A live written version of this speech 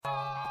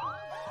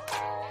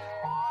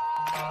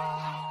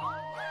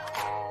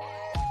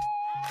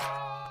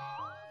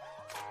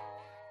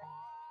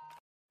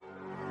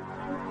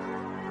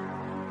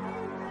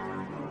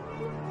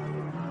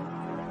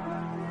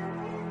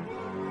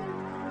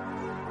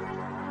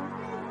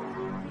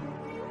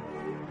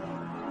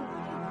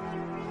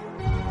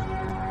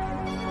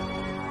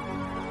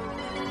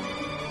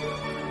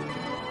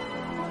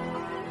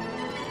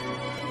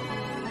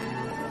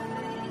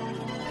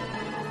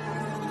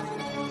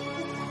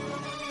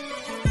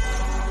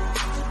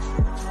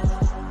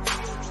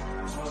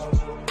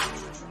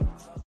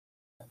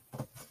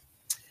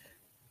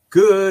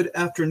Good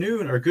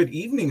afternoon, or good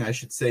evening, I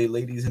should say,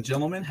 ladies and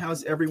gentlemen.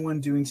 How's everyone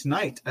doing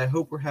tonight? I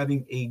hope we're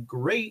having a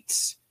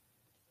great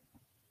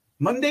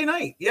Monday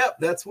night. Yep,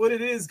 that's what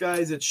it is,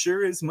 guys. It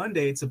sure is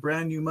Monday. It's a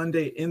brand new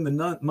Monday in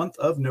the month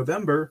of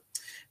November.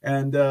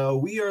 And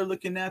we are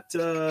looking at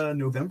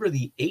November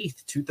the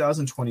 8th,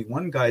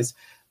 2021, guys.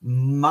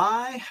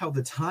 My, how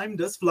the time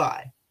does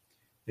fly.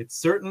 It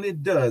certainly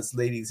does,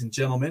 ladies and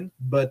gentlemen.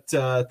 But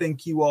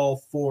thank you all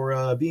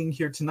for being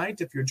here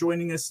tonight. If you're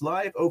joining us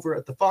live over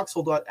at the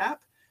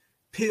foxhole.app,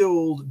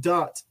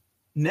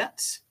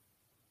 pilled.net,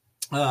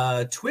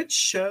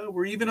 Twitch,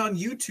 we're even on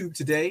YouTube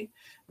today.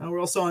 We're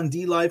also on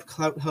DLive,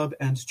 Clout Hub,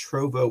 and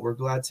Trovo. We're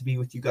glad to be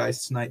with you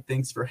guys tonight.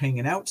 Thanks for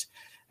hanging out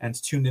and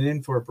tuning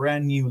in for a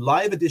brand new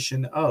live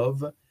edition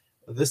of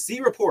the C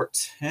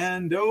Report.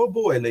 And oh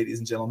boy, ladies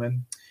and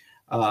gentlemen,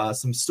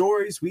 some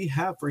stories we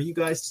have for you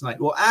guys tonight.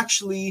 Well,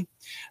 actually,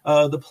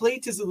 the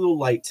plate is a little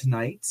light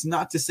tonight.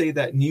 Not to say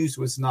that news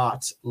was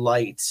not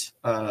light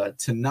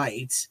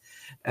tonight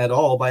at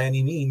all by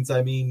any means.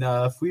 I mean,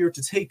 if we were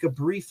to take a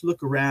brief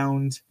look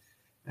around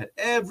at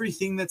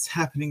everything that's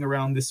happening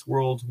around this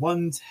world,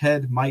 one's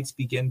head might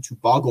begin to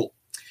boggle.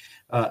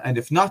 And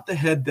if not the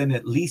head, then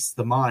at least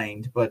the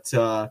mind. But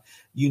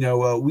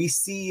we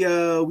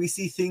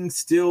see things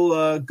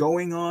still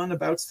going on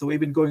about the way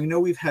we've been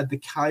going. We've had the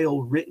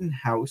Kyle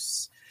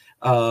Rittenhouse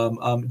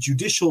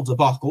judicial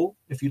debacle,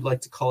 if you'd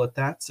like to call it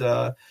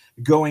that,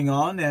 going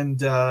on,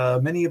 and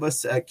many of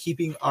us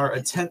keeping our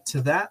attent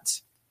to that.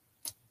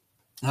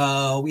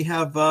 We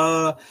have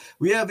a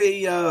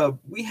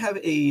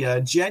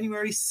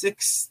January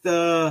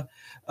 6th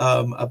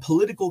a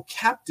political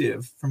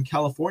captive from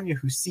California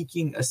who's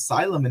seeking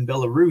asylum in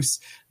Belarus.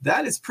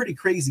 That is pretty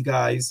crazy,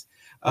 guys.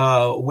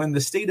 When the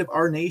state of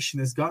our nation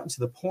has gotten to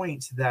the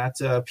point that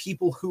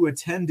people who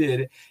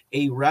attended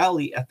a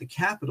rally at the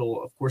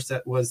Capitol, of course,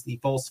 that was the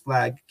false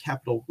flag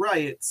Capitol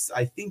riots.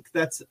 I think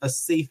that's a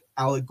safe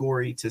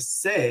allegory to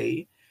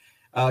say.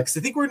 Because I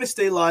think we're going to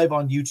stay live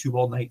on YouTube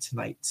all night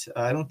tonight.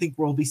 I don't think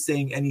we'll be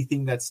saying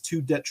anything that's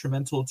too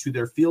detrimental to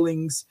their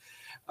feelings.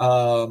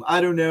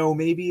 I don't know.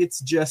 Maybe it's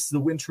just the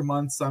winter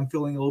months. I'm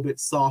feeling a little bit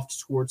soft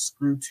towards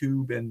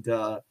ScrewTube and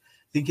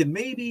thinking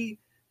maybe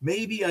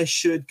I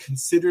should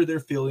consider their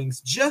feelings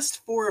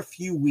just for a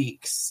few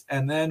weeks,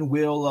 and then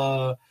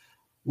we'll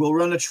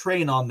run a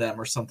train on them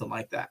or something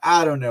like that.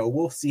 I don't know.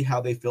 We'll see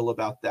how they feel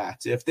about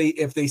that. If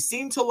they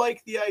seem to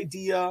like the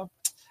idea,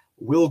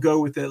 we'll go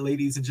with it,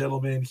 ladies and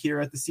gentlemen. Here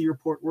at the C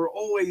Report, we're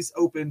always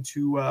open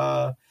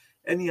to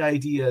any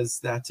ideas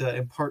that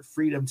impart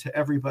freedom to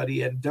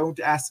everybody. And don't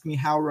ask me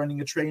how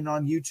running a train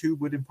on YouTube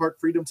would impart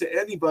freedom to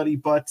anybody,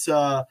 but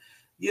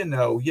you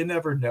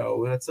never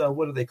know. That's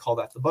what do they call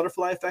that? The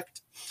butterfly effect?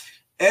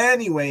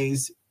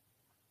 Anyways,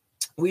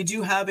 we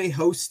do have a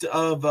host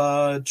of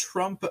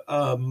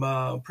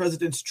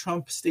President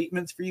Trump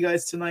statements for you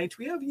guys tonight.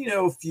 We have,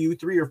 a few,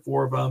 3 or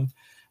 4 of them.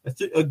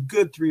 A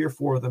good 3 or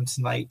 4 of them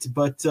tonight.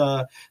 But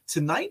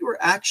tonight we're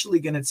actually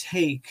going to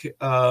take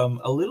a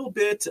little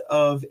bit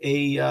of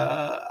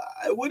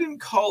I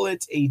wouldn't call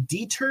it a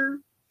detour,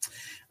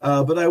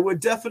 but I would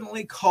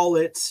definitely call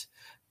it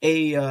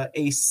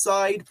a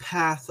side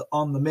path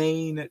on the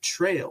main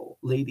trail,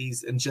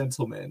 ladies and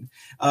gentlemen.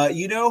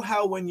 You know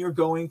how when you're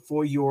going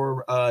for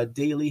your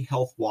daily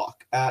health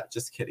walk,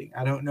 just kidding.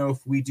 I don't know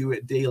if we do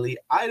it daily.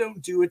 I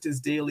don't do it as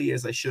daily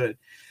as I should.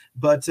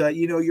 But,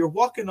 you're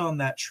walking on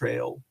that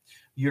trail,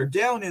 you're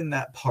down in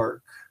that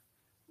park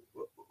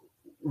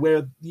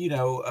where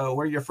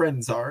your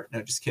friends are.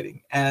 No, just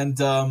kidding. And,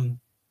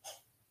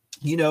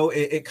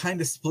 it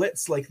kind of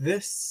splits like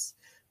this,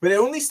 but it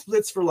only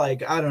splits for 10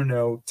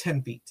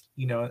 feet,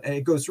 and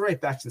it goes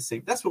right back to the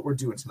same. That's what we're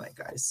doing tonight,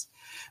 guys,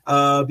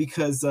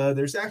 because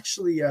there's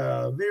actually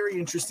a very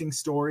interesting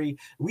story.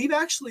 We've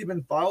actually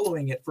been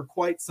following it for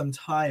quite some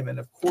time. And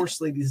of course,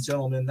 ladies and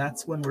gentlemen,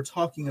 that's when we're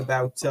talking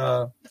about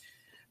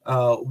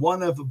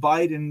one of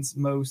Biden's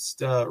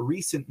most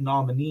recent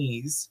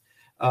nominees.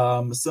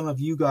 Some of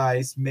you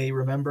guys may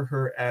remember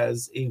her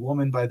as a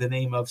woman by the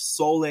name of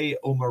Sole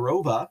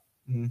Omarova.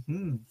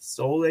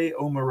 Sole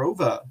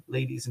Omarova,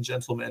 ladies and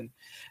gentlemen.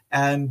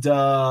 And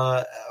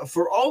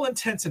for all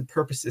intents and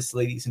purposes,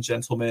 ladies and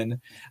gentlemen,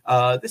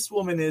 this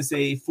woman is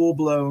a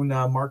full-blown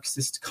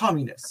Marxist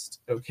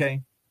communist,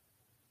 okay?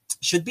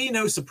 Should be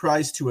no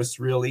surprise to us,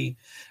 really.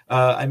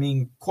 I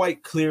mean,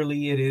 quite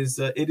clearly, it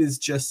is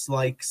just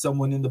like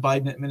someone in the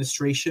Biden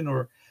administration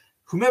or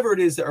whomever it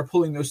is that are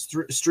pulling those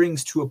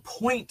strings to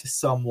appoint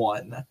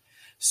someone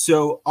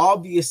so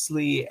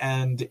obviously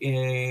and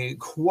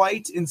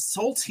quite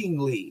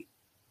insultingly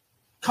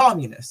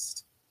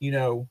communist,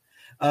 to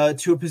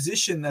a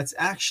position that's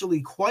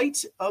actually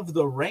quite of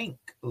the rank,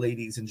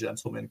 ladies and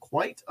gentlemen,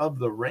 quite of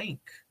the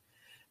rank.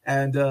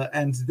 And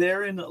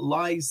therein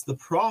lies the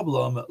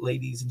problem,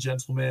 ladies and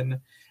gentlemen,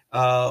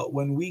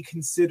 when we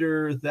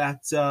consider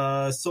that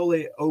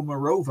Sole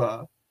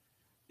Omarova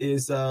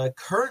is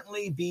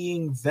currently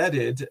being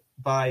vetted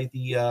by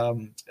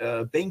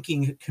the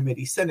Banking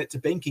Committee, Senate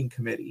Banking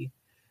Committee,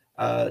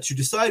 to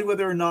decide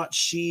whether or not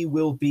she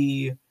will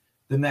be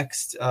the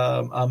next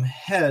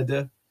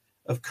head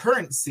of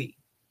currency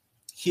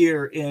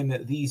here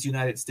in these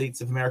United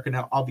States of America.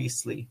 Now,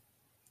 obviously,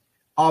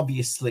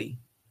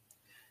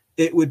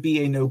 it would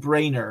be a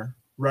no-brainer,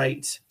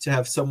 right, to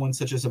have someone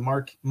such as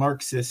a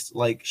Marxist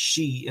like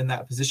she in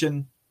that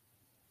position.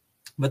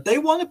 But they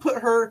want to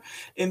put her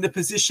in the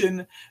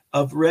position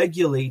of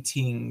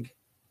regulating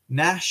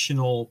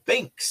national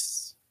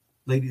banks,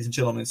 ladies and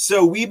gentlemen.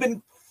 So we've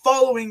been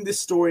following this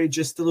story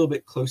just a little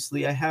bit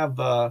closely. I have,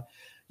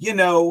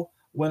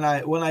 when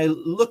I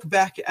look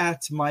back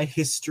at my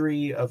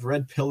history of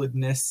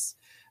red-pilledness,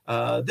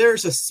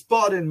 there's a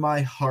spot in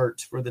my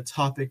heart for the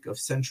topic of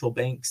central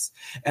banks.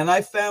 And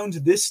I found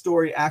this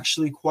story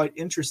actually quite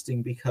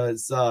interesting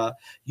because, the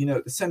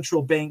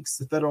central banks,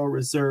 the Federal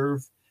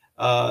Reserve,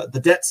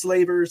 the debt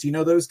slavers,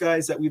 those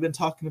guys that we've been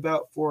talking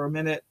about for a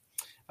minute,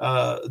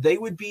 they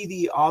would be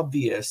the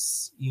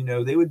obvious,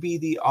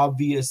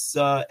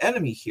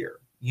 enemy here,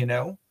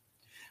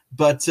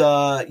 But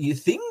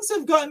things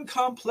have gotten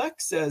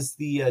complex as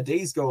the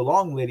days go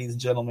along, ladies and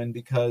gentlemen,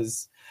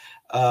 because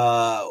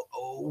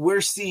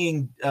we're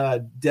seeing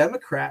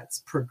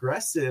Democrats,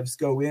 progressives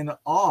go in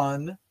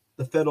on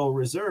the Federal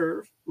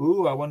Reserve.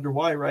 Ooh, I wonder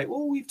why, right?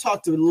 Well, we've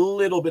talked a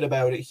little bit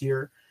about it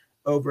here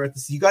over at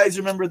this. You guys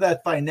remember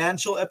that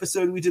financial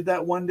episode we did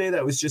that one day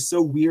that was just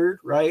so weird,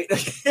 right?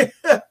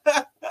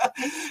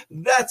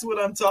 That's what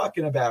I'm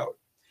talking about.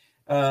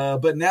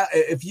 But now,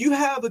 if you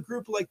have a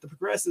group like the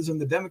progressives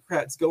and the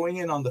Democrats going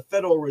in on the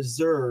Federal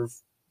Reserve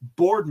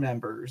board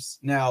members,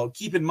 now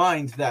keep in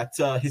mind that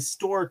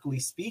historically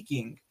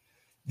speaking,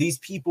 these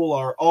people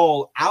are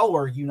all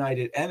our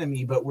united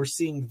enemy, but we're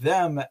seeing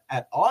them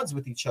at odds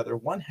with each other.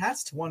 One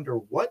has to wonder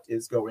what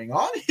is going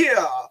on here.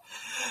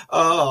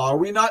 Are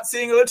we not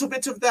seeing a little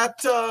bit of that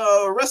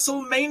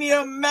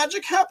WrestleMania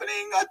magic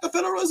happening at the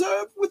Federal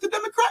Reserve with the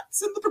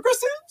Democrats and the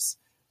progressives?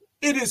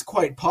 It is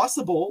quite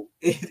possible.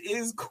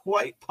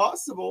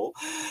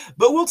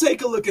 But we'll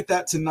take a look at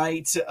that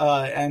tonight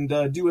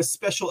and do a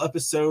special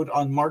episode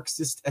on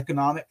Marxist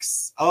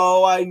economics.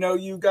 Oh, I know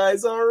you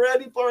guys are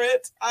ready for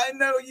it. I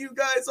know you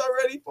guys are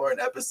ready for an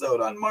episode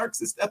on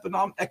Marxist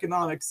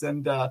economics.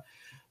 And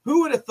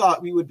who would have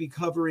thought we would be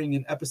covering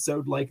an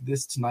episode like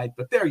this tonight?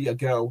 But there you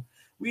go.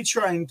 We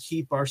try and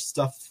keep our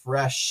stuff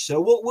fresh.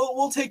 So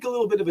we'll take a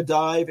little bit of a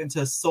dive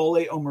into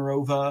Sole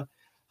Omarova.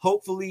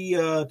 Hopefully,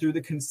 through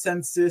the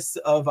consensus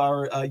of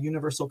our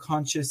universal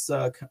consciousness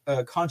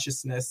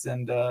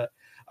and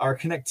our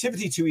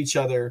connectivity to each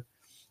other,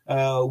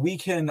 we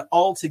can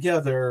all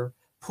together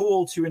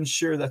pool to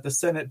ensure that the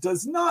Senate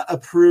does not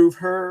approve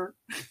her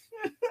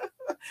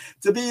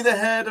to be the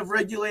head of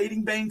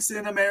regulating banks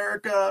in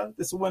America.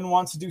 This woman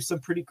wants to do some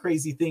pretty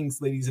crazy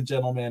things, ladies and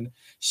gentlemen.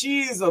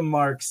 She's a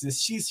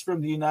Marxist. She's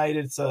from the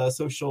United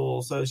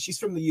Social, so she's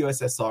from the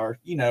USSR.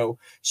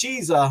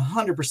 She's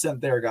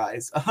 100% there,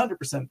 guys,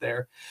 100%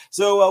 there.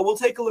 So we'll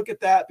take a look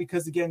at that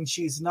because, again,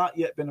 she's not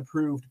yet been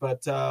approved,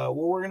 but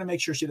we're going to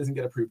make sure she doesn't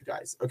get approved,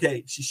 guys.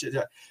 Okay, she should.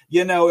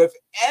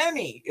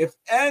 If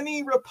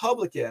any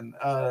Republican,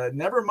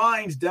 never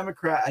mind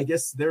Democrat, I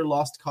guess they're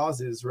lost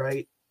causes,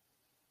 right?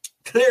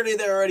 Clearly,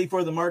 they're ready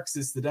for the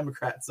Marxists. The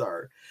Democrats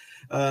are.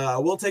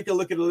 We'll take a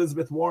look at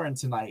Elizabeth Warren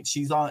tonight.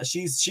 She's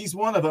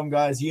one of them,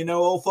 guys.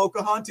 Old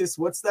Pocahontas.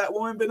 What's that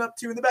woman been up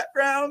to in the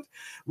background?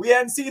 We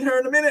hadn't seen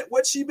her in a minute.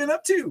 What's she been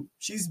up to?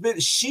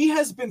 She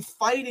has been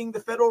fighting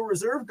the Federal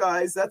Reserve,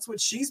 guys. That's what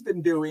she's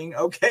been doing.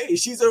 Okay,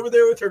 she's over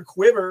there with her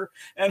quiver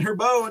and her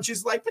bow, and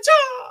she's like,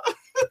 "Pacha!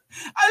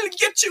 I'll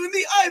get you in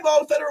the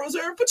eyeball, Federal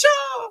Reserve,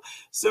 pacha!"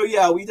 So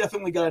yeah, we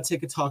definitely got to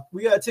take a talk.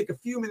 We got to take a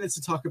few minutes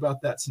to talk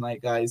about that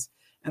tonight, guys.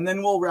 And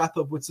then we'll wrap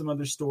up with some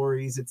other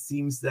stories. It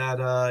seems that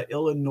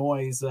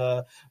Illinois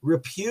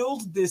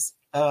repealed this.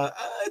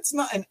 It's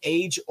not an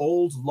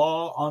age-old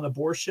law on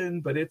abortion,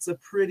 but it's a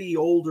pretty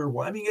older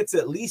one. I mean, it's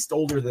at least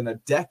older than a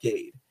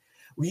decade.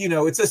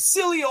 It's a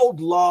silly old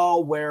law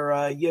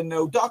where,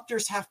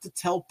 doctors have to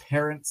tell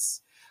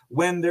parents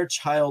when their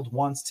child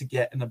wants to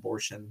get an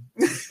abortion.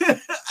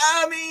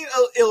 I mean,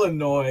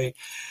 Illinois,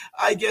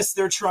 I guess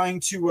they're trying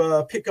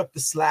to pick up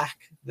the slack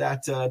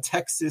that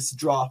Texas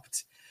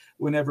dropped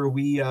whenever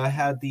we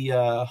had the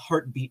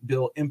heartbeat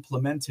bill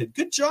implemented.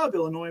 Good job,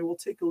 Illinois. We'll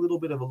take a little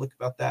bit of a look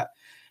about that.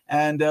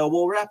 And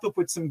we'll wrap up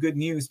with some good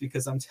news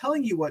because I'm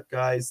telling you what,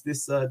 guys,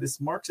 this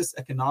Marxist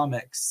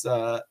economics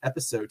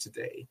episode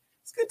today,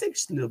 it's going to take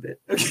just a little bit.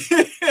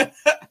 Okay.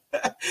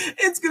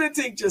 It's going to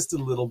take just a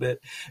little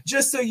bit.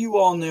 Just so you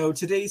all know,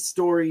 today's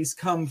stories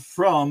come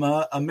from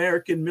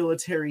American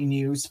Military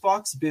News,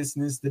 Fox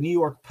Business, the New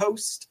York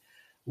Post,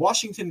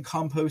 Washington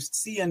Compost,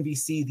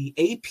 CNBC, the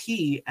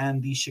AP,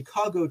 and the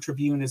Chicago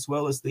Tribune, as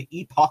well as the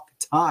Epoch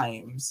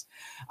Times.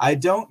 I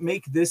don't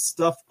make this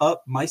stuff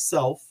up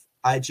myself.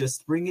 I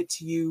just bring it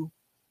to you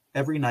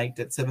every night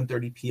at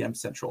 7:30 p.m.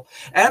 Central.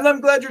 And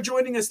I'm glad you're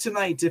joining us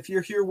tonight. If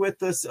you're here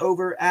with us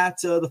over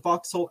at the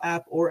Foxhole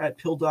app or at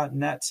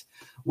pill.net,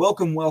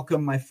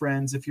 welcome, my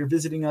friends. If you're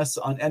visiting us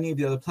on any of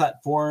the other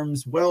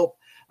platforms, well,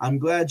 I'm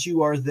glad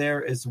you are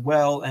there as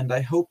well, and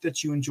I hope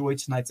that you enjoy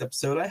tonight's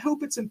episode. I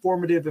hope it's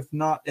informative, if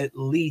not at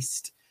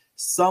least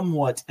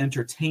somewhat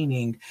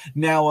entertaining.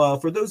 Now,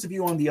 for those of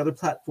you on the other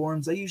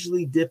platforms, I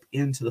usually dip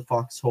into the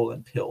Foxhole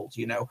and Pilled.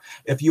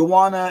 If you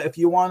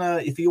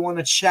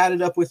wanna chat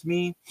it up with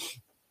me,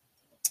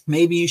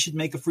 maybe you should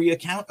make a free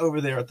account over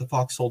there at the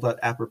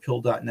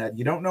foxhole.apperpill.net.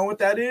 You don't know what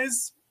that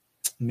is?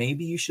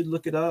 Maybe you should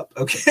look it up.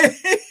 Okay.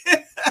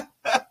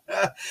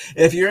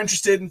 If you're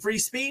interested in free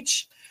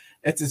speech,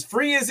 it's as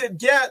free as it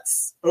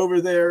gets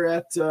over there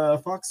at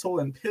Foxhole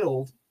and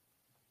Pilled.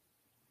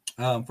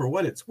 For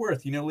what it's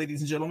worth,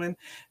 ladies and gentlemen.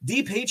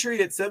 D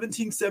Patriot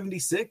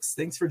 1776,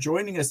 thanks for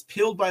joining us.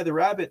 Peeled by the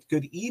Rabbit,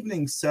 good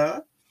evening,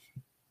 sir.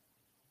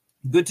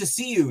 Good to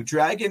see you.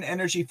 Dragon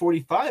Energy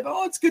 45.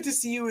 Oh, it's good to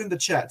see you in the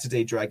chat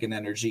today, Dragon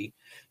Energy.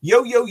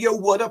 Yo,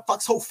 what up,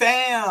 Foxhole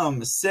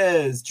fam?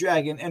 Says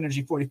Dragon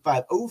Energy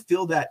 45. Oh,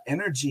 feel that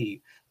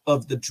energy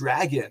of the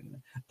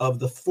dragon, of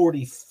the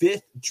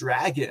 45th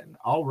dragon.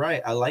 All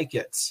right, I like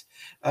it.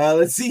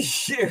 Let's see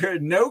here.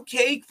 No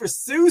cake for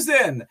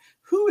Susan.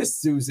 Who is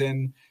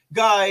Susan?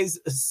 Guys,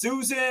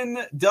 Susan,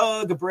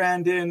 Doug,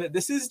 Brandon,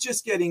 this is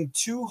just getting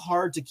too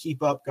hard to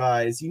keep up,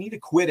 guys. You need to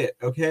quit it,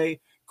 okay?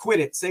 Quit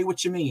it. Say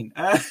what you mean.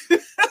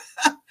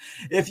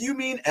 If you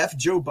mean F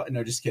Joe Biden.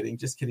 No, just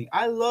kidding.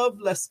 I love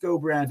Let's Go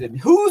Brandon.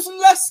 Who's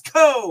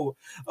Lesko?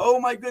 Oh,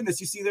 my goodness.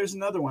 You see, there's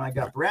another one. I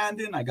got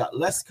Brandon. I got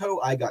Lesko.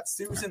 I got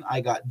Susan.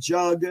 I got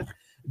Jug.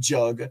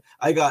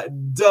 I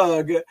got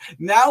Doug.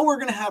 Now we're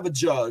going to have a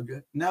Jug.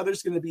 Now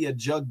there's going to be a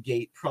Jug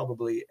gate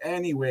probably.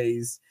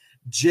 Anyways,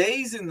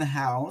 Jay's in the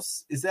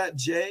house. Is that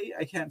Jay?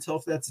 I can't tell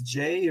if that's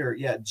Jay or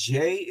yeah,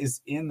 Jay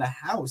is in the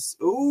house.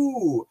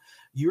 Ooh,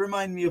 you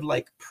remind me of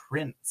like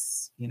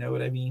Prince. You know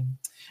what I mean?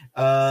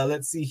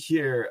 Let's see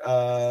here.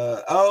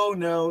 Oh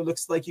no,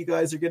 looks like you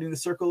guys are getting the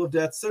circle of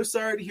death. So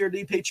sorry to hear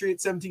D Patriot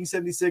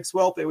 1776.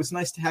 Well, it was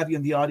nice to have you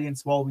in the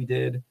audience while we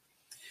did.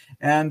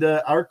 And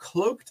our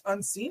Cloaked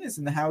Unseen is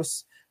in the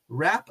house.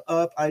 Wrap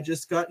up. I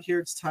just got here.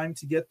 It's time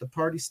to get the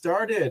party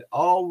started.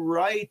 All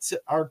right,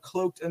 our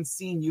Cloaked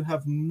Unseen, you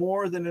have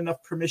more than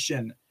enough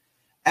permission,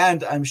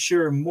 and I'm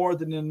sure more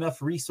than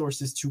enough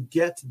resources to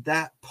get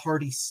that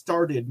party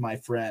started, my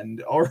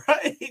friend. All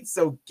right,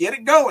 so get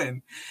it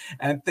going.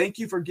 And thank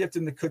you for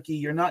gifting the cookie.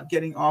 You're not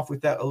getting off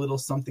without a little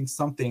something,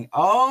 something.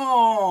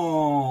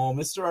 Oh,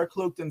 Mr. Our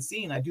Cloaked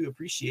Unseen, I do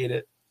appreciate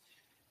it.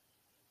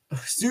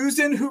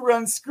 Susan, who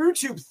runs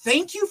ScrewTube,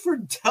 thank you for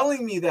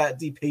telling me that,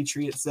 D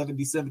Patriot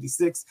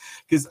 7076,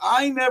 because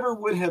I never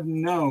would have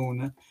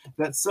known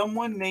that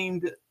someone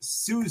named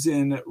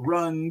Susan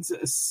runs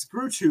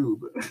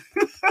ScrewTube.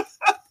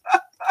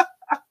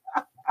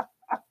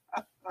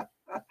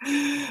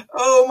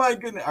 Oh my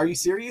goodness, are you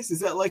serious?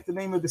 Is that like the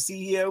name of the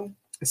CEO?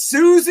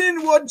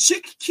 Susan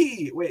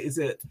Wojcicki. Wait, is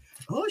it?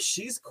 Oh,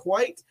 she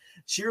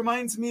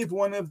reminds me of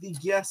one of the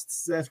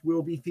guests that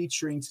we'll be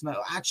featuring tonight.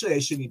 Actually, I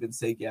shouldn't even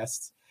say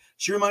guests.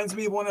 She reminds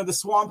me of one of the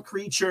swamp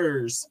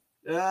creatures.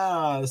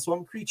 The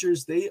swamp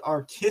creatures, they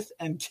are kith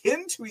and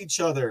kin to each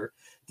other.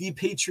 D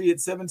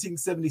Patriot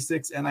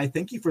 1776, and I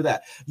thank you for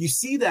that. You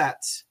see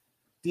that,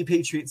 D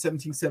Patriot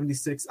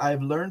 1776,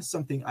 I've learned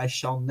something I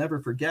shall never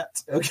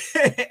forget.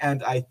 Okay,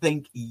 and I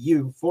thank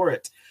you for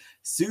it.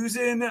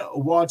 Susan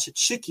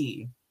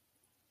Wojcicki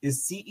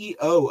is CEO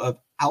of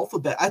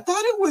Alphabet. I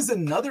thought it was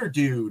another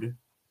dude.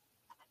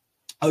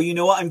 Oh, you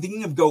know what? I'm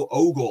thinking of Go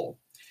Ogle.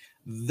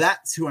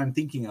 That's who I'm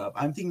thinking of.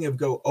 I'm thinking of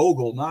Go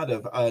Ogle, not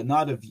of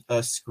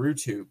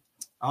ScrewTube.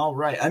 All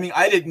right. I mean,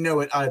 I didn't know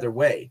it either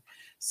way,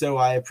 so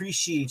I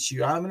appreciate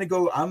you. I'm gonna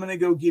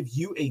go give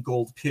you a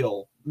gold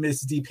pill,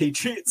 Miss D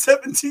Patriot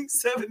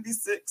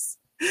 1776,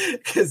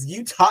 because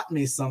you taught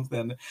me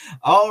something.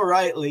 All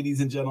right,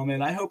 ladies and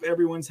gentlemen. I hope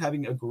everyone's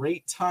having a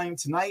great time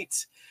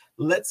tonight.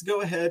 Let's go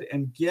ahead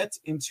and get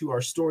into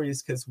our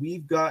stories because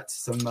we've got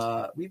some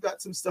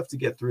stuff to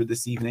get through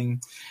this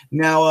evening.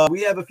 Now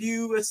we have a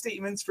few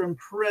statements from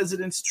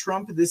President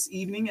Trump this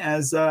evening,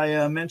 as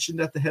I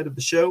mentioned at the head of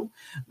the show.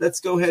 Let's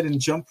go ahead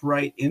and jump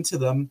right into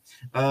them.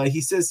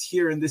 He says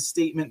here in this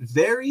statement,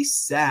 very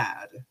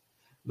sad.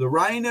 The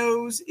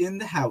rhinos in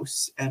the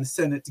House and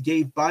Senate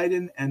gave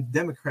Biden and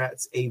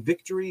Democrats a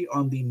victory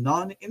on the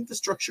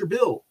non-infrastructure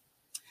bill,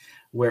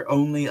 where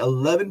only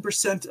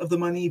 11% of the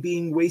money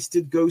being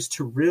wasted goes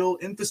to real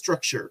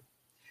infrastructure.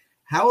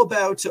 How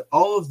about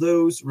all of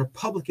those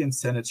Republican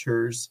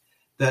senators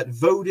that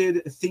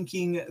voted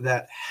thinking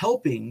that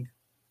helping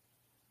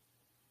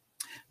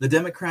the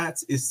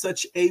Democrats is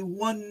such a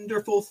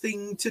wonderful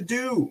thing to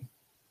do?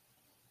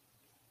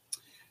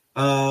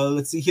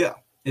 Let's see here.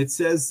 It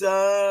says,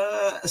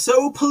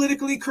 so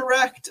politically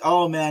correct.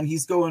 Oh, man,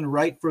 he's going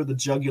right for the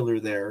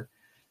jugular there.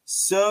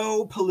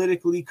 So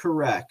politically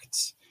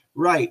correct.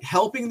 Right.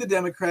 Helping the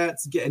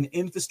Democrats get an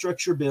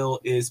infrastructure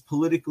bill is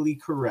politically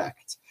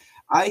correct.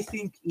 I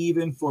think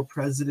even for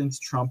President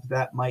Trump,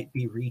 that might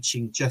be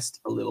reaching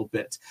just a little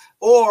bit.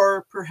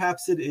 Or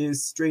perhaps it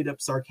is straight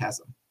up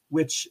sarcasm,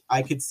 which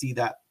I could see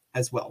that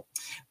as well.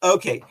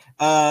 Okay.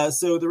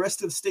 So the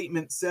rest of the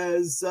statement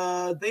says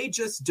they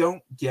just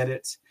don't get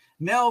it.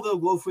 Now they'll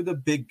go for the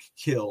big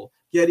kill.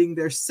 getting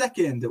their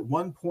second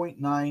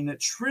 $1.9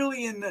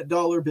 trillion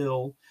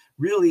bill,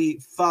 really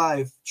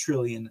 $5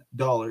 trillion,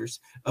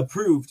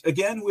 approved,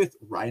 again with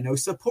rhino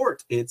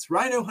support. It's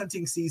rhino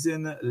hunting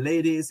season,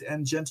 ladies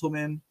and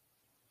gentlemen.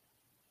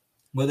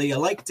 Whether you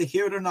like to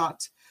hear it or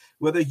not,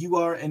 whether you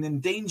are an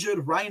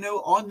endangered rhino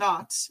or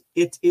not,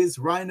 it is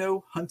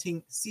rhino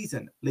hunting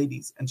season,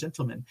 ladies and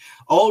gentlemen.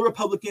 All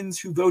Republicans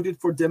who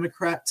voted for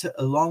Democrat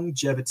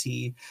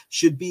longevity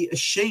should be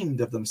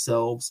ashamed of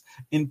themselves,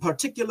 in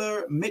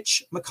particular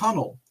Mitch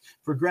McConnell,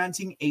 for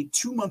granting a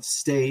 2-month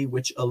stay,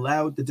 which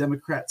allowed the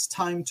Democrats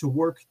time to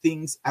work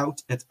things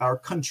out at our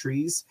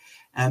country's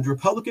and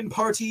Republican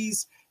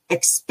Party's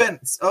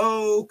expense.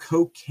 Oh,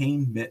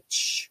 Cocaine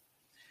Mitch.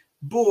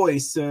 Boy,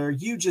 sir,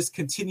 you just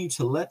continue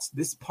to let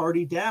this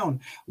party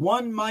down.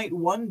 One might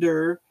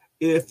wonder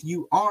if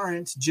you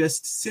aren't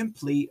just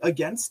simply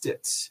against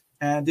it.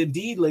 And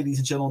indeed, ladies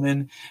and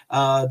gentlemen,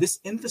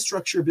 this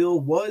infrastructure bill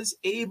was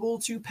able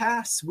to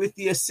pass with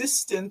the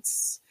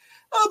assistance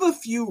of a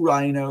few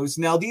rhinos.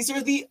 Now, these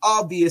are the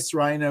obvious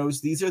rhinos.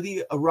 These are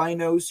the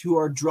rhinos who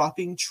are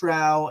dropping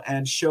trow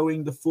and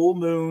showing the full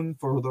moon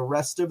for the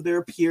rest of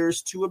their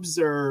peers to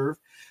observe,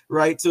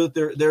 right? So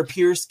that their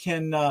peers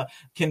can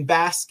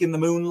bask in the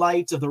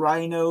moonlight of the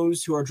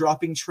rhinos who are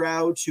dropping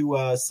trow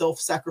to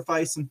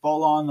self-sacrifice and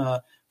fall on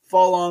the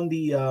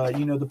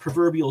the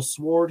proverbial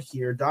sword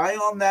here. Die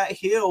on that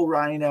hill,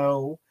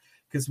 rhino.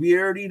 Because we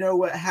already know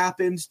what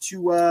happened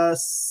to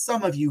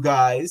some of you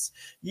guys.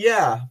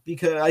 Yeah,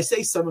 because I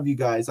say some of you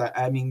guys,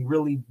 I mean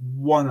really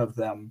one of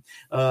them.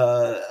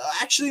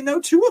 Actually,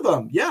 no, 2 of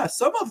them. Yeah,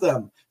 some of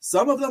them.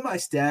 Some of them I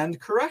stand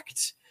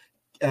correct.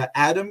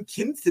 Adam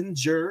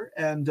Kinzinger,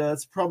 and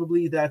it's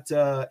probably that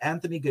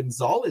Anthony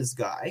Gonzalez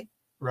guy,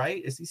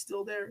 right? Is he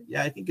still there?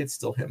 Yeah, I think it's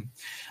still him.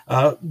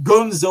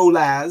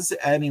 Gonzalez,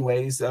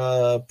 anyways,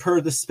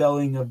 per the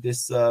spelling of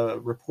this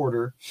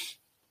reporter.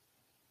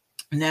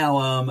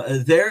 Now,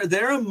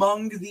 they're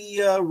among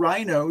the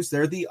rhinos.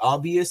 They're the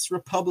obvious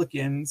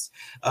Republicans.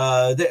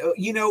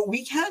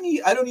 We can't.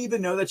 I don't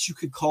even know that you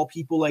could call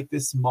people like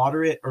this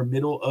moderate or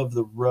middle of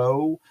the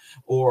row,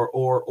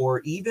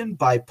 or even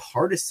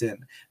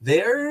bipartisan.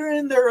 They're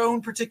in their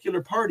own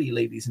particular party,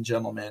 ladies and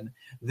gentlemen.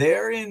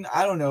 They're in.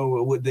 I don't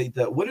know what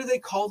do they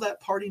call that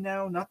party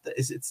now? Not the.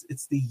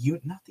 It's the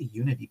not the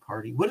Unity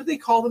Party. What do they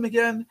call them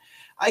again?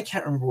 I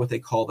can't remember what they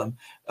call them.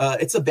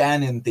 It's a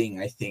Bannon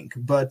thing, I think.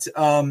 But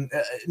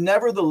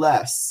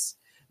nevertheless,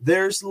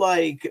 there's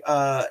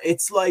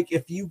it's like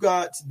if you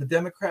got the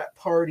Democrat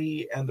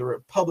Party and the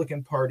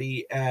Republican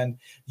Party, and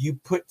you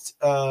put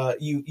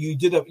you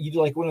did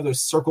like one of those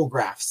circle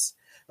graphs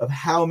of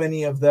how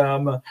many of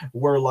them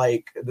were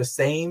like the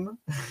same.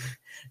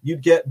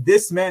 You'd get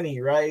this many,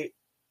 right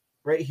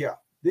here.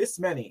 This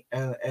many,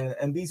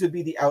 and these would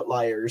be the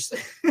outliers.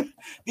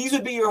 These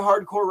would be your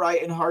hardcore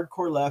right and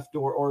hardcore left,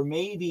 or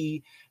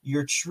maybe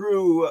your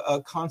true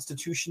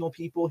constitutional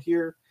people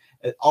here.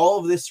 All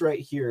of this right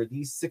here,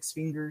 these 6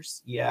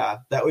 fingers, yeah,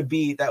 that would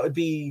be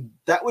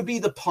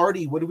the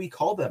party. What do we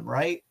call them,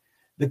 right?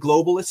 The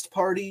globalist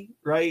party,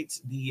 right?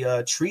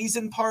 The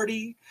treason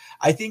party.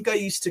 I think I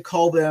used to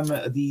call them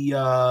what did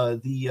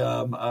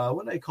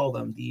I call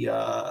them? The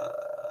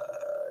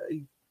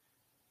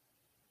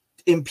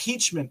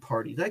impeachment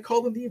party. Did I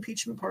call them the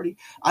impeachment party?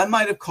 I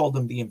might have called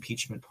them the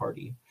impeachment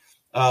party.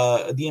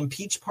 The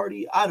impeach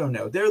party, I don't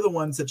know. They're the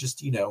ones that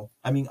just,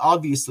 I mean,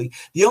 obviously,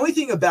 the only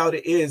thing about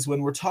it is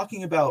when we're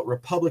talking about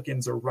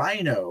Republicans or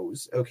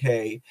rhinos,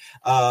 okay,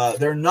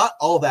 they're not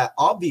all that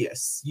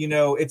obvious.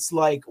 It's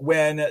like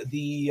when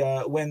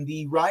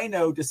the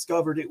rhino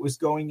discovered it was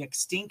going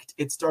extinct,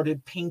 it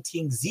started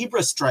painting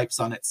zebra stripes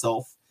on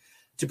itself.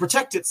 To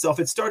protect itself,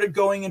 it started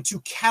going into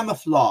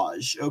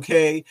camouflage.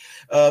 Okay,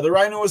 the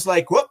rhino was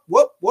like, "Whoop,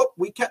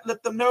 we can't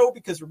let them know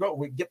because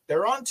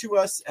they're onto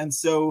us." And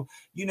so,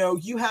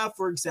 you have,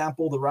 for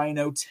example, the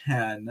Rhino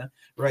 10,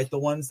 right? The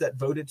ones that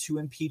voted to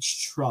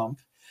impeach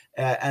Trump,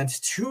 and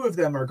 2 of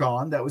them are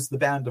gone. That was the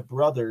Band of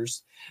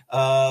Brothers.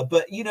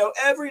 But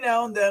every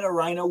now and then a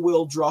rhino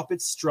will drop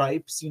its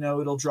stripes.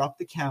 It'll drop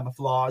the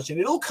camouflage,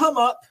 and it'll come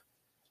up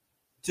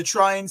to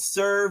try and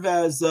serve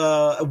as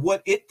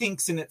what it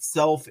thinks in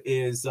itself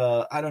is,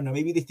 I don't know,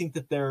 maybe they think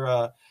that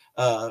they're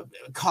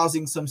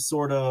causing some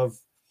sort of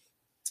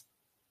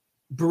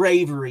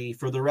bravery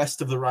for the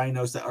rest of the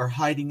rhinos that are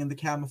hiding in the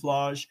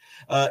camouflage.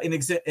 For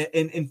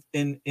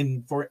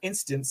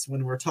instance,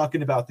 when we're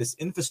talking about this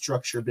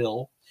infrastructure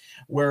bill,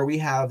 where we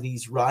have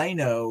these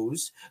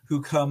rhinos who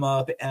come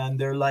up and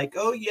they're like,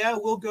 "Oh yeah,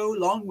 we'll go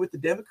along with the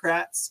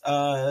Democrats."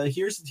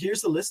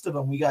 Here's a list of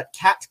them. We got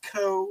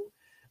Katko,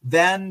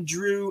 Van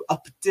Drew,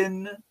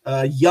 Upton,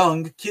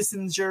 Young,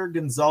 Kissinger,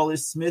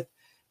 Gonzalez, Smith,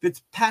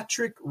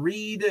 Fitzpatrick,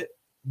 Reed,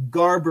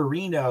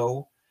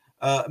 Garbarino,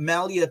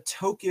 Malia,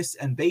 Tokus,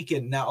 and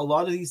Bacon. Now, a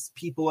lot of these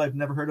people I've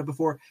never heard of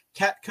before.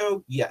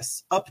 Katko,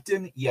 yes.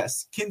 Upton,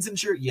 yes.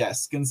 Kinzinger,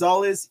 yes.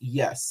 Gonzalez,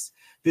 yes.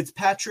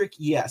 Fitzpatrick,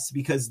 yes,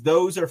 because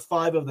those are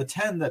 5 of the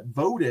 10 that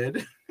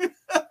voted.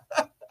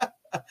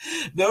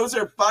 Those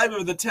are 5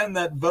 of the 10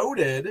 that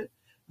voted.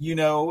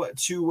 to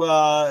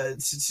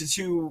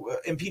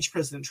impeach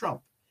President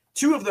Trump.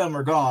 2 of them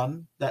are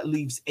gone. That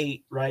leaves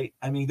 8, right?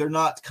 I mean, they're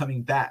not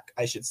coming back,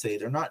 I should say.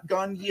 They're not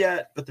gone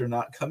yet, but they're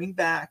not coming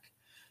back.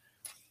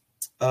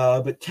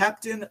 But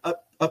Captain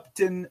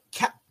Upton,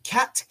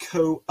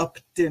 Catco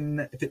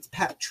Upton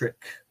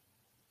Fitzpatrick.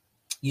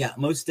 Yeah,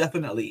 most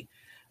definitely.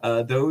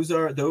 Those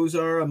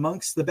are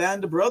amongst the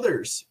band of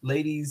brothers,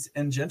 ladies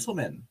and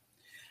gentlemen.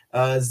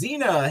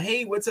 Zena,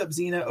 hey, what's up,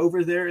 Zena?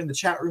 Over there in the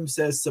chat room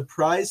says,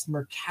 surprised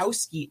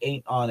Murkowski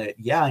ain't on it.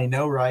 Yeah, I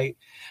know, right?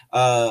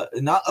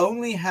 Not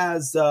only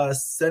has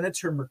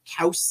Senator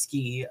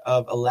Murkowski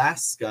of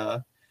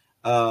Alaska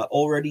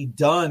already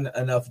done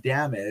enough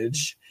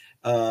damage,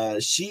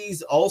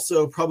 she's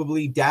also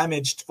probably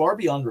damaged far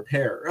beyond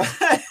repair.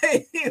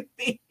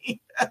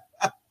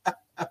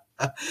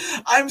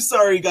 I'm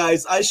sorry,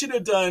 guys. I should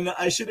have done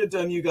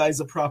you guys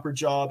a proper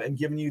job and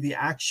given you the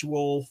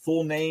actual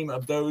full name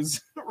of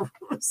those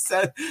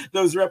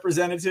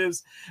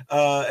representatives.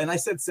 And I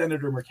said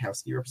Senator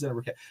Murkowski,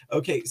 Representative Murkowski.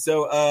 Okay,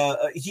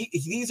 so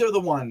these are the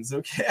ones.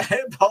 Okay,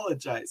 I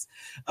apologize.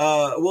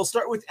 We'll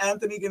start with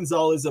Anthony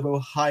Gonzalez of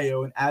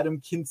Ohio and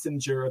Adam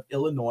Kinzinger of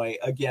Illinois.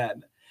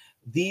 Again,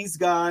 these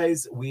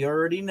guys, we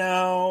already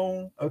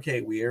know.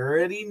 Okay, we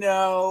already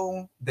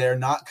know they're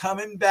not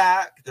coming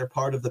back. They're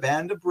part of the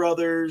band of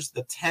brothers,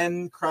 the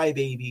 10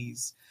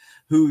 crybabies,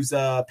 whose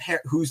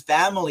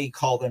family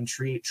call them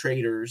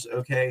traitors.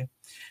 Okay,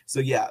 so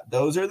yeah,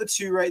 those are the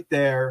 2 right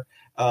there.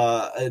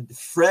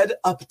 Fred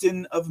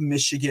Upton of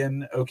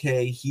Michigan.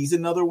 Okay, he's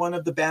another one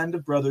of the band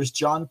of brothers.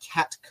 John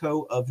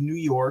Katko of New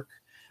York.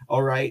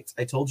 All right,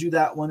 I told you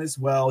that one as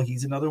well.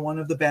 He's another one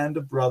of the band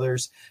of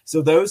brothers.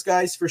 So those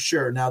guys for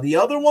sure. Now the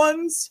other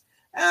ones,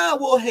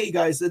 well, hey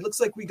guys, it looks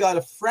like we got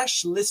a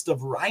fresh list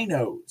of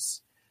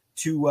rhinos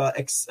to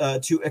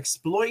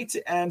exploit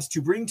and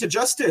to bring to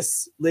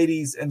justice,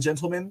 ladies and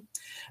gentlemen.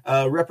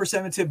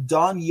 Representative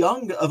Don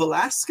Young of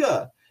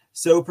Alaska.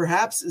 So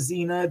perhaps,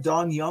 Zena,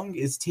 Don Young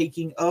is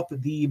taking up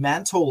the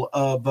mantle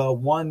of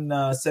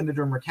one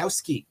Senator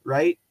Murkowski,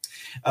 right?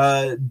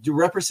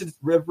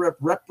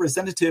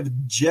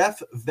 Representative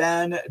Jeff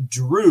Van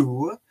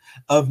Drew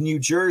of New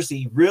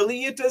Jersey.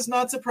 Really, it does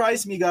not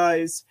surprise me,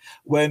 guys,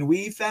 when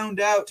we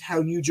found out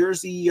how New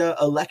Jersey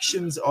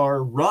elections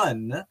are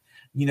run.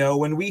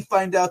 When we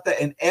find out that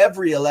in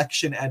every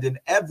election and in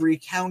every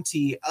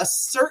county, a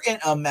certain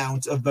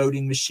amount of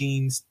voting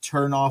machines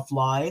turn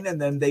offline,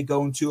 and then they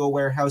go into a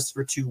warehouse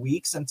for 2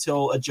 weeks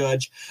until a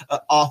judge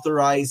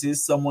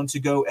authorizes someone to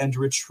go and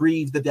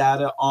retrieve the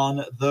data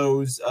on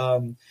those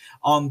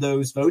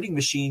voting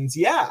machines.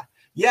 Yeah.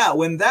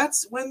 When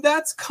that's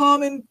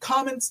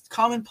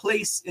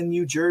commonplace in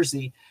New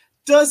Jersey,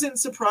 doesn't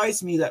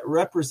surprise me that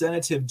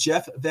Representative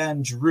Jeff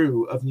Van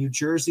Drew of New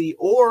Jersey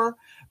or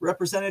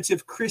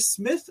Representative Chris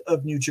Smith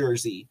of New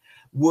Jersey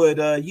would,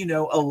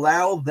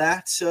 allow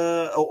that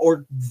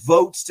or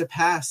vote to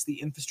pass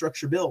the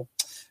infrastructure bill.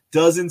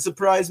 Doesn't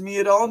surprise me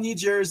at all, New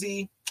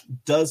Jersey.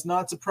 Does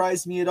not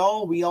surprise me at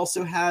all. We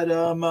also had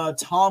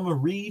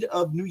Tom Reed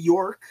of New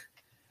York,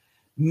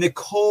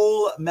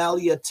 Nicole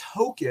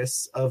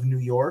Maliatokis of New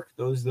York.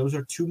 Those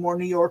are 2 more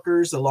New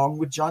Yorkers, along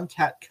with John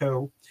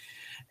Katko.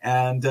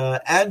 And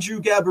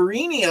Andrew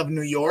Gabarini of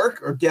New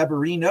York, or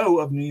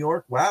Gabarino of New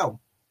York.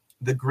 Wow.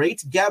 The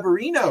great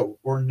Gabarino,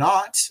 or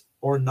not.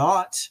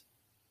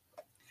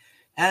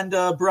 And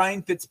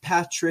Brian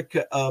Fitzpatrick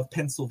of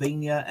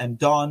Pennsylvania and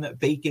Don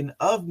Bacon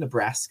of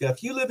Nebraska.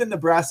 If you live in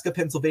Nebraska,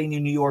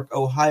 Pennsylvania, New York,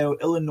 Ohio,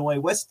 Illinois,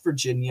 West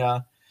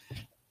Virginia,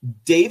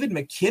 David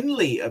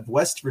McKinley of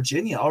West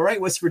Virginia. All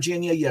right, West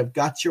Virginia, you've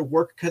got your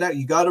work cut out.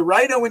 You got a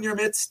rhino in your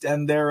midst,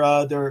 and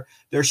they're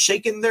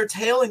shaking their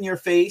tail in your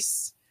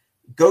face.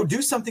 Go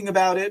do something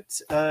about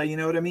it. You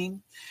know what I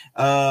mean?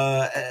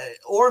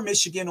 Or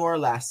Michigan or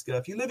Alaska.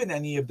 If you live in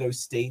any of those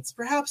states,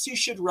 perhaps you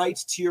should write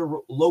to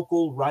your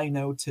local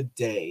rhino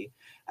today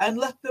and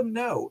let them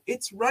know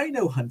it's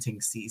rhino hunting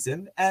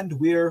season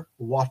and we're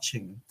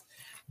watching.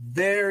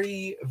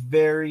 Very,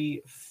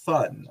 very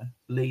fun,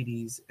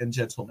 ladies and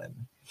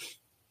gentlemen.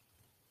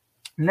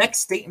 Next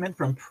statement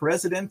from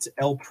President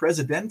El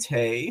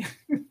Presidente.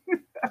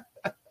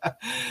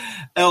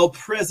 El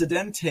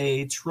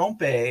Presidente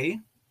Trumpe.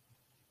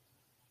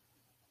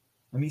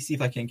 Let me see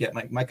if I can get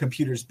my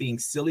computer's being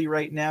silly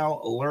right now.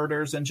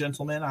 Alerters and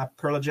gentlemen, I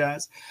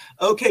apologize.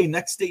 Okay,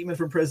 next statement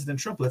from President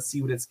Trump. Let's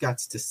see what it's got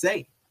to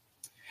say.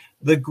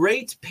 The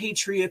great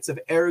patriots of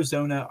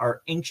Arizona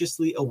are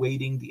anxiously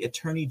awaiting the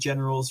Attorney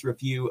General's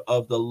review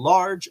of the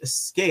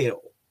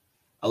large-scale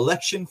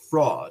election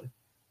fraud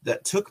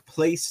that took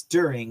place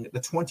during the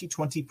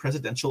 2020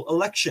 presidential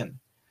election.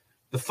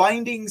 The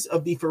findings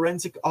of the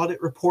forensic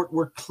audit report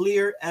were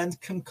clear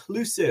and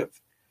conclusive.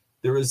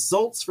 The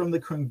results from the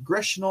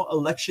Congressional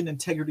Election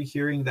Integrity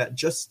hearing that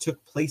just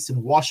took place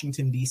in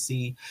Washington,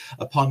 D.C.,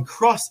 upon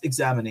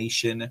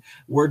cross-examination,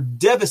 were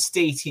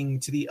devastating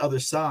to the other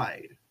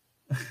side.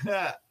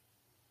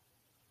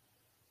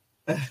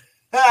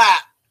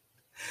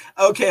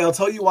 Okay, I'll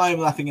tell you why I'm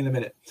laughing in a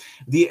minute.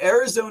 The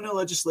Arizona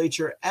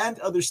legislature and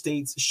other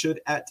states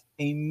should, at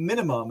a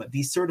minimum,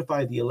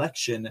 decertify the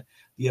election.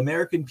 The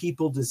American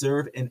people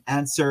deserve an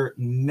answer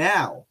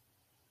now.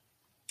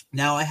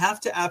 Now, I have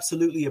to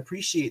absolutely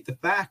appreciate the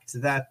fact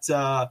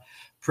that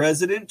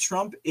President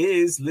Trump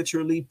is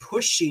literally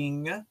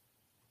pushing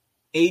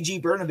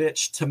A.G.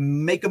 Brnovich to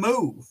make a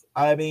move.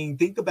 I mean,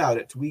 think about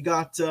it. We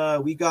got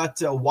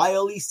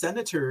wily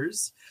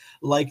senators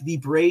like the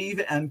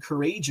brave and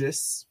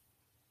courageous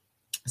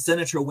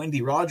Senator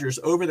Wendy Rogers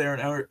over there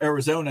in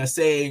Arizona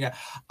saying,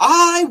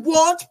 I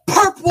want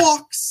perp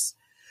walks,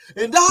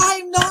 and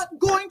I'm not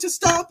going to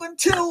stop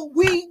until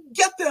we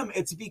get them.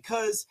 It's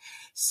because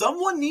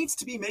someone needs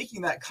to be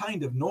making that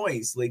kind of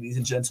noise, ladies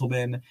and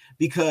gentlemen,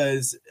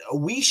 because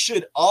we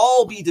should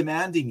all be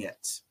demanding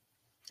it,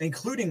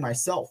 including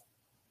myself.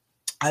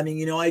 I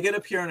mean, I get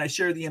up here and I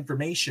share the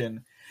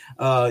information.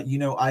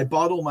 I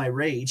bottle my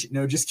rage.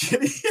 No, just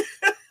kidding.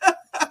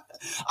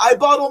 I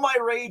bottle my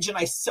rage and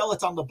I sell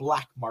it on the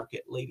black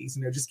market, ladies.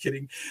 No, just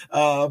kidding.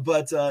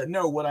 But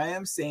no, what I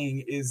am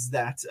saying is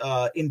that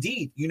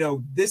indeed,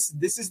 this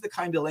is the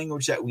kind of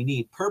language that we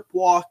need. Perp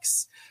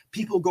walks,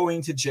 people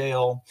going to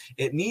jail.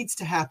 It needs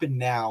to happen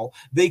now.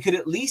 They could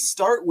at least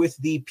start with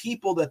the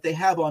people that they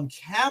have on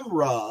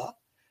camera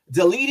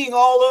deleting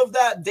all of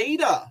that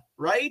data,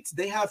 right?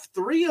 They have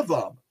 3 of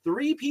them,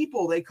 3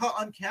 people they caught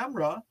on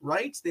camera,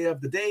 right? They have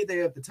the day, they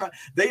have the time,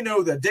 they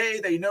know the day,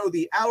 they know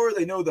the hour,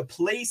 they know the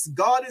place.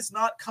 God is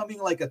not coming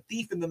like a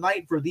thief in the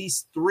night for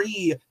these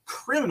 3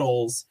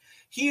 criminals.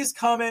 He is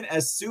coming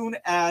as soon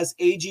as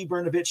A.G.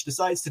 Brnovich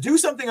decides to do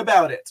something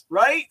about it,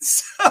 right?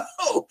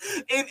 So,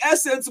 in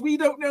essence, we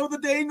don't know the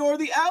day nor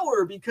the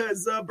hour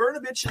because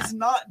Brnovich is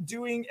not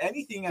doing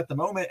anything at the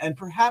moment, and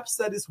perhaps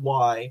that is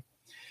why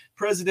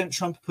President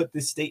Trump put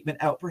this statement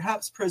out.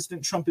 Perhaps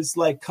President Trump is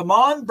like, come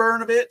on,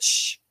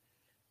 Brnovich.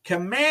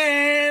 Come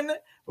on.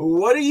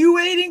 What are you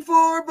waiting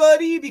for,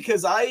 buddy?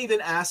 Because I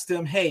even asked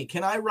him, hey,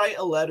 can I write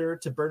a letter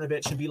to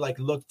Brnovich and be like,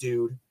 look,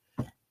 dude,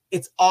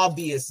 it's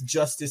obvious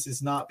justice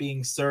is not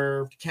being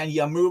served. Can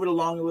you move it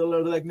along a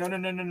little? Like,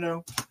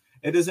 no.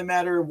 It doesn't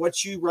matter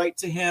what you write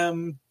to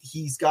him.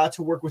 He's got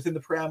to work within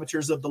the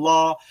parameters of the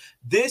law.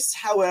 This,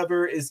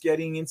 however, is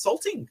getting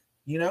insulting.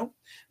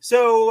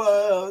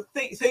 So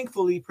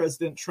thankfully,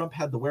 President Trump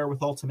had the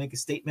wherewithal to make a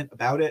statement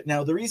about it.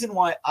 Now, the reason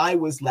why I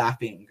was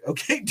laughing,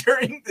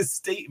 during this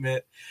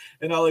statement,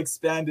 and I'll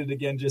expand it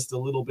again just a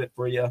little bit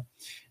for you.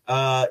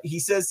 He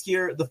says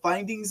here, the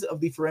findings of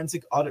the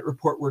forensic audit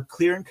report were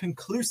clear and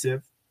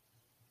conclusive.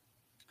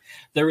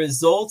 The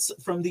results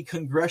from the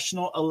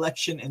congressional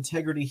election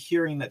integrity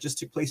hearing that just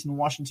took place in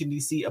Washington,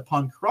 D.C.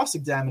 upon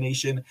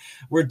cross-examination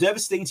were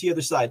devastating to the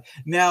other side.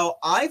 Now,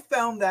 I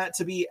found that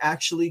to be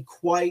actually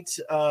quite,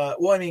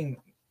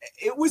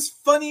 it was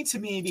funny to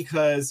me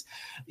because,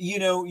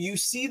 you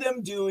see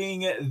them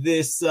doing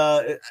this,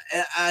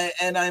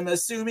 and I'm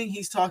assuming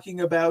he's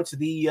talking about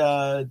the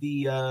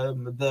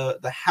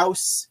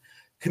House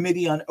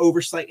Committee on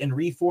Oversight and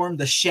Reform,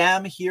 the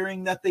sham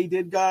hearing that they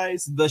did,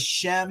 guys, the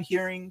sham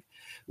hearing,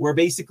 where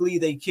basically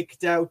they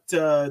didn't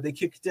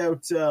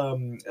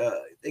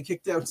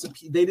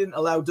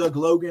allow Doug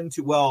Logan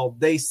to, well,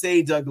 they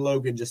say Doug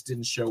Logan just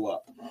didn't show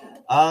up.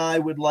 I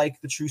would like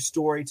the true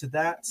story to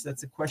that.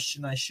 That's a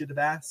question I should have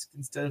asked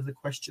instead of the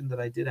question that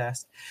I did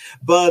ask.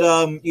 But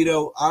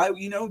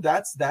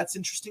that's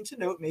interesting to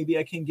note. Maybe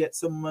I can get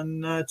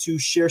someone to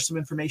share some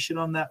information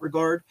on that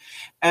regard.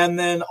 And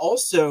then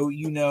also,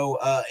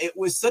 it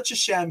was such a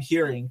sham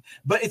hearing,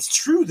 but it's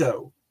true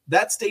though.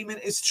 That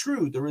statement is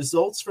true. The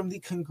results from the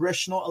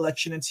congressional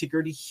election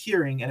integrity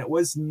hearing, and it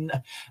was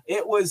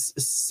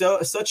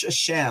such a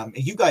sham.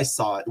 You guys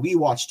saw it. We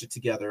watched it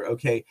together.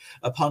 Okay,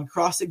 upon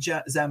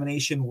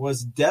cross-examination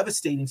was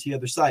devastating to the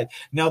other side.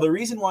 Now, the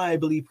reason why I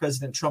believe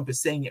President Trump is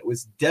saying it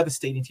was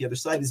devastating to the other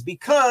side is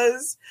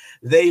because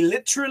they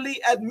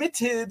literally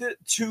admitted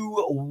to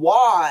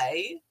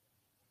why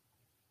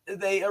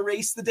they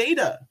erased the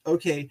data.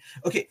 Okay.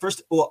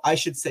 First, well, I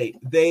should say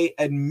they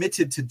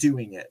admitted to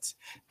doing it.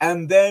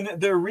 And then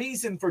the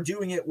reason for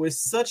doing it was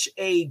such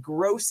a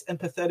gross and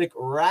pathetic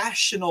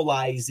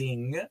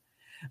rationalizing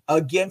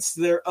against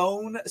their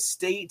own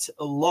state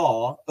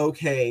law.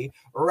 Okay.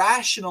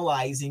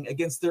 Rationalizing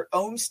against their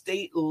own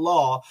state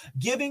law,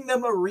 giving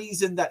them a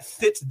reason that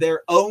fit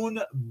their own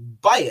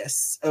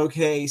bias.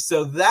 Okay.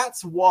 So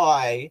that's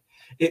why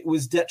it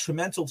was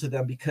detrimental to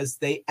them, because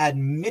they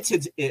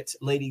admitted it,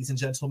 ladies and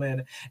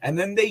gentlemen, and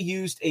then they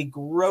used a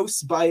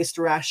gross biased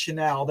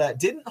rationale that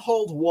didn't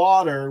hold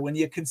water when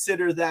you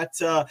consider that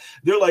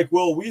they're like,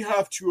 well, we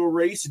have to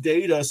erase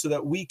data so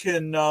that we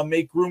can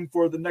make room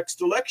for the next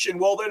election.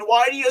 Well, then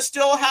why do you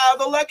still have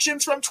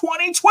elections from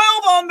 2012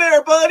 on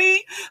there,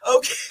 buddy?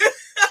 Okay.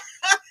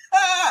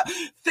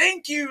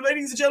 Thank you,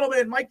 ladies and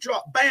gentlemen. Mic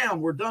drop.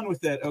 Bam. We're done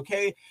with it.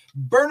 Okay.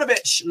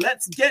 Brnovich,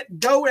 let's get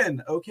going.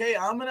 Okay.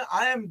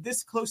 I am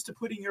this close to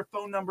putting your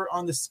phone number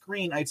on the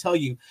screen. I tell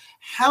you,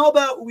 how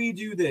about we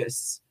do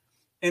this?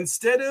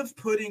 Instead of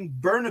putting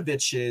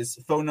Brnovich's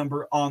phone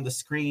number on the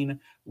screen,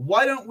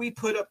 why don't we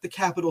put up the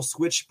Capitol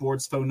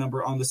Switchboard's phone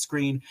number on the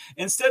screen?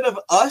 Instead of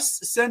us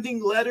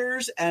sending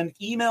letters and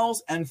emails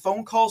and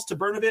phone calls to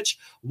Brnovich,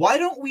 why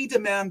don't we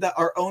demand that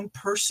our own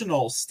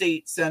personal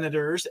state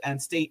senators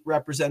and state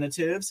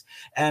representatives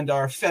and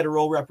our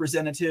federal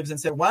representatives, and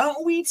say, why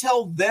don't we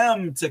tell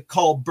them to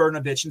call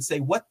Brnovich and say,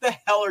 what the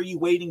hell are you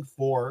waiting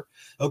for?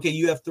 Okay,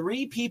 you have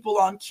 3 people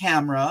on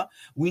camera.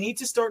 We need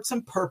to start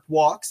some perp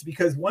walks,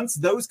 because once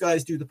those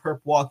guys do the perp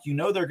walk, you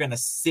know they're going to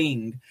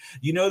sing.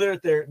 You know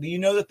that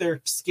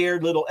they're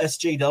scared little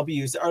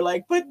SJWs are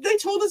like, but they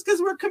told us because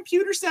we're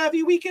computer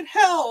savvy we can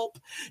help,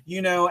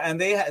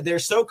 and they're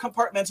so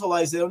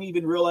compartmentalized they don't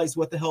even realize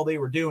what the hell they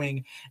were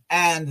doing,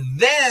 and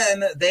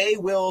then they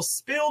will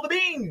spill the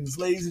beans.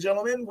 Ladies and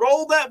gentlemen,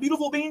 roll that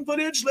beautiful bean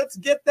footage. Let's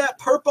get that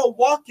purple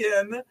walk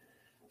in.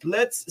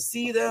 Let's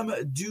see them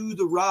do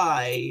the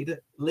ride.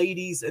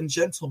 Ladies and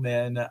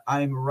gentlemen,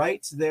 I'm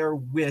right there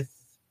with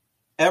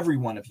every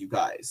one of you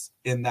guys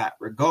in that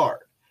regard.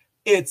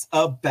 It's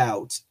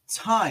about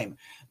time.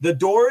 The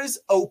door is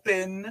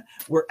open.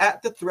 We're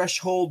at the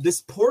threshold.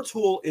 This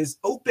portal is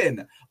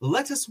open.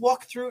 Let us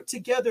walk through it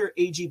together,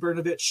 A.G.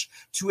 Brnovich,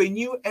 to a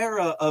new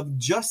era of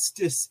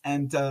justice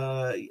and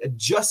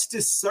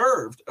justice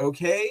served,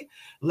 okay?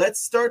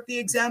 Let's start the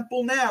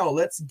example now.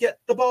 Let's get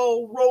the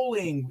ball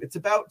rolling. It's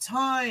about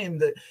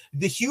time.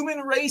 The human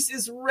race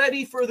is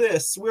ready for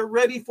this. We're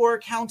ready for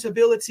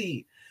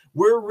accountability.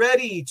 We're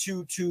ready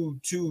to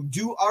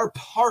do our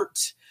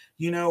part.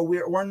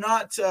 We're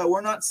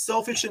not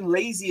selfish and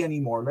lazy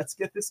anymore. Let's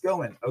get this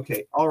going.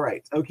 Okay, all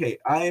right. Okay,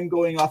 I am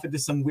going off into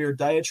some weird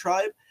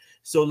diatribe.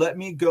 So let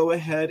me go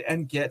ahead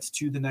and get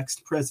to the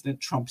next President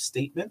Trump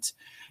statement.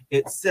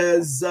 It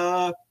says,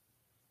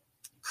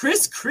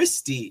 Chris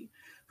Christie,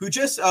 who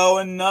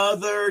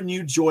another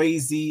New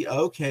Jersey.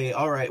 Okay,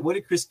 all right. What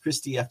did Chris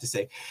Christie have to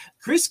say?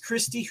 Chris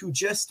Christie, who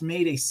just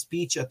made a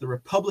speech at the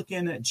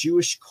Republican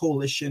Jewish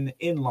Coalition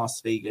in Las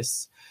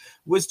Vegas,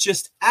 was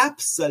just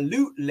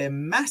absolutely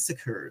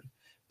massacred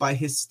by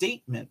his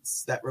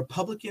statements that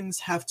Republicans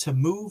have to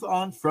move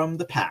on from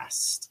the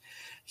past.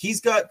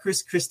 He's got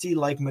Chris Christie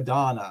like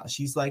Madonna.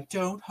 She's like,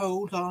 don't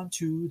hold on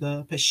to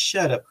the past.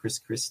 Shut up, Chris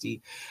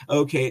Christie.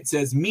 Okay, it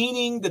says,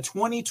 meaning the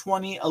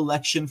 2020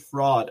 election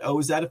fraud. Oh,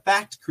 is that a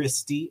fact,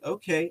 Christie?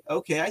 Okay,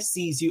 I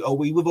sees you. Oh,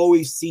 we've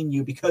always seen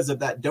you because of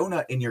that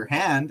donut in your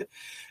hand.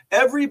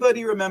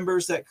 Everybody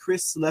remembers that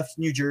Chris left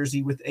New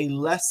Jersey with a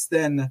less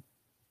than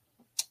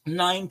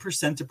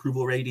 9%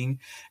 approval rating,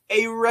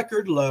 a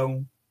record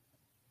low.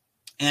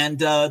 And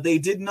they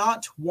did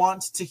not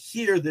want to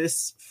hear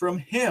this from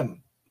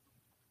him.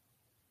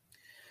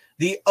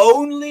 The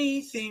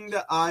only thing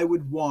that I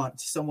would want,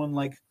 someone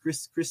like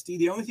Chris Christie,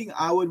 the only thing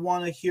I would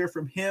want to hear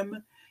from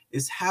him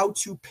is how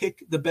to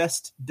pick the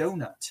best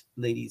donut,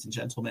 ladies and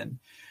gentlemen.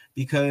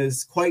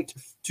 Because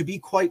to be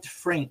quite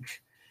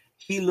frank,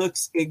 he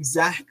looks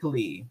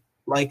exactly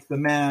like the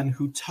man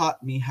who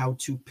taught me how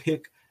to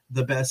pick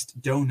the best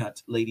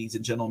donut, ladies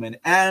and gentlemen.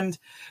 And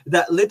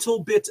that little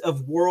bit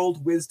of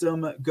world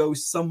wisdom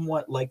goes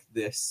somewhat like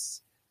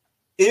this.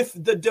 If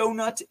the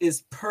donut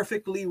is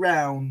perfectly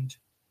round,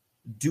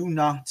 do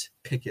not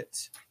pick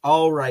it.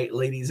 All right,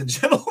 ladies and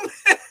gentlemen.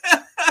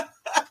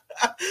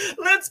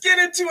 Let's get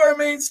into our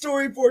main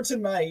story for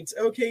tonight.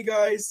 Okay,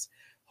 guys,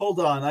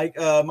 hold on.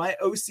 My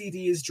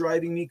OCD is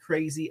driving me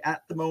crazy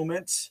at the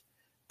moment.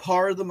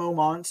 Par the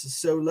moment.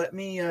 So let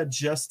me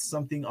adjust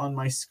something on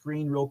my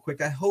screen real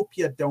quick. I hope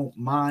you don't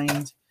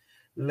mind,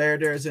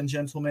 ladies and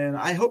gentlemen.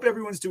 I hope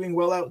everyone's doing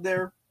well out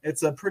there.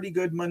 It's a pretty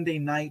good Monday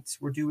night.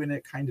 We're doing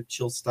it kind of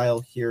chill style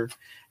here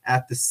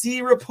at the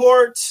C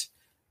Report.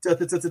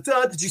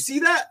 Did you see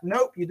that?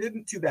 Nope, you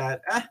didn't. Too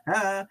bad.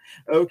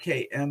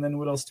 Okay, and then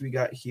what else do we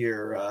got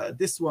here?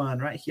 This one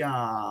right here.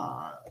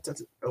 Oh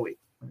wait,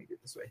 let me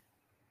get this way.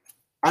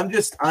 I'm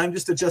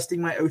just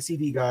adjusting my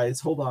OCD,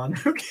 guys. Hold on.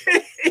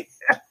 Okay.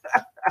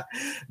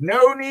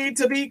 No need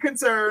to be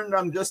concerned.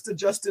 I'm just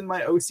adjusting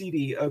my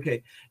OCD.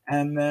 Okay,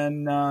 and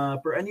then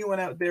for anyone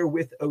out there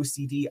with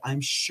OCD,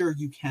 I'm sure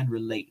you can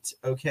relate.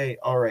 Okay,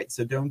 all right.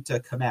 So don't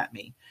come at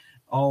me.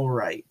 All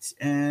right,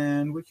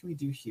 and what can we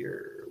do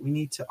here? We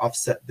need to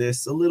offset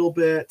this a little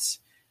bit.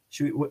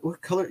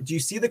 What color? Do you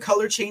see the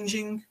color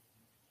changing?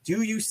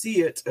 Do you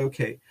see it?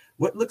 Okay.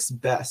 What looks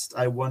best?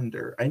 I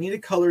wonder. I need a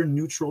color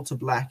neutral to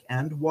black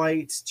and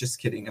white. Just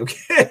kidding.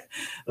 Okay.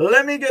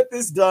 Let me get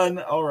this done.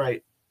 All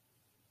right.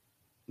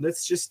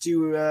 Let's just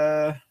do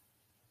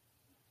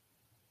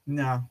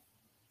no.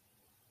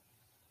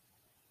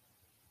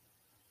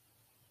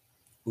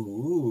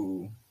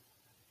 Ooh.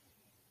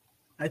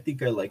 I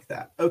think I like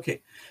that.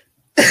 Okay.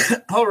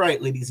 All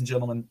right, ladies and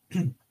gentlemen.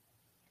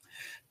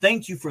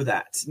 Thank you for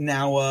that.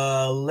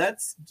 Now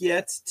let's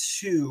get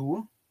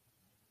to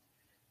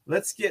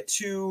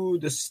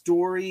the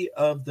story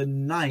of the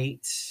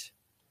night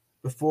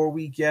before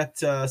we get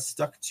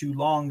stuck too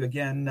long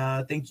again.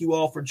 Thank you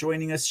all for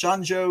joining us.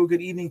 Shanjo,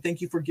 good evening.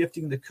 Thank you for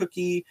gifting the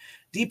cookie.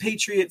 D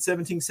Patriot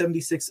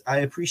 1776, I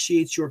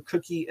appreciate your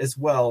cookie as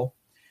well.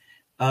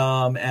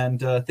 And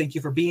thank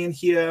you for being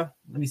here.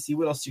 Let me see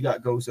what else you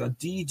got goes on.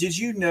 Did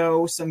you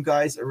know some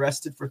guys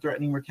arrested for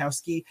threatening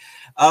Murkowski?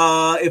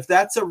 If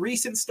that's a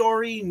recent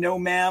story, no,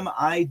 ma'am,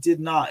 I did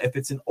not. If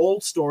it's an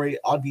old story,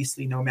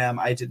 obviously, no, ma'am,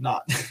 I did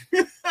not.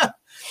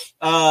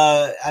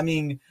 I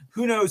mean,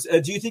 who knows?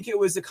 Do you think it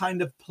was a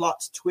kind of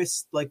plot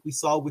twist like we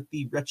saw with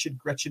the wretched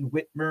Gretchen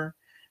Whitmer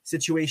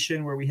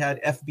situation where we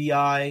had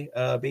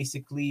FBI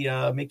basically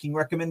making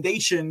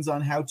recommendations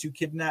on how to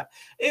kidnap?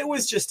 It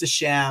was just a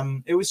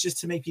sham. It was just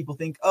to make people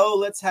think, oh,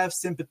 let's have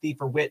sympathy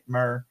for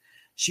Whitmer.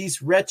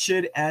 She's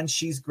wretched and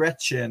she's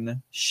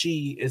Gretchen.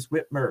 She is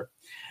Whitmer.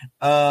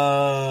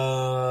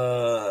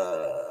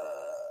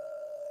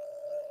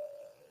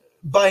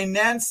 By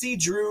Nancy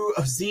Drew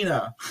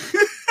Zena.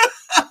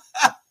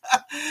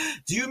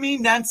 Do you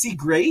mean Nancy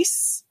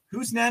Grace?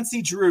 Who's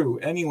Nancy Drew?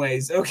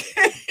 Anyways,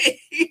 okay.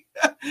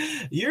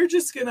 You're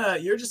just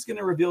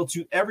gonna reveal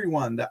to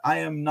everyone that I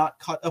am not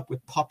caught up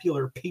with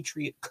popular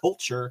patriot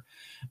culture,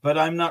 but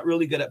I'm not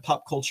really good at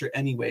pop culture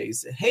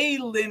anyways. Hey,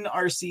 Lynn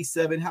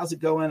RC7, how's it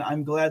going?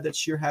 I'm glad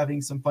that you're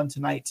having some fun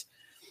tonight.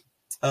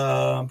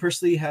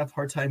 Personally have a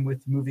hard time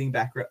with moving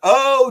background.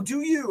 Oh,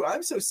 do you?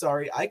 I'm so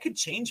sorry. I could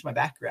change my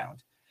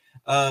background.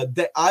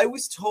 That I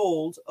was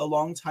told a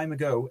long time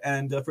ago,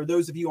 and for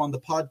those of you on the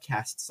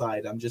podcast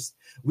side,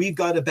 we've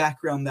got a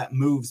background that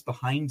moves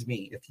behind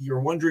me. If you're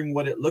wondering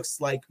what it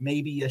looks like,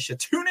 maybe you should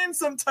tune in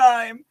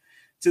sometime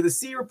to the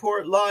C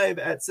Report live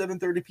at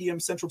 7:30 p.m.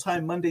 Central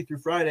Time, Monday through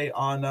Friday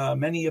on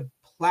many a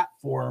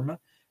platform.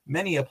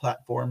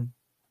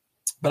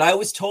 But I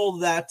was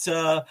told that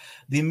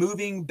the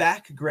moving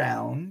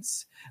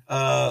backgrounds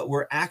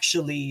were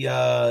actually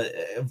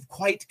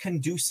quite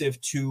conducive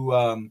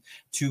to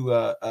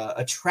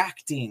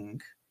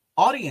attracting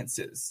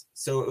audiences.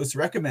 So it was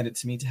recommended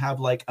to me to have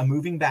like a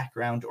moving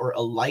background or a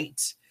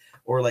light,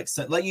 or like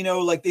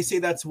they say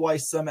that's why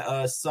some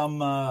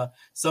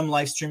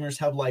live streamers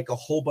have like a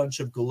whole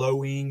bunch of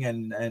glowing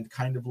and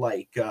kind of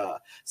like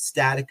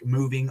static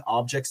moving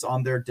objects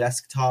on their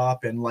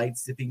desktop and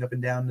lights zipping up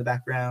and down in the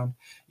background.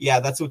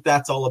 Yeah, that's what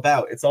that's all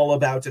about. It's all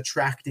about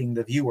attracting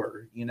the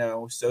viewer,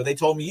 So they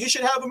told me you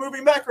should have a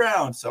moving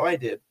background, so I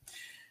did,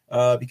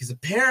 because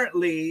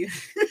apparently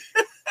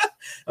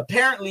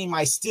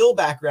my still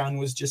background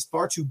was just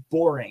far too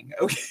boring.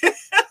 Okay.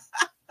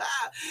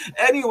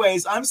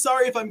 Anyways, I'm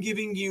sorry if I'm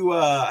giving you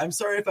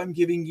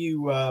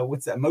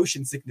what's that,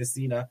 motion sickness,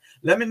 Zena.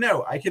 Let me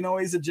know. I can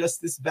always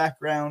adjust this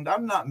background.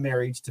 I'm not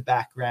married to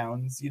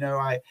backgrounds.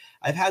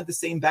 I've had the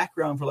same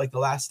background for like the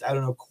last,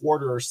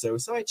 quarter or so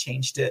I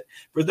changed it.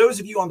 For those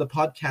of you on the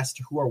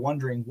podcast who are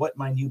wondering what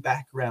my new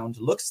background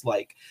looks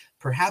like,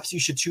 perhaps you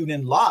should tune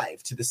in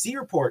live to the C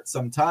Report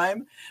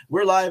sometime.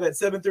 We're live at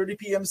 7:30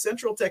 p.m.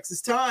 Central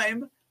Texas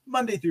time,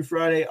 Monday through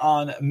Friday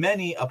on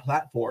many a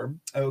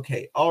platform.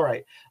 Okay, all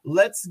right.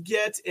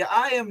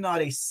 I am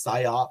not a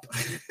psyop.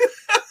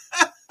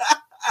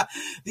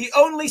 The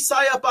only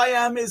psyop I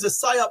am is a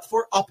psyop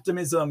for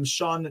optimism,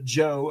 Sean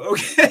Joe.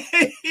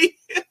 Okay.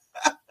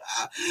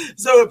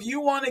 So if you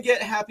want to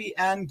get happy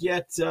and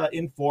get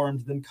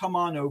informed, then come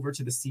on over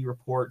to the C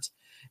Report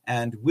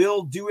and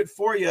we'll do it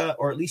for you,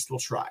 or at least we'll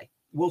try.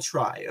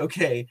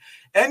 Okay.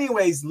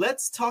 Anyways,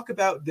 let's talk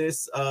about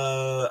this.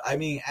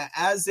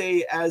 As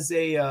a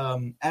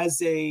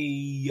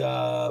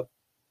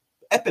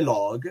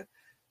epilogue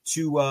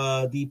to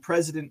the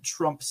President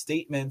Trump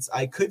statements,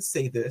 I could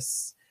say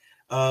this.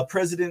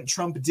 President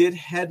Trump did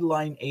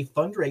headline a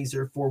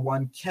fundraiser for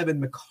one Kevin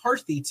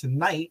McCarthy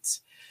tonight.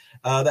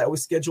 That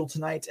was scheduled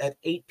tonight at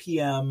 8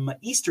 p.m.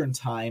 Eastern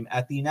time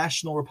at the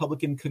National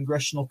Republican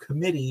Congressional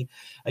Committee.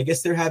 I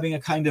guess they're having a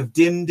kind of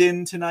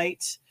din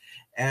tonight.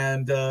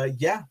 And if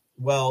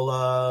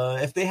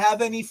they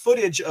have any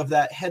footage of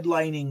that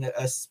headlining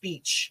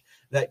speech,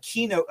 that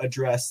keynote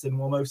address, then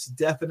we'll most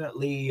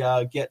definitely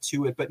get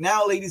to it. But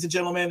now, ladies and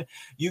gentlemen,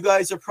 you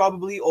guys are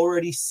probably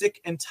already sick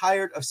and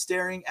tired of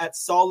staring at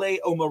Saleh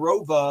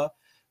Omarova,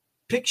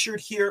 pictured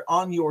here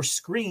on your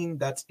screen.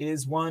 That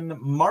is one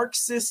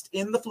Marxist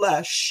in the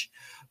flesh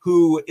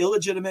who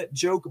illegitimate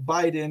Joe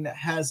Biden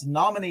has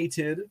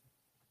nominated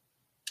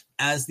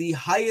as the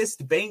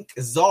highest bank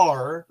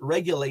czar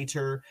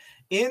regulator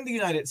in the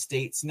United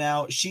States.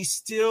 Now, she's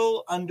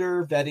still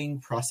under vetting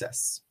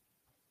process.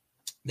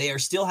 They are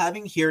still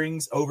having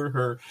hearings over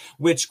her,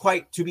 which,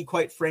 to be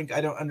quite frank, I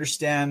don't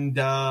understand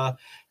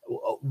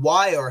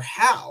why or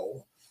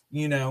how,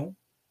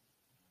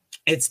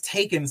 it's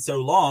taken so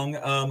long.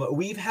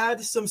 We've had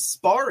some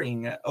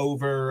sparring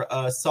over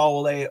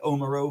Saleh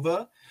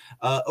Omarova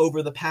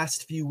over the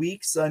past few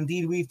weeks.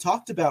 Indeed, we've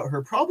talked about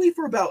her probably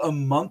for about a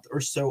month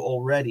or so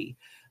already.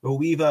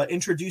 We've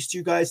introduced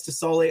you guys to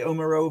Saleh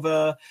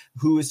Omarova,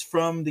 who is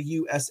from the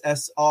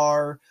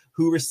USSR,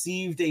 who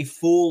received a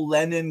full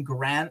Lenin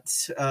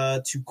grant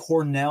to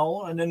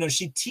Cornell. No,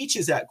 she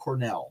teaches at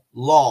Cornell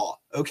law.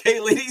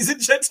 Okay, ladies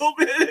and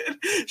gentlemen,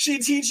 she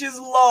teaches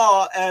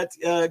law at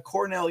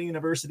Cornell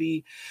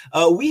University.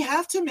 We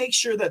have to make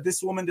sure that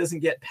this woman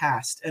doesn't get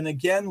passed. And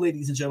again,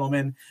 ladies and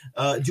gentlemen,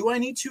 do I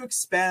need to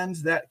expand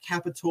that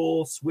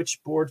Capitol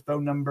switchboard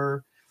phone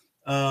number?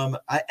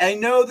 I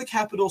know the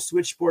Capital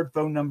Switchboard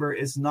phone number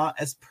is not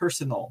as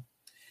personal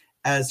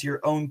as your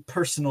own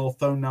personal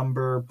phone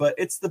number, but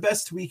it's the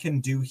best we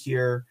can do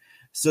here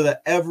so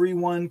that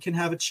everyone can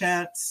have a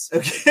chance.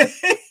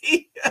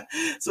 Okay.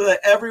 So that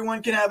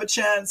everyone can have a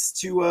chance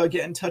to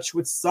get in touch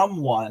with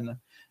someone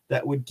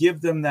that would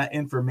give them that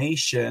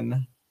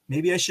information.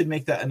 Maybe I should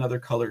make that another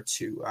color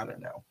too. I don't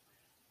know.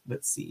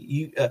 Let's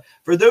see.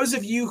 For those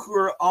of you who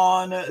are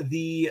on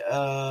the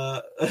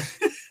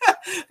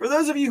for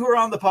those of you who are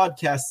on the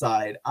podcast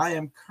side, I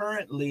am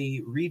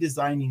currently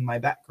redesigning my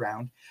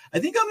background. I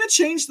think I'm going to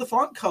change the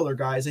font color,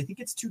 guys. I think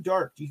it's too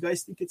dark. Do you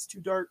guys think it's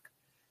too dark?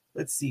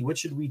 Let's see. What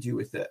should we do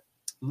with it?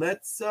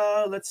 Let's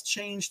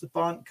change the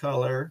font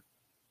color.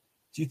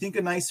 Do you think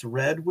a nice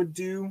red would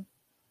do?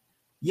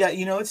 Yeah,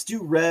 let's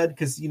do red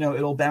because,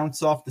 it'll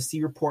bounce off the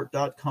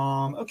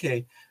creport.com.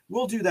 Okay,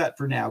 we'll do that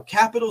for now.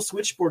 Capital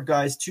Switchboard,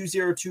 guys,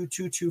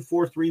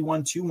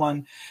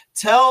 202-224-3121.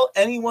 Tell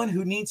anyone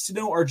who needs to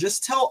know, or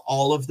just tell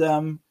all of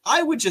them.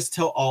 I would just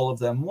tell all of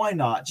them. Why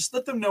not? Just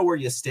let them know where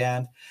you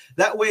stand.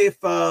 That way,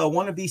 if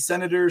one of these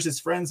senators is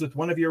friends with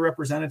one of your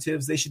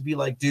representatives, they should be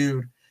like,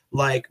 dude,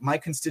 like, my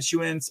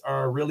constituents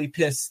are really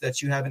pissed that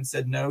you haven't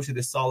said no to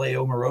this Saleh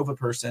Omarova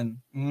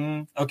person.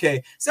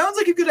 Okay. Sounds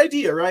like a good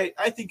idea, right?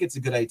 I think it's a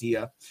good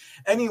idea.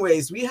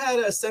 Anyways, we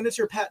had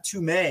Senator Pat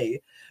Toomey.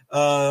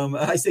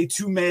 I say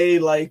Toomey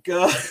like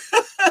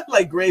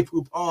like Grey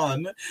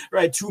Poupon,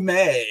 right?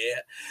 Toomey.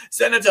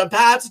 Senator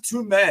Pat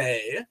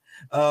Toomey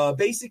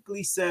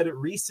basically said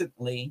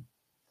recently,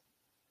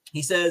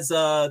 he says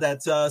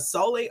that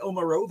Saleh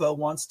Omarova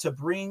wants to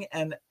bring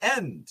an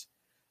end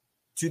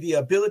to the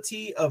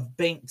ability of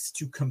banks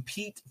to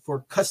compete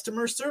for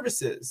customer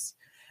services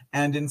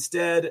and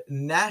instead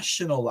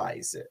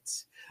nationalize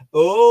it.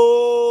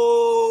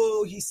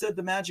 Oh, he said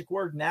the magic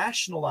word,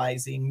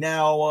 nationalizing.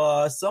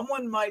 Now,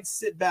 someone might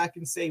sit back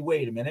and say,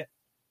 wait a minute,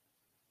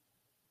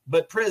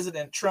 but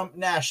President Trump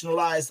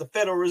nationalized the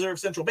Federal Reserve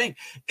Central Bank.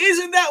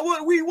 Isn't that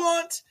what we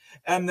want?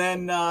 And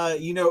then,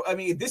 this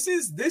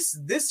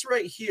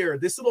right here,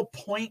 this little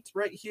point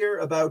right here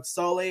about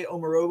Saleh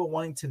Omarova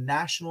wanting to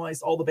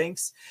nationalize all the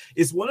banks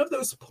is one of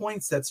those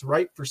points that's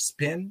ripe for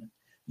spin.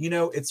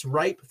 It's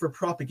ripe for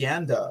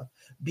propaganda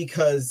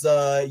because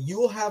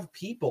you'll have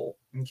people,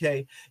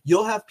 okay?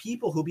 You'll have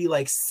people who be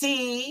like,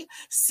 see,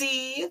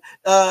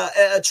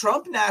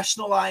 Trump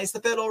nationalized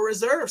the Federal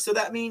Reserve, so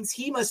that means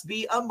he must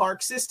be a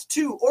Marxist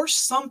too, or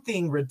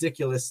something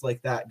ridiculous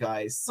like that,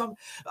 guys.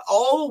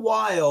 All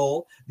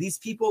while these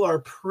people are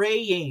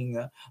preying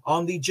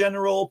on the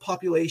general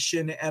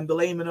population and the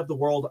layman of the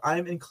world,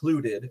 I'm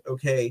included,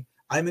 okay?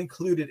 I'm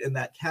included in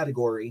that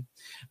category,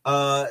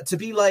 to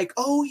be like,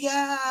 oh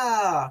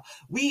yeah,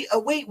 we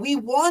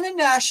want to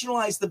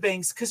nationalize the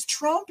banks because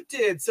Trump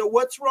did. So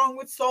what's wrong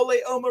with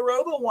Saleh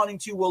Omarova wanting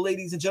to? Well,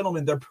 ladies and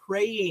gentlemen, they're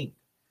preying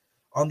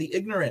on the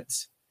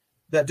ignorant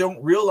that don't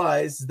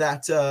realize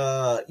that,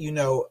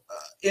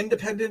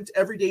 independent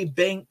everyday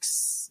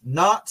banks,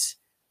 not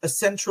a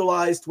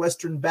centralized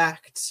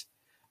Western-backed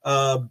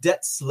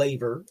debt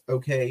slaver,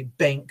 okay,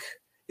 bank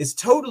is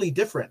totally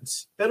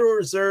different. Federal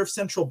Reserve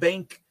Central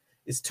Bank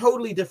is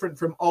totally different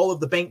from all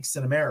of the banks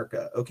in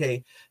America,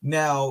 okay?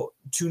 Now,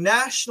 to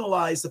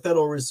nationalize the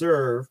Federal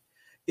Reserve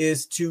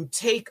is to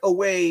take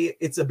away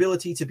its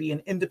ability to be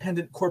an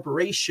independent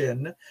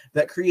corporation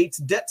that creates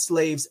debt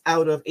slaves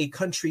out of a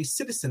country's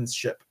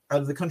citizenship,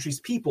 out of the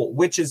country's people,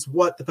 which is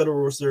what the Federal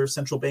Reserve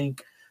Central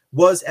Bank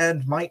was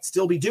and might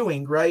still be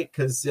doing, right?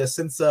 Because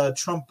since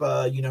Trump,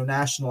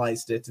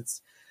 nationalized it,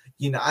 it's,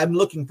 I'm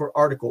looking for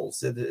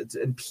articles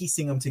and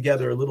piecing them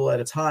together a little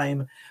at a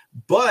time,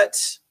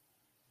 but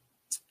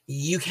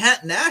you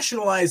can't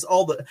nationalize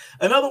all the.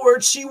 In other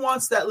words, she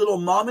wants that little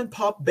mom and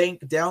pop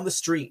bank down the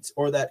street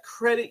or that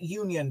credit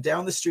union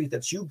down the street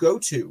that you go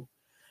to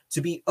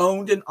be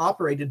owned and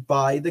operated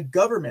by the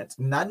government.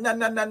 Nah.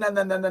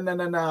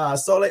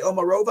 Saleh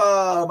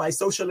Omarova, my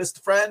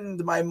socialist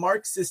friend, my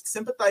Marxist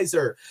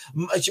sympathizer.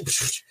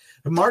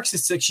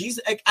 Marxist, she's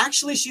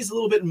a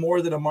little bit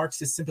more than a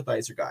Marxist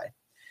sympathizer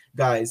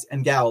guys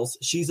and gals.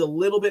 She's a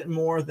little bit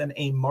more than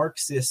a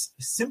Marxist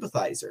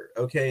sympathizer,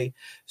 okay?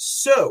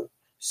 So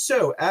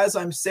as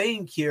I'm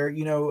saying here,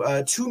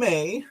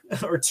 Toomey,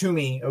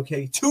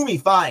 okay? Toomey,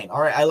 fine. All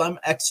right, I'm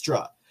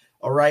extra.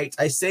 All right.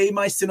 I say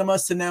my cinema.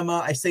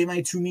 I say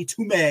my Toomey.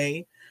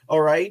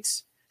 All right.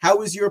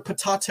 How is your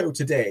potato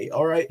today?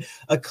 All right.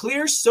 A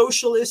clear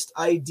socialist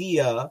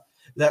idea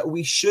that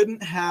we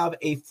shouldn't have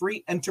a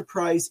free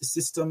enterprise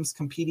systems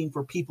competing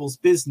for people's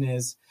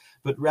business,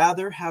 but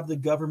rather have the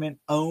government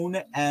own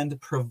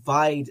and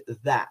provide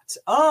that.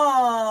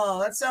 Oh,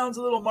 that sounds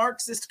a little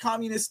Marxist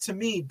communist to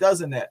me,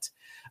 doesn't it?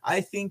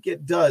 I think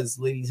it does,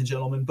 ladies and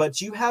gentlemen,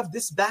 but you have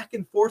this back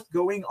and forth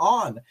going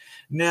on.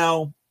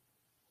 Now,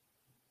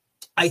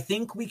 I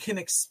think we can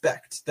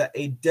expect that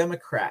a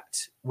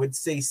Democrat would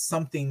say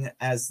something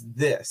as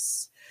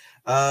this.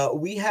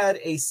 We had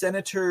a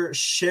Senator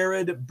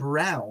Sherrod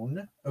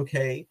Brown,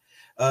 okay,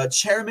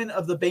 chairman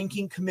of the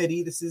Banking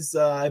Committee. This is,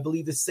 I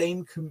believe, the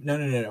same.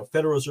 No.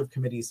 Federal Reserve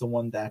Committee is the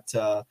one that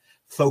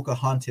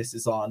Pocahontas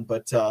is on,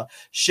 but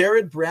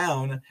Sherrod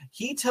Brown,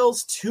 he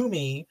tells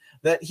Toomey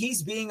that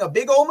he's being a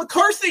big old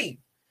McCarthy.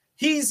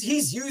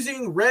 He's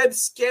using Red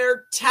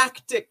Scare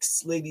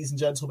tactics, ladies and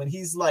gentlemen.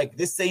 He's like,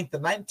 this ain't the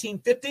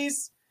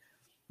 1950s.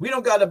 We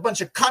don't got a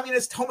bunch of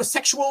communist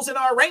homosexuals in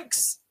our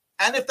ranks.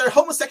 And if they're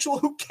homosexual,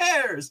 who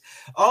cares?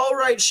 All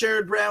right,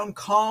 Sherrod Brown,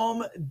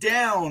 calm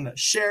down.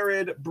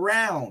 Sherrod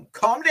Brown,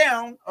 calm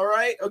down. All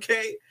right,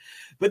 okay.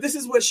 But this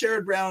is what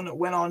Sherrod Brown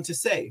went on to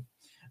say.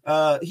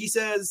 He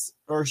says,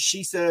 or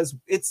she says,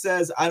 it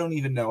says, I don't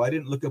even know. I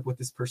didn't look up what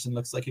this person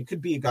looks like. It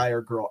could be a guy or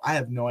a girl. I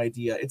have no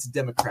idea. It's a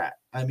Democrat.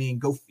 I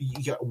mean,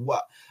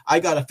 what? I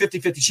got a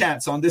 50-50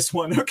 chance on this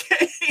one,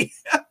 okay?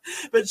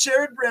 But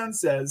Sherrod Brown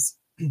says,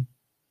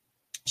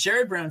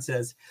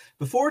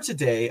 before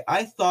today,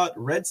 I thought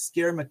Red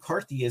Scare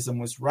McCarthyism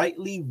was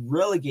rightly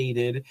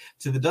relegated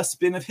to the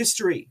dustbin of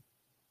history.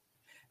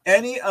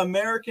 Any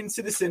American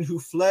citizen who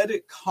fled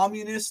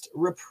communist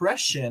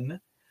repression,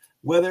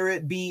 whether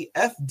it be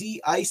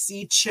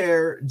FDIC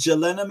Chair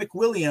Jelena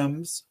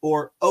McWilliams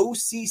or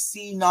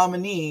OCC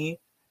nominee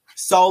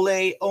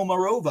Saleh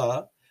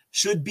Omarova,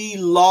 should be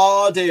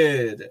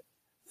lauded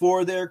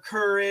for their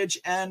courage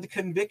and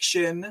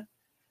conviction.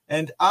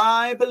 And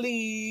I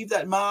believe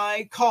that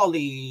my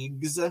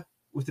colleagues,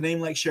 with a name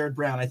like Sherrod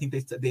Brown, I think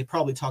they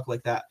probably talk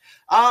like that.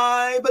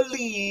 I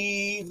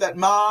believe that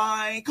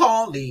my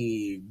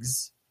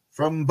colleagues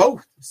from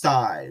both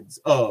sides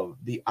of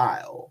the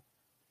aisle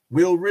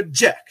will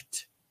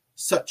reject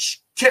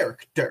such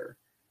character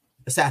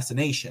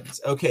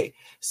assassinations. Okay,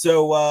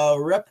 so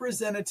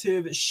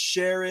Representative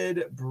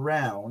Sherrod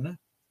Brown,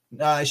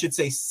 I should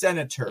say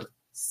Senator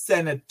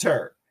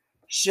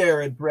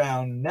Sherrod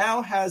Brown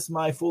now has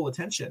my full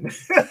attention.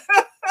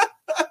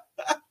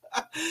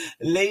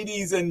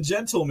 Ladies and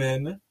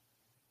gentlemen,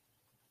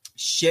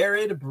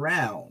 Sherrod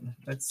Brown.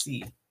 Let's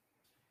see.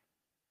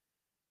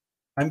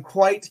 I'm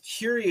quite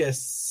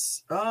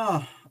curious.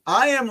 I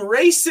am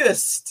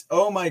racist.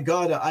 Oh my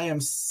God, I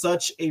am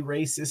such a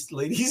racist,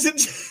 ladies and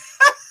gentlemen.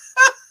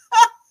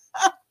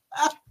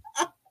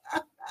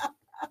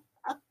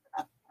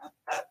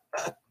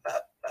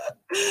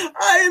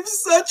 I am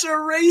such a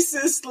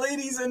racist,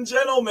 ladies and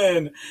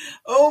gentlemen.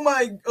 Oh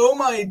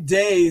my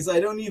days. I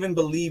don't even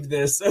believe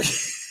this.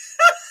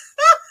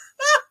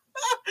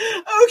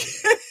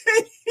 Okay.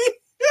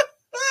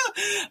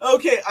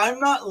 Okay, I'm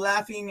not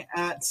laughing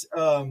at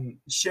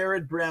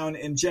Sherrod Brown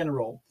in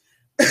general.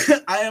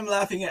 I am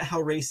laughing at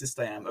how racist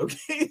I am,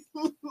 okay?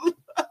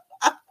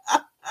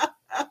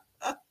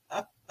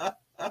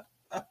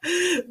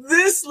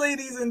 This,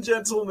 ladies and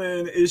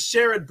gentlemen, is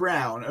Sherrod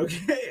Brown,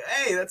 okay?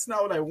 Hey, that's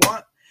not what I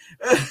want.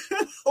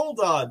 Hold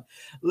on.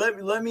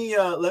 Let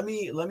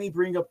me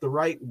bring up the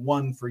right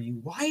one for you.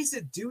 Why is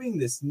it doing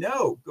this?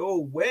 No, go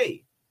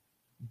away.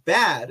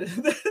 Bad.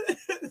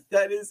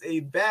 That is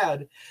a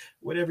bad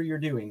whatever you're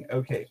doing.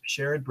 Okay,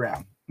 Sherrod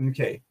Brown.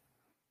 Okay.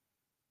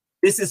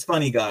 This is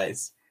funny,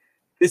 guys.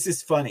 This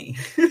is funny.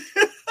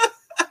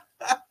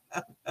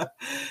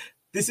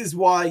 This is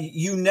why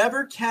you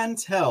never can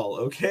tell,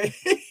 okay?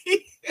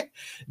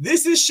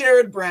 This is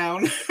Sherrod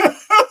Brown.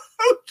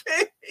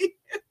 Okay.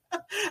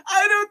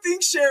 I don't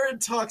think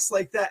Sherrod talks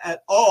like that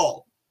at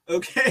all,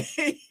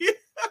 okay?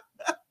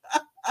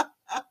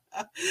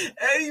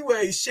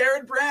 Anyway,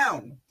 Sherrod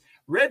Brown.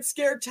 Red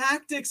Scare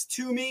tactics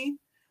to me.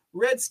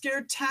 Red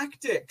Scare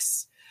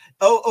tactics.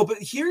 Oh, but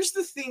here's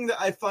the thing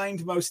that I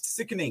find most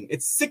sickening.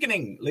 It's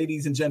sickening,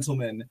 ladies and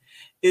gentlemen,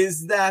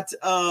 is that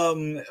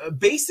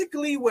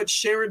basically what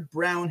Sherrod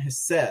Brown has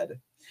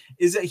said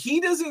is that he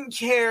doesn't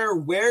care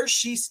where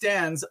she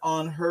stands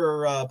on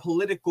her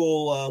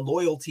political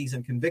loyalties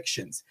and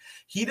convictions.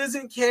 He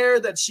doesn't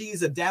care that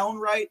she's a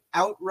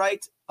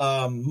outright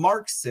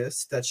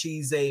Marxist, that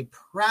she's a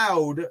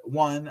proud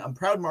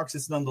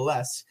Marxist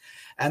nonetheless,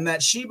 and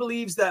that she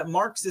believes that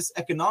Marxist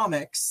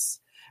economics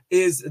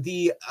is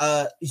the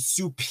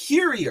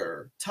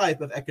superior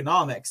type of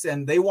economics,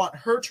 and they want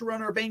her to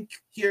run our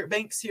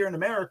banks here in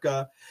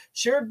America.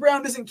 Sherrod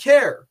Brown doesn't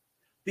care,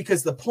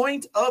 because the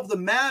point of the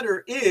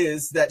matter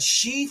is that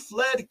she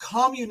fled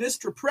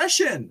communist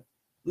repression,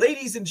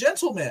 ladies and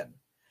gentlemen.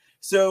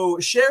 So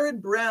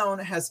Sherrod Brown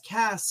has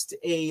cast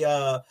a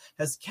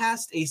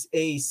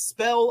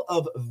spell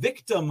of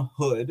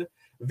victimhood,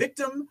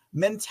 victim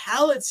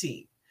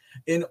mentality,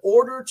 in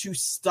order to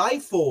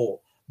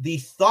stifle the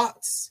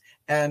thoughts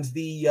and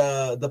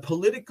the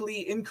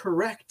politically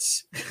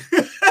incorrect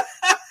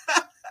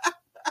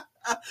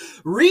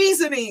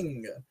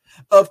reasoning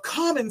of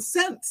common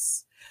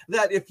sense,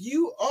 that if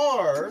you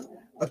are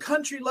a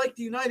country like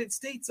the United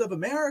States of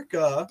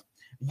America,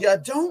 you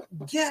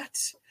don't get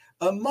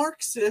a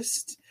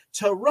Marxist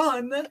to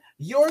run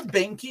your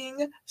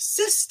banking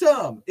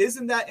system.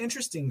 Isn't that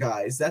interesting,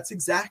 guys? That's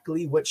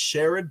exactly what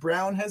Sherrod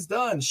Brown has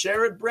done.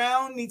 Sherrod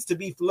Brown needs to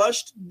be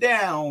flushed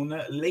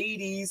down,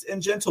 ladies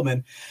and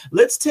gentlemen.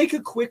 Let's take a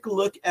quick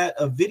look at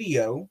a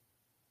video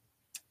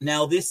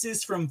Now, this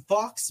is from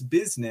Fox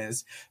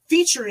Business,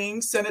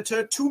 featuring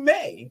Senator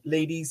Toomey,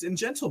 ladies and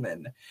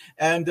gentlemen.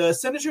 And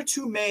Senator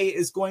Toomey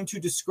is going to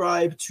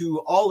describe to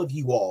all of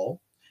you all,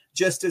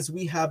 just as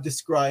we have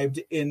described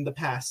in the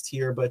past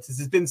here, but this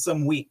has been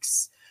some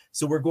weeks.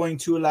 So we're going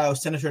to allow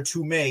Senator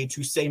Toomey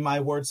to say my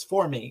words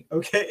for me,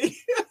 okay?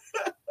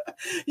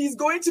 He's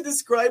going to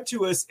describe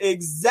to us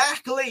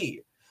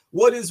exactly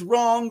what is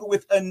wrong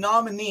with a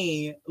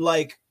nominee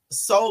like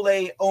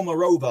Saleh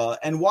Omarova,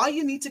 and why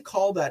you need to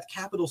call that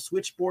capital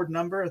switchboard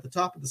number at the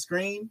top of the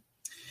screen,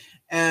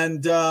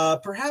 and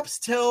perhaps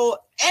tell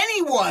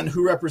anyone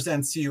who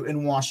represents you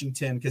in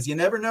Washington, because you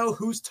never know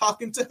who's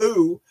talking to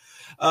who,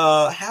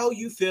 how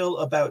you feel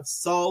about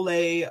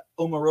Saleh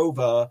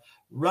Omarova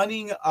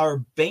running our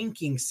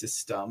banking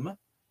system.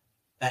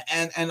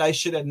 And I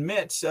should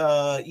admit,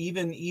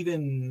 even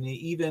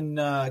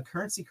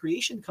currency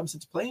creation comes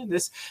into play in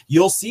this.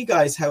 You'll see,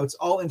 guys, how it's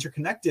all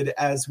interconnected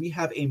as we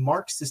have a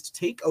Marxist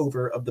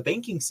takeover of the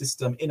banking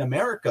system in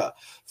America,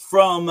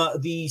 from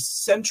the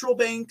central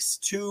banks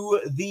to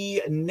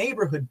the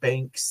neighborhood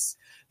banks.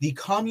 The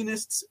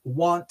communists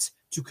want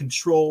to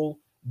control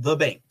the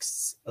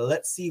banks.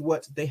 Let's see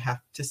what they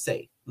have to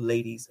say,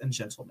 ladies and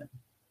gentlemen.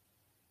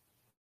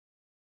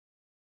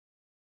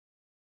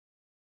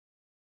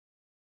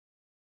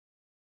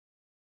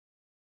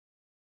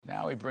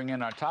 Now we bring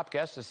in our top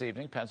guest this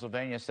evening,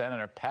 Pennsylvania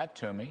Senator Pat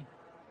Toomey.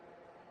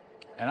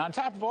 And on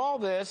top of all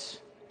this,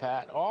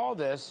 Pat, all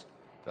this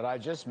that I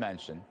just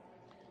mentioned,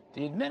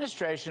 the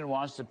administration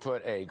wants to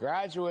put a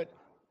graduate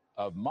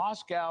of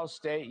Moscow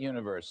State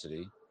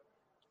University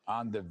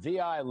on the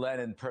V.I.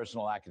 Lenin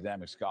Personal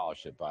Academic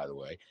Scholarship, by the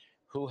way,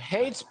 who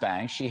hates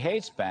banks. She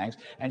hates banks,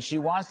 and she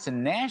wants to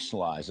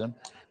nationalize them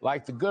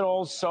like the good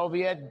old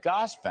Soviet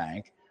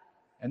Gosbank,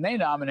 and they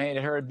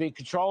nominated her to be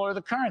controller of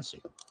the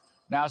currency.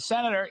 Now,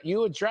 Senator,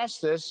 you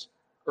addressed this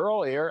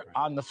earlier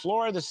on the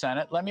floor of the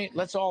Senate.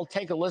 Let's all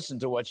take a listen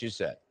to what you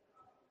said.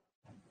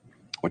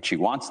 What she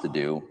wants to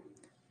do,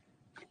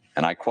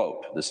 and I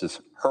quote, this is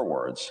her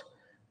words,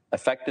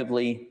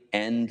 effectively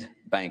end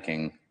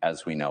banking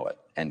as we know it,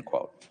 end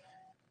quote.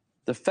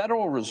 The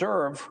Federal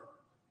Reserve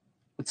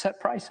would set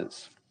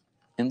prices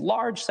in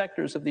large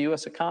sectors of the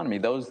U.S. economy,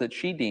 those that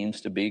she deems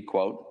to be,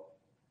 quote,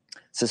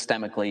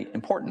 systemically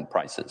important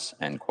prices,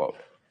 end quote.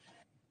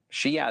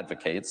 She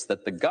advocates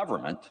that the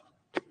government,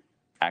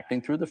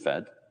 acting through the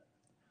Fed,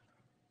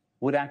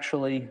 would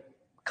actually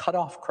cut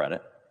off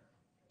credit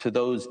to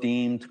those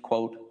deemed,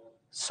 quote,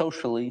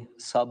 socially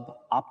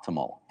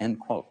suboptimal, end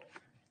quote.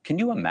 Can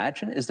you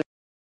imagine? Is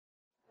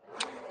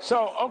there?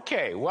 So,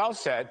 okay, well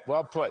said,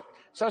 well put.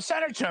 So,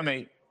 Senator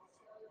Toomey,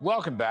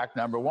 welcome back,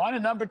 number one.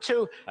 And number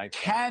two,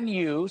 can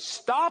you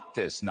stop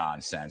this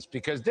nonsense?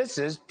 Because this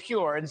is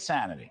pure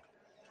insanity.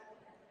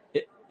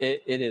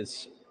 It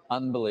is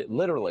unbelievable,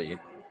 literally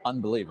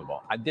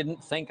unbelievable. I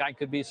didn't think I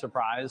could be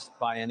surprised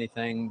by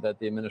anything that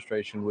the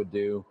administration would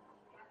do.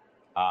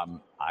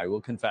 I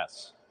will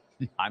confess,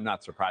 I'm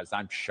not surprised.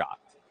 I'm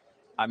shocked.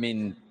 I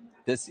mean,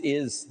 this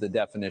is the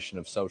definition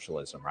of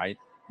socialism, right?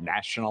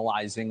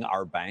 Nationalizing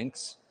our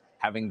banks,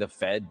 having the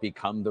Fed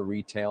become the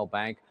retail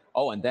bank.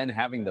 Oh, and then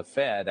having the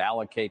Fed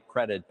allocate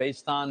credit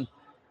based on,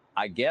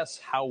 I guess,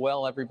 how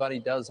well everybody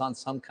does on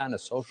some kind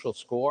of social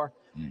score.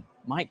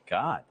 My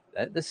God,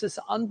 this is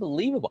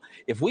unbelievable.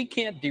 If we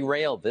can't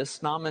derail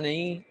this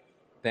nominee,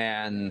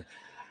 then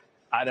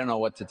I don't know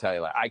what to tell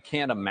you. I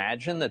can't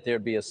imagine that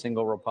there'd be a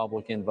single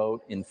Republican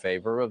vote in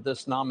favor of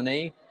this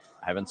nominee.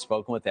 I haven't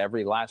spoken with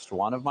every last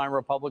one of my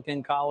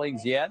Republican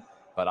colleagues yet,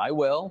 but I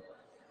will.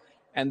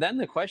 And then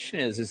the question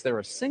is there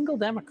a single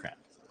Democrat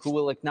who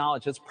will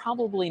acknowledge it's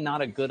probably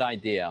not a good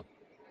idea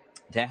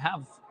to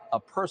have a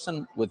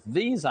person with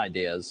these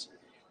ideas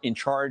in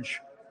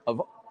charge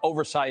of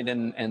oversight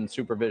and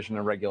supervision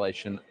and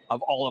regulation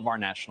of all of our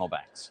national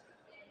banks?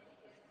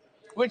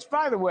 Which,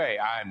 by the way,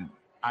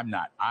 I'm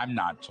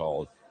not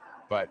told,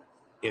 but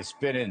it's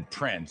been in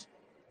print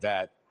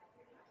that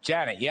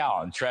Janet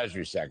Yellen,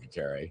 Treasury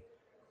Secretary,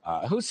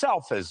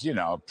 whoself is,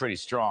 a pretty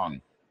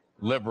strong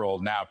liberal,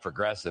 now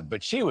progressive,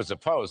 but she was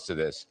opposed to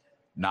this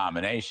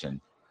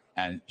nomination,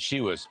 and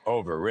she was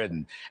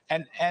overridden.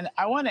 And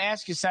I want to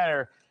ask you,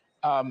 Senator,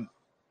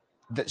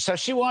 so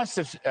she wants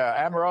to,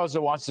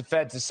 Omarova wants the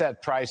Fed to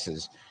set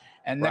prices.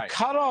 And the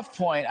cutoff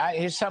point,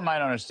 here's something I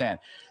don't understand.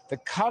 The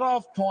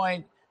cutoff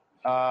point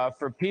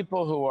for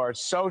people who are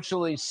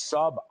socially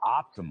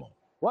suboptimal,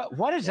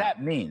 what does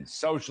that mean,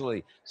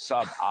 socially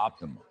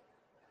suboptimal?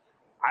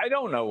 I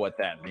don't know what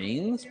that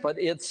means, but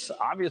it's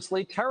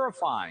obviously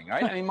terrifying,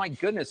 right? I mean, my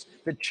goodness,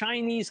 the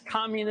Chinese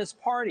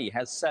Communist Party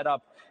has set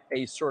up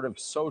a sort of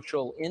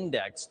social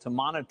index to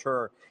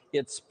monitor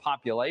its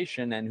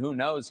population, and who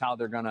knows how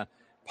they're going to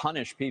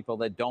punish people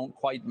that don't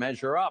quite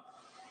measure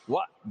up.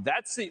 What?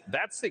 That's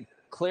the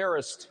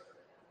clearest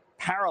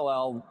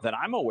parallel that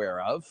I'm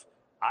aware of.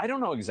 I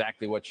don't know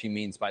exactly what she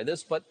means by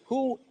this, but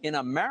who in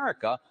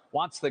America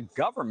wants the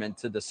government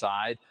to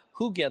decide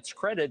who gets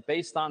credit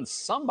based on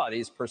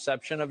somebody's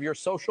perception of your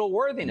social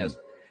worthiness?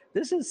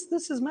 This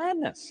is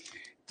madness.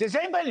 Does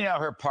anybody know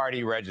her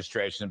party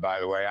registration, by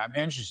the way? I'm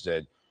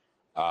interested.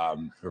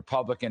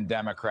 Republican,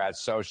 Democrat,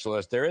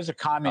 Socialist. There is a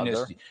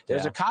communist.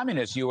 There's a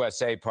communist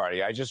USA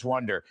party. I just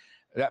wonder.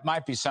 That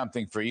might be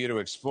something for you to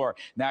explore.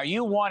 Now,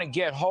 you want to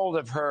get hold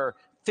of her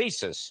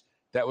thesis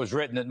that was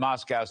written at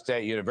Moscow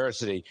State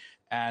University.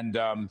 And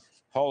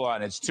hold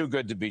on, it's too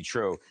good to be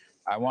true.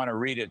 I want to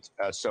read it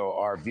so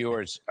our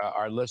viewers,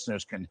 our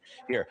listeners can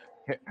hear.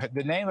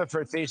 The name of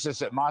her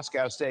thesis at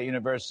Moscow State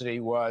University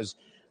was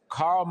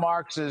Karl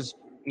Marx's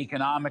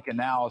Economic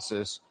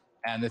Analysis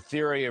and the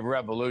Theory of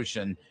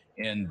Revolution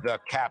in the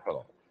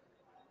Capital.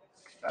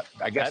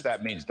 I guess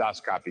that means Das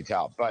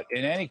Kapital. But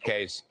in any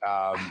case,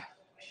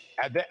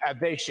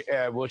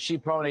 will she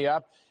pony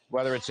up,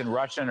 whether it's in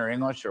Russian or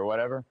English or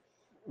whatever?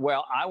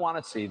 Well, I want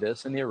to see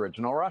this in the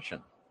original Russian.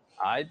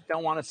 I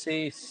don't want to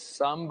see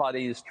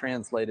somebody's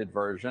translated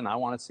version. I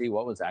want to see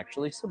what was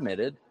actually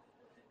submitted.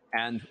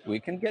 And we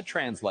can get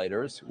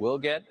translators. We'll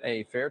get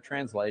a fair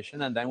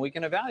translation, and then we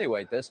can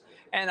evaluate this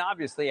and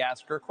obviously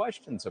ask her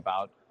questions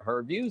about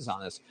her views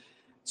on this.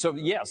 So,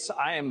 yes,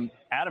 I am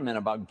adamant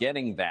about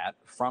getting that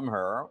from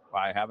her.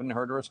 I haven't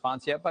heard a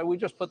response yet, but we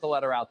just put the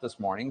letter out this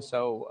morning,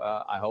 so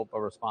I hope a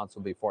response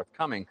will be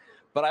forthcoming.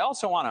 But I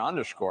also want to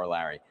underscore,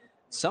 Larry,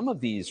 some of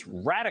these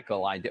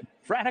radical ideas,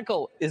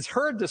 radical is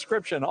her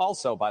description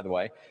also, by the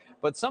way,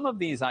 but some of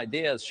these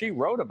ideas she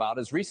wrote about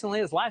as recently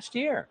as last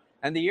year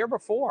and the year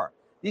before.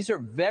 These are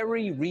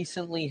very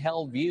recently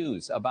held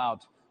views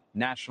about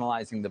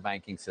nationalizing the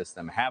banking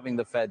system, having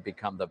the Fed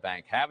become the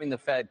bank, having the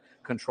Fed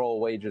control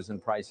wages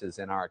and prices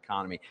in our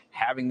economy,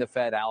 having the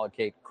Fed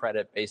allocate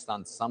credit based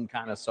on some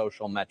kind of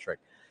social metric.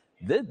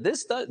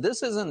 This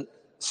isn't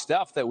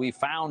stuff that we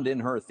found in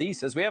her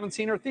thesis. We haven't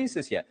seen her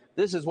thesis yet.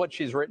 This is what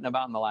she's written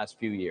about in the last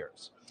few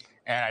years.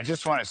 And I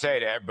just want to say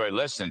to everybody,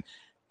 listen,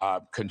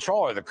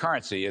 control of the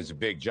currency is a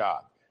big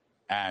job.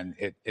 And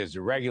it is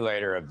a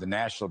regulator of the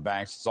national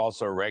banks. It's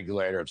also a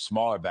regulator of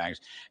smaller banks.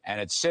 And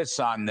it sits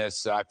on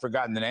this, I've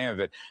forgotten the name of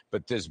it,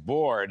 but this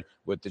board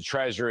with the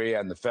Treasury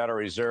and the Federal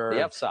Reserve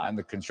the FSOC. And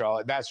the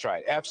control. That's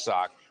right,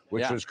 FSOC,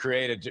 which was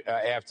created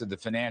after the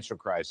financial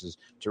crisis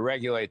to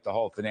regulate the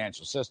whole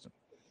financial system.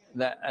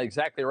 That's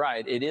exactly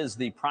right. It is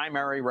the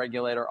primary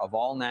regulator of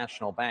all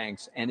national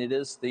banks, and it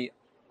is the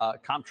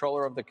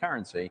comptroller of the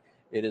currency.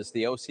 It is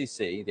the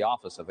OCC, the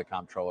Office of the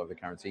Comptroller of the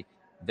Currency,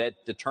 that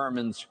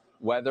determines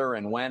whether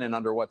and when and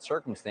under what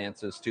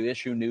circumstances to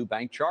issue new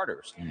bank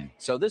charters.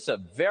 So this is a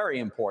very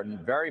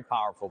important, very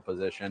powerful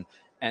position.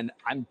 And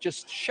I'm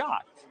just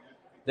shocked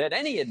that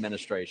any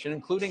administration,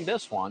 including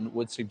this one,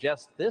 would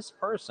suggest this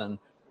person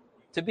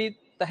to be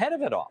the head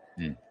of it all.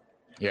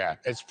 Yeah,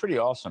 it's pretty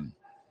awesome.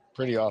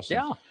 Pretty awesome.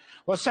 Yeah.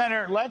 Well,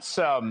 Senator, let's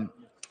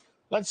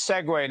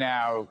segue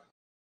now.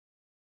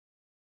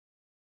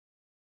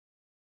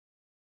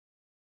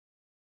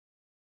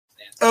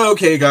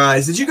 Okay,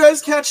 guys, did you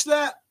guys catch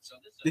that?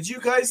 Did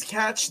you guys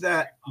catch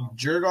that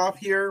jerk off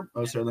here?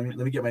 Oh, sorry. Let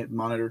me get my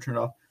monitor turned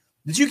off.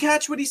 Did you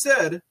catch what he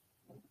said?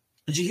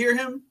 Did you hear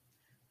him?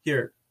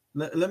 Here,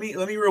 let me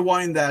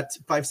rewind that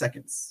 5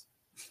 seconds.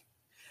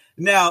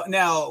 Now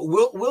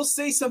we'll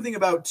say something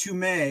about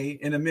Toomey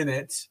in a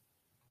minute.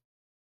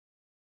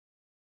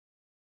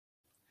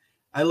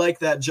 I like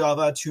that,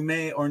 Java.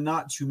 Toomey or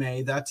not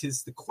Toomey? That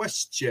is the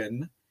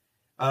question.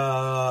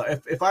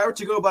 If I were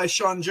to go by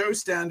Sean Joe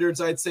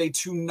standards, I'd say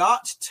to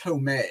not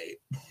Toomey.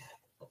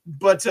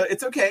 But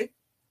it's okay.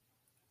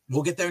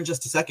 We'll get there in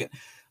just a second.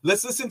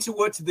 Let's listen to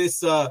what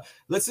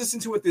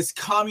this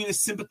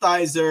communist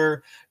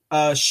sympathizer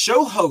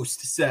show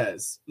host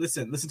says.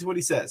 Listen to what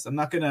he says. I'm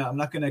not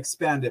gonna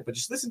expand it, but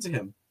just listen to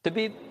him. To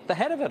be the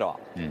head of it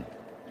all.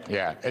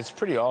 Yeah, it's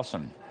pretty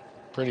awesome.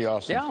 Pretty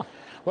awesome. Yeah.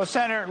 Well,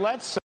 Senator,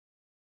 let's.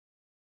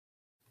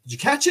 Did you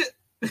catch it?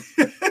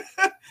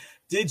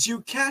 Did you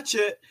catch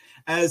it?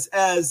 As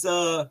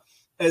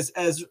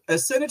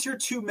Senator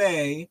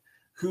Toomey,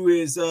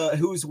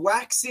 who's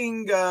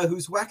waxing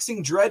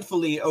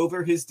dreadfully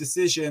over his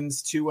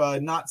decisions to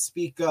not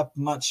speak up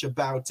much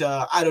about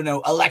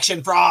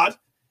election fraud,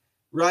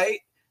 right?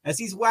 As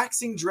he's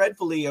waxing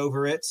dreadfully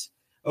over it,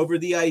 over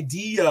the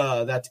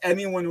idea that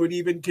anyone would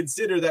even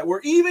consider that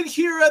we're even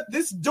here at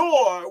this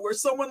door where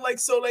someone like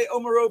Soleil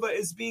Omarova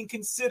is being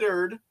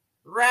considered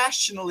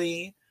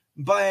rationally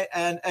by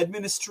an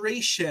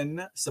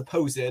administration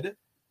supposed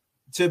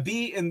to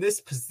be in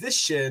this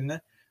position.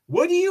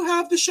 What do you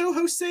have the show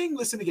host saying?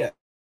 Listen again.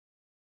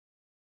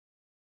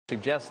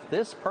 Suggest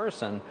this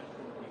person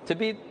to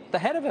be the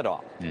head of it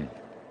all.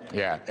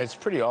 Yeah, it's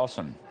pretty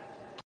awesome.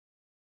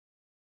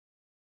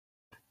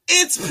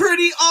 It's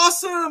pretty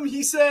awesome,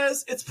 he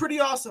says. It's pretty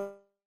awesome.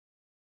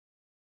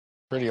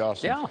 Pretty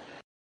awesome. Yeah.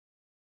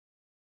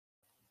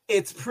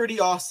 It's pretty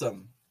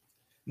awesome.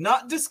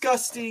 Not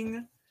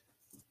disgusting,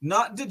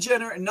 not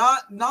degenerate,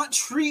 not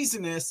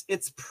treasonous.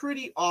 It's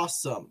pretty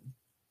awesome,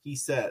 he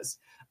says.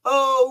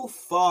 Oh,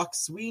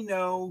 Fox, we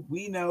know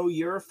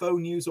you're a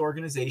faux news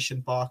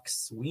organization,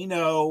 Fox. We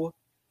know.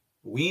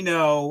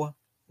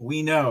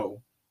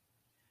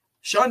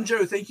 Sean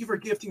Joe, thank you for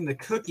gifting the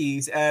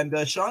cookies.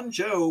 And Sean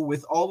Joe,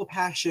 with all the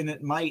passion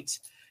it might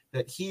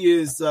that he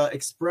is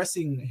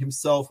expressing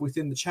himself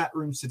within the chat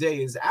rooms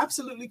today is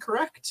absolutely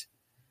correct.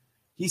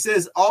 He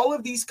says, all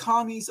of these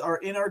commies are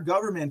in our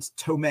government,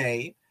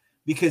 Tomei,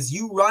 because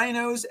you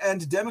rhinos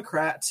and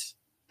Democrats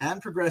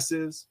and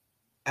progressives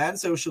and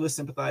socialist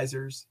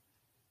sympathizers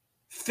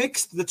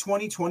fixed the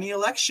 2020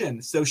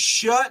 election. So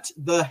shut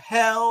the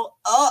hell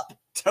up,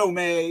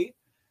 Tomei.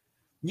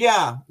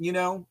 Yeah,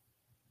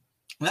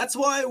 that's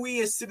why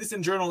we as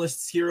citizen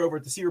journalists here over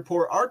at the C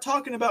Report are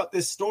talking about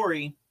this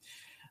story.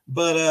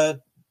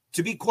 But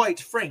to be quite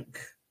frank,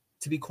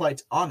 to be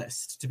quite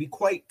honest, to be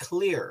quite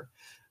clear,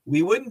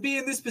 we wouldn't be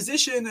in this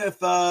position if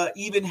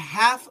even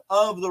half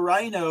of the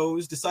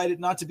rhinos decided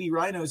not to be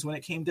rhinos when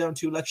it came down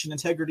to election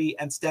integrity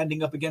and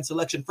standing up against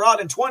election fraud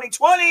in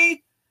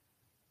 2020.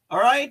 All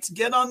right,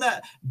 get on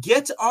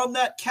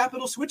that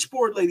Capitol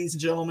switchboard, ladies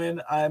and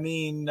gentlemen. I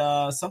mean,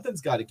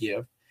 something's got to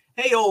give.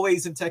 Hey,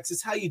 always in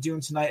Texas, how you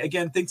doing tonight?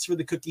 Again, thanks for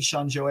the cookie,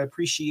 Shanjo. I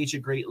appreciate you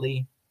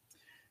greatly.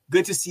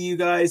 Good to see you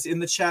guys in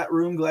the chat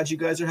room. Glad you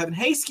guys are having.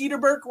 Hey, Skeeter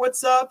Burke,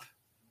 what's up?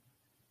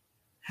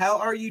 How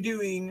are you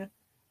doing?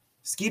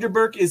 Skeeter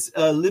Burke is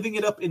living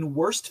it up in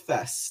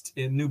Wurstfest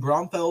in New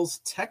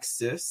Braunfels,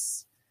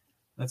 Texas.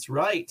 That's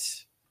right.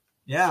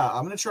 Yeah,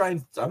 I'm gonna try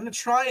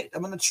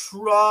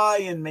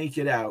and make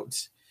it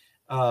out.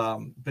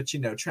 But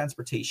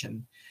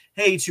transportation.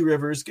 Hey, Two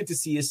Rivers, good to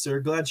see you, sir.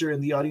 Glad you're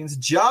in the audience.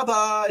 Java,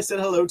 I said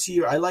hello to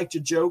you. I liked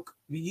your joke.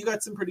 You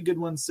got some pretty good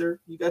ones, sir.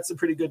 You got some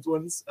pretty good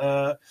ones.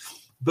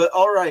 But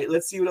all right,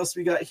 let's see what else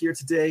we got here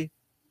today.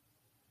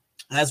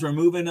 As we're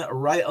moving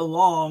right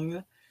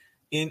along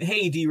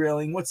hey,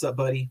 Derailing, what's up,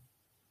 buddy?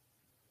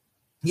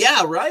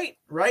 Yeah, right.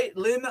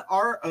 Lynn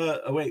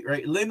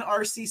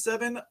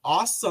RC7,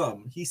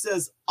 awesome. He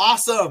says,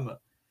 awesome.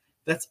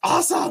 That's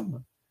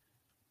awesome.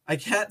 I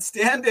can't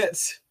stand it.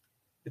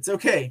 It's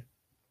okay.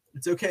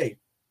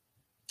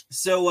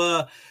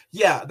 So,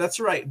 yeah,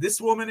 that's right.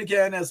 This woman,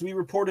 again, as we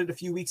reported a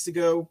few weeks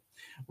ago,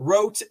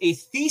 wrote a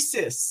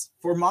thesis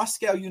for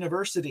Moscow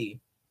University.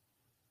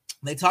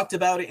 They talked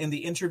about it in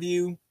the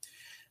interview.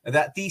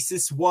 That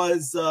thesis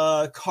was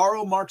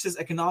Karl Marx's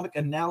economic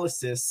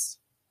analysis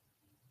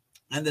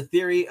and the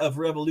theory of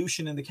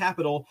revolution in the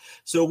capital.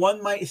 So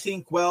one might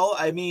think, well,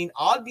 I mean,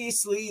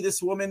 obviously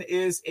this woman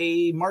is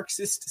a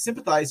Marxist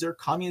sympathizer,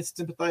 communist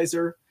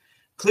sympathizer.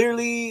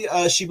 Clearly,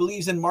 she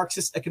believes in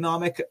Marxist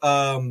economic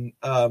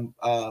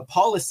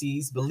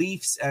policies,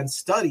 beliefs, and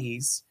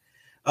studies.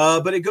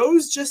 But it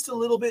goes just a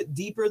little bit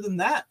deeper than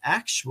that,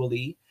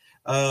 actually.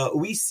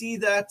 We see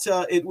that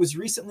it was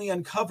recently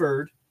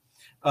uncovered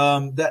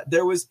that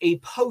there was a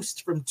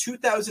post from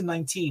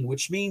 2019,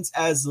 which means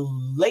as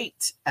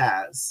late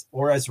as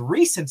or as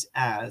recent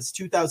as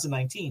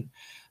 2019.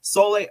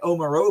 Sole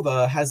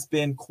Omarova has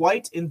been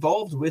quite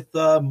involved with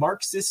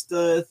Marxist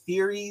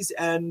theories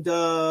and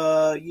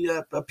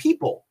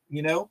people,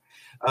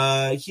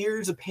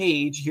 Here's a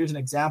page. Here's an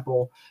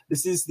example.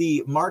 This is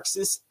the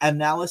Marxist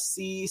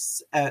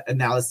analysis.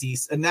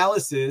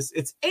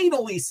 It's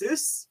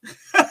analysis.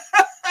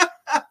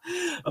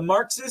 A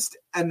Marxist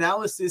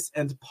analysis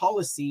and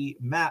policy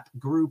map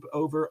group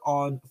over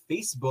on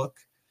Facebook.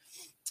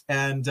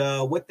 And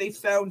what they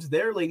found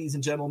there, ladies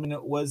and gentlemen,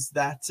 was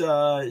that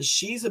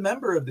she's a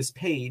member of this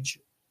page.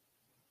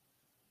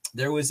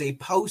 There was a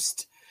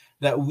post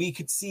that we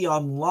could see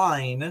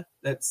online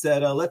that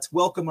said, let's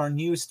welcome our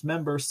newest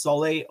member,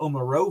 Sole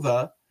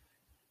Omarova.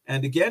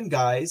 And again,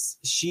 guys,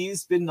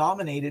 she's been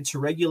nominated to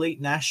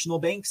regulate national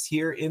banks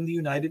here in the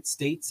United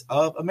States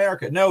of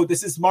America. No,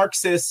 this is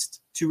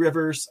Marxist, Two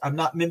Rivers. I'm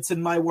not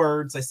mincing my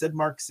words. I said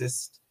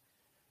Marxist.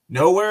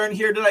 Nowhere in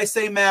here did I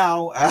say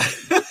Mao.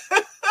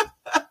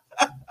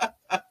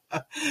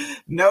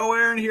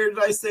 Nowhere in here did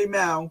I say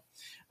Mao.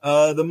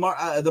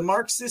 The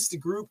Marxist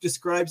group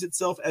describes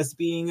itself as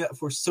being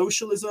for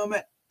socialism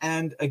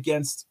and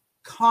against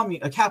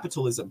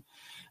capitalism.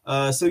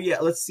 So yeah,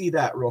 let's see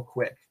that real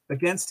quick.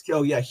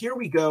 Here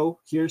we go.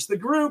 Here's the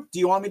group. Do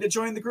you want me to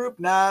join the group?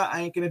 Nah, I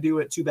ain't going to do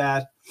it. Too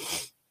bad.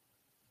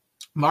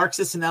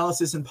 Marxist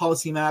analysis and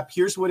policy map.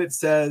 Here's what it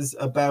says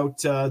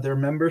about their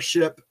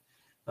membership.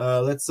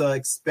 Let's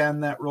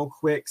expand that real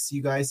quick so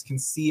you guys can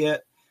see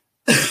it.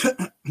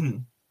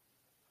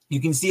 You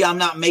can see I'm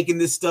not making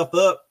this stuff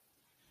up.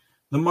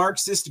 This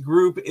Marxist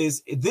group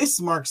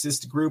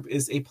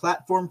is a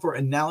platform for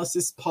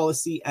analysis,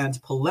 policy,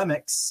 and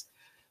polemics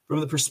from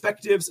the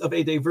perspectives of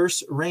a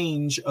diverse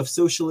range of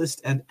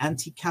socialist and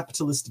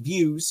anti-capitalist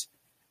views.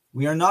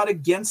 We are not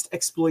against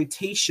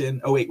exploitation.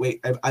 Oh, wait.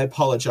 I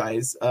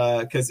apologize,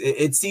 because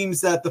it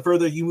seems that the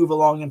further you move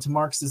along into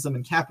Marxism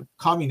and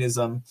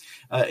communism,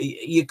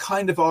 you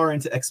kind of are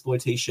into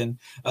exploitation.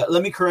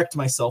 Let me correct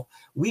myself.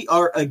 We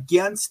are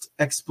against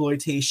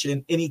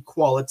exploitation,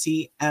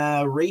 inequality,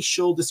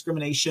 racial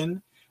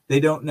discrimination. They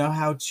don't know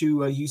how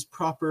to use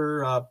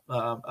proper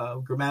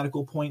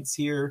grammatical points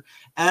here,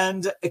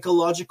 and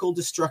ecological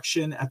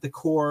destruction at the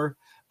core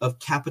of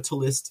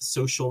capitalist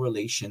social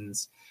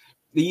relations.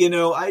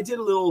 I did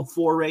a little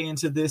foray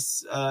into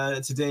this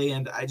today,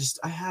 and I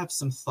have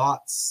some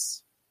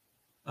thoughts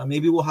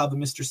Maybe we'll have a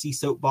Mr. C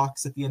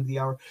soapbox at the end of the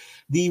hour.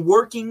 The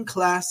working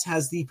class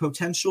has the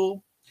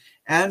potential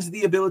and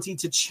the ability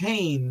to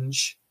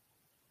change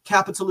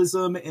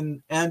capitalism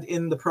and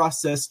in the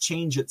process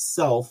change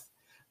itself.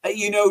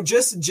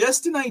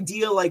 Just an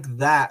idea like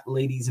that,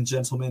 ladies and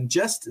gentlemen,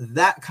 just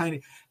that kind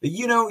of,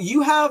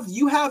 you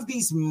have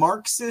these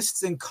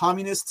Marxists and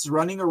communists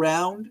running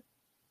around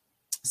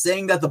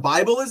saying that the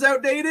Bible is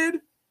outdated.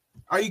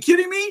 Are you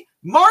kidding me?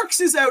 Marx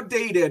is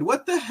outdated.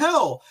 What the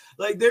hell?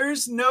 Like,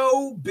 there's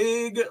no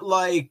big,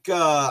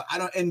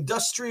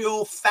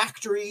 industrial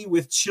factory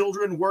with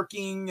children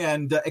working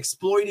and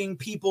exploiting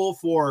people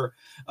for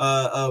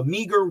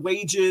meager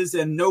wages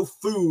and no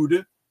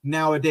food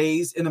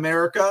nowadays in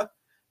America.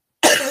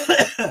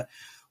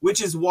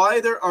 Which is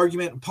why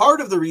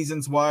part of the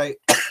reasons why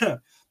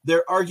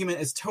their argument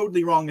is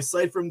totally wrong,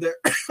 aside from their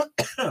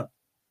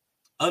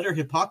utter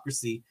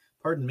hypocrisy.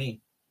 Pardon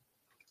me.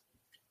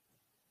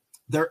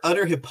 Their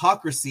utter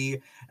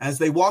hypocrisy as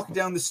they walk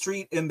down the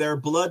street in their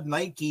blood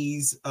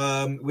Nikes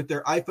with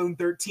their iPhone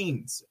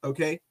 13s,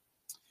 okay?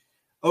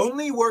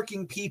 Only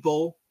working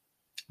people,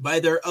 by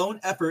their own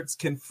efforts,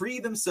 can free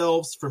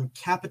themselves from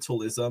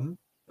capitalism,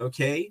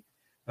 okay?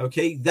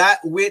 Okay, that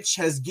which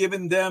has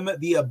given them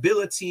the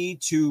ability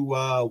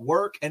to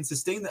work and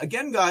sustain.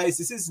 Again, guys,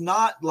 this is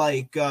not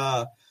like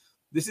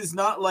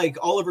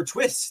Oliver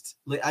Twist.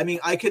 I mean,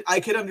 I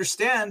could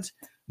understand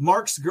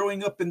Marx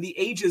growing up in the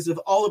ages of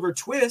Oliver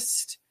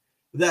Twist,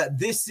 that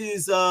this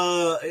is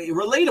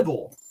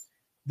relatable.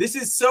 This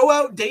is so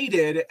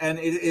outdated, and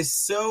it is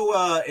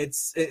so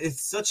it's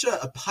such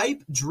a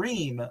pipe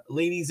dream,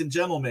 ladies and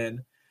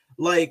gentlemen.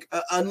 Like,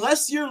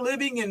 unless you're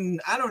living in,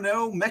 I don't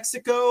know,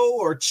 Mexico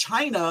or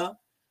China,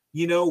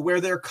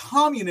 where they're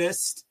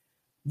communist,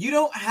 you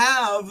don't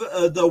have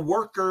the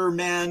worker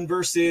man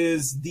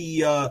versus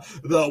the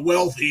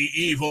wealthy,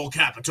 evil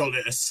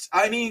capitalist.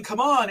 I mean, come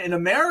on. In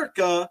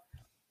America,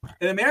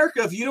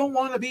 if you don't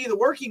want to be the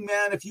working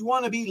man, if you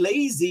want to be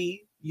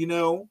lazy,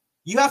 you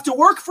have to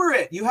work for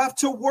it. You have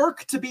to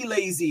work to be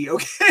lazy,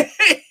 okay?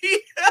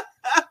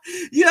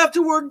 You have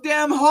to work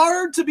damn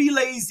hard to be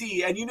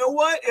lazy. And you know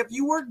what? If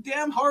you work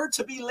damn hard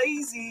to be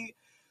lazy,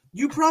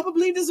 you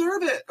probably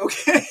deserve it,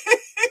 okay?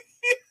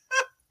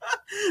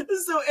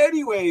 So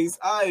anyways,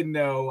 I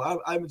know.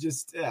 I'm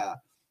just, yeah.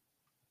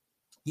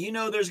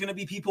 There's going to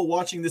be people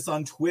watching this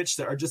on Twitch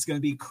that are just going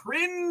to be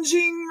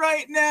cringing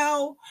right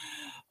now.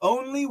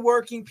 Only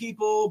working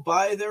people,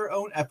 by their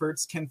own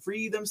efforts, can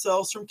free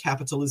themselves from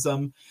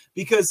capitalism,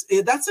 because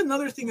that's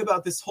another thing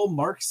about this whole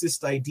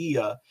Marxist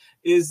idea,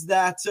 is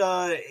that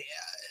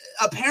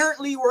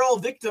apparently we're all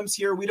victims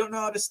here. We don't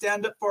know how to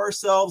stand up for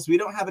ourselves. We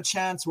don't have a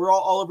chance. We're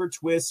all Oliver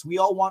Twist. We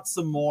all want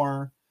some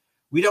more.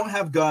 We don't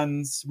have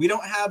guns. We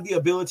don't have the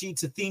ability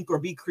to think or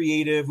be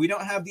creative. We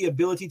don't have the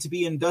ability to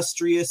be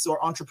industrious or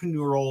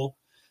entrepreneurial.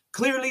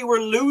 Clearly, we're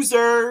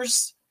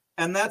losers.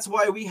 And that's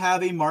why we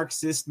have a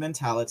Marxist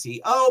mentality.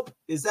 Oh,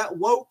 is that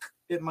woke?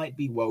 It might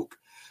be woke.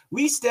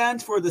 We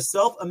stand for the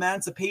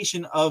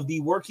self-emancipation of the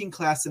working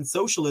class and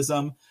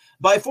socialism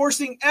by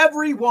forcing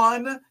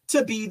everyone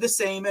to be the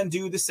same and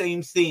do the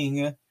same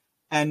thing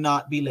and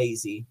not be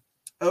lazy.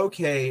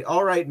 Okay,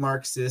 all right,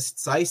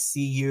 Marxists, I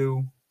see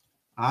you.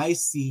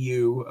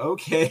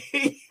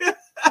 Okay.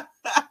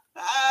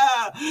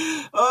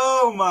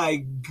 Oh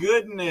my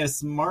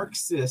goodness,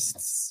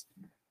 Marxists.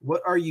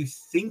 What are you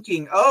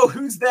thinking? Oh,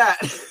 who's that?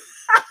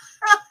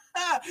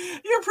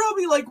 You're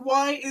probably like,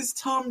 why is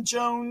Tom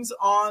Jones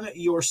on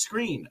your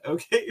screen?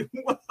 Okay,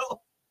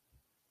 well,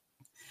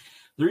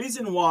 the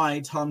reason why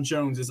Tom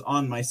Jones is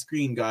on my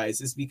screen, guys,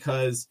 is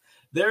because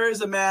there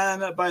is a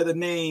man by the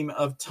name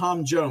of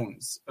Tom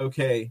Jones,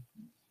 okay?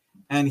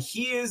 And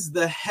he is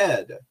the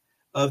head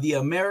of the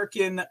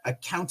American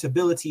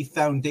Accountability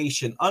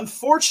Foundation.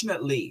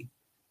 Unfortunately,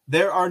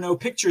 there are no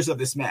pictures of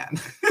this man.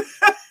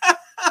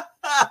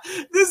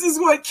 This is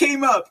what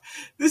came up.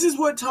 This is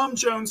what Tom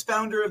Jones,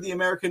 founder of the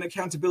American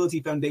Accountability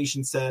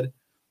Foundation, said.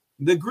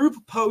 The group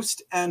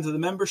post and the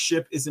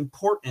membership is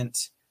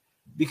important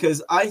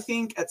because I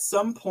think at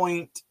some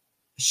point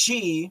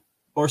she,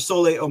 or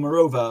Sole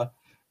Omarova,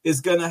 is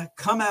going to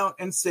come out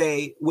and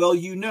say, well,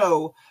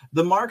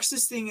 the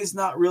Marxist thing is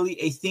not really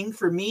a thing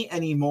for me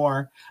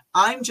anymore.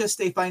 I'm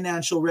just a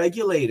financial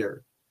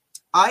regulator.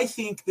 I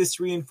think this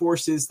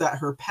reinforces that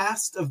her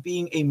past of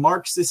being a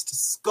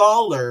Marxist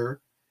scholar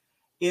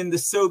in the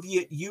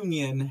Soviet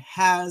Union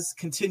has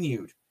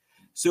continued.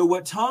 So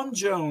what Tom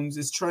Jones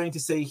is trying to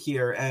say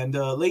here, and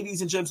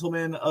ladies and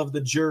gentlemen of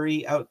the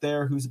jury out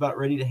there who's about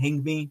ready to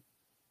hang me,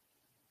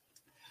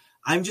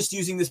 I'm just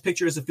using this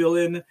picture as a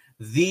fill-in.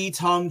 The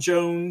Tom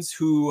Jones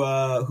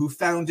who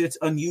found it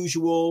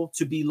unusual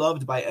to be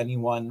loved by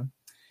anyone.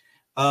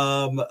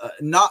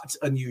 Not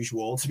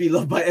unusual to be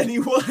loved by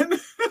anyone.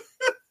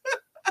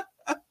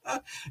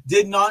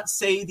 Did not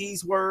say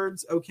these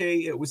words,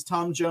 okay? It was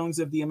Tom Jones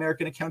of the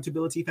American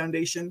Accountability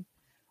Foundation.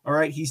 All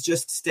right, he's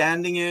just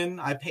standing in.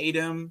 I paid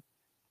him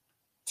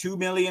 $2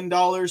 million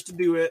to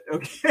do it,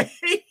 okay?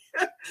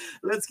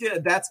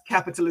 That's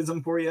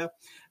capitalism for you.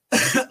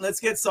 Let's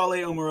get Sole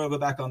Omarova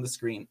back on the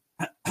screen.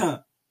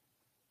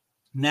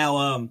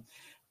 Now,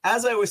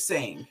 as I was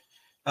saying,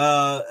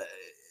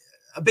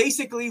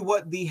 basically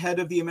what the head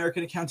of the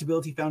American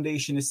Accountability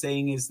Foundation is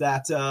saying is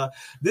that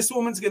this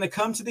woman's going to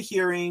come to the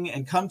hearing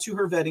and come to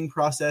her vetting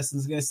process and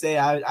is going to say,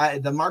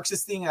 the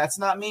Marxist thing, that's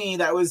not me.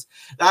 I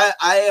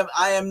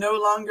am no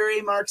longer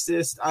a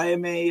Marxist. I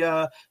am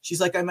she's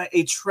like, I'm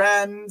a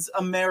trans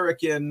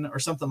American or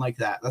something like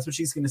that. That's what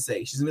she's going to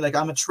say. She's going to be like,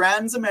 I'm a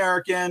trans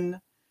American,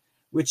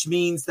 which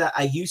means that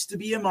I used to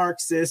be a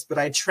Marxist, but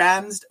I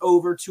transed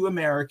over to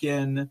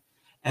American,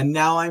 and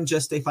now I'm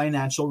just a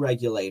financial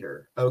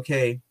regulator.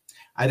 Okay.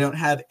 I don't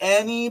have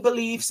any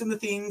beliefs in the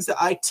things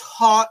that I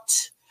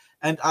taught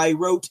and I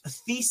wrote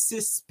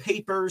thesis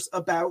papers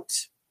about,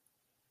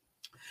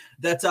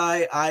 that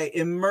I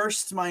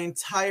immersed my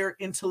entire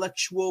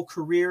intellectual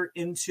career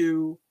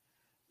into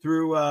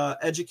through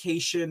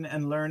education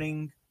and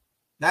learning.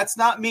 That's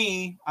not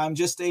me. I'm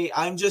just a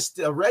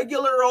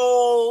regular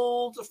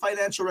old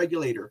financial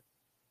regulator.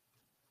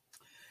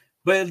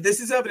 But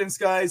this is evidence,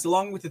 guys,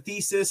 along with the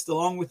thesis,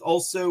 along with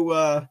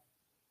also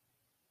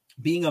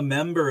being a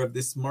member of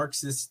this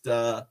Marxist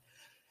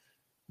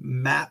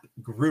MAP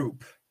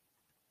group.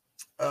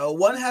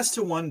 One has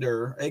to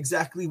wonder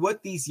exactly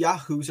what these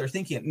yahoos are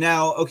thinking.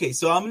 Now, okay,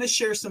 so I'm going to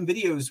share some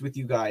videos with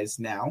you guys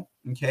now,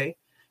 okay?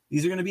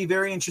 These are going to be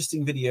very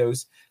interesting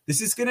videos.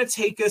 This is going to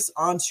take us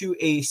onto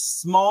a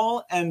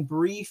small and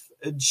brief,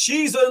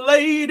 she's a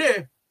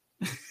lady.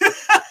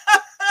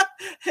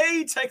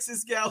 Hey,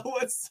 Texas gal,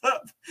 what's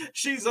up?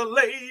 She's a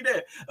lady.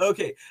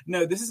 Okay,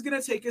 no, this is going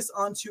to take us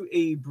onto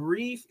a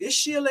brief, is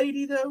she a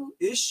lady though?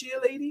 Is she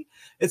a lady?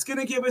 It's going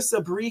to give us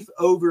a brief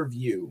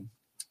overview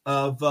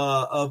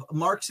of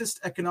Marxist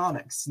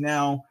economics.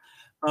 Now,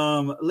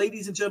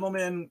 ladies and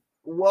gentlemen,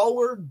 while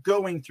we're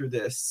going through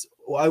this,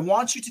 I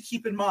want you to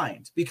keep in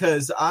mind,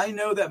 because I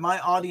know that my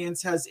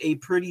audience has a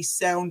pretty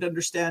sound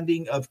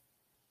understanding of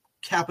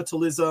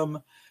capitalism,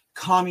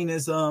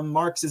 communism,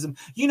 Marxism,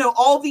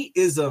 all the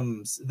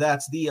isms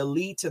that the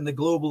elite and the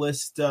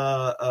globalist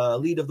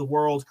elite of the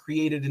world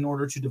created in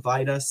order to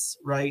divide us,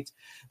 right?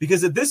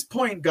 Because at this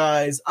point,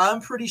 guys,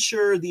 I'm pretty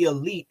sure the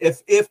elite,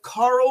 if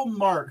Karl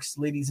Marx,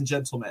 ladies and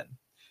gentlemen,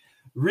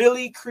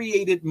 really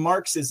created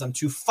Marxism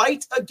to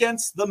fight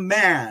against the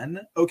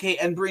man, okay,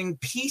 and bring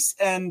peace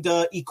and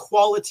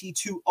equality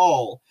to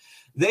all,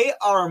 they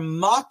are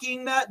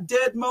mocking that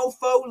dead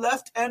mofo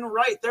left and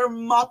right. They're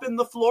mopping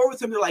the floor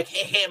with him. They're like,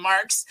 hey,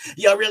 Marx,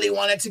 you really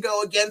wanted to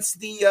go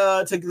against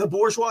the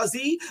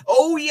bourgeoisie?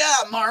 Oh, yeah,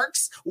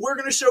 Marx, we're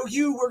going to show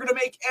you. We're going to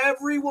make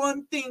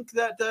everyone think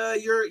that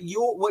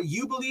what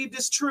you believed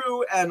is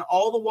true, and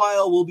all the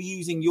while we'll be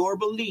using your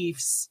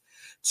beliefs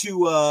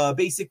to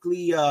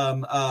basically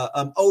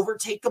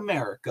overtake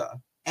America.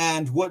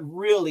 And what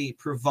really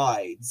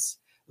provides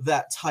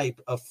that type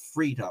of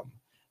freedom,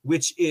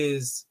 which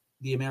is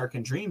the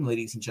American dream,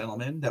 ladies and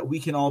gentlemen, that we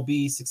can all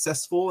be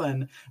successful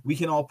and we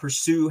can all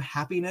pursue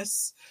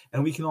happiness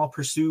and we can all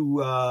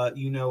pursue,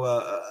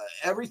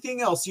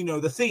 everything else,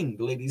 the thing,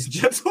 ladies and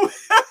gentlemen.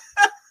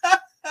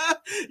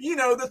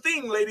 The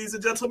thing, ladies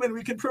and gentlemen,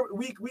 we can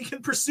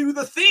pursue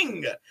the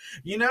thing,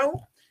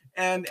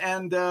 and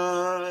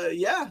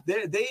they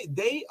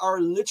are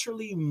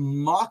literally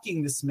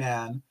mocking this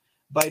man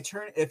by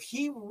if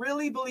he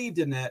really believed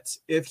in it,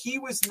 if he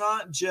was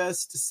not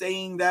just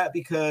saying that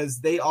because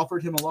they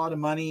offered him a lot of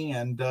money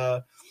and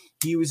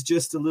he was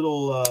just a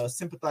little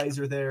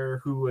sympathizer there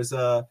who was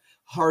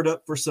hard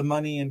up for some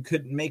money and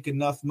couldn't make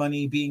enough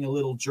money being a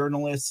little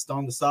journalist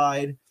on the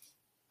side,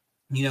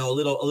 a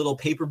little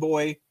paper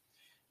boy,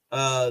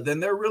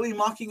 then they're really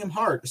mocking him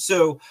hard.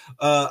 So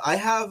I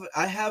have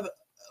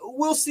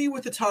we'll see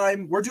with the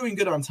time. We're doing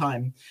good on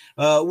time.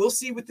 We'll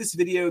see with this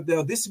video,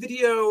 though. This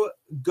video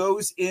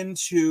goes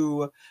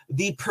into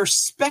the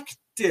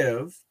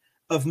perspective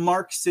of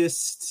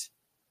Marxist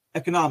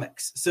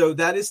economics. So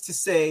that is to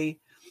say,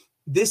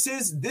 this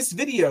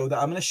video that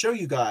I'm going to show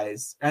you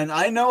guys, and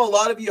I know a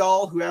lot of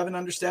y'all who have an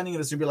understanding of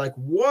this will be like,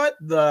 what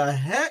the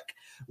heck?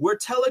 We're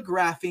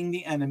telegraphing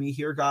the enemy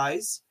here,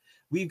 guys.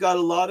 We've got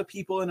a lot of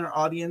people in our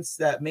audience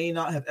that may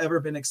not have ever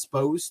been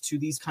exposed to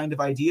these kind of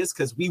ideas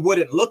because we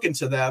wouldn't look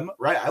into them,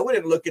 right? I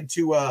wouldn't look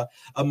into a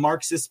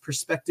Marxist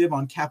perspective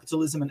on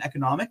capitalism and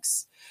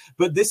economics,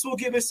 but this will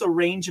give us a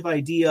range of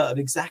idea of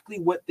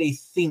exactly what they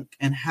think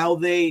and how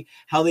they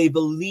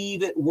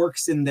believe it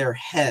works in their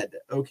head,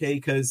 okay?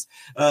 Because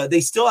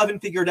they still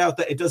haven't figured out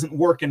that it doesn't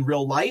work in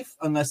real life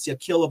unless you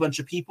kill a bunch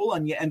of people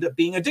and you end up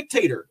being a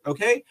dictator,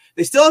 okay?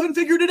 They still haven't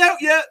figured it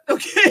out yet,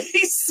 okay?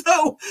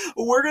 So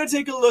we're going to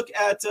take a look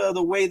at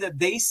the way that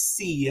they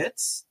see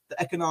it,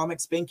 the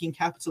economics, banking,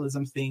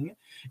 capitalism thing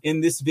in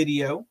this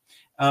video.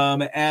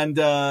 And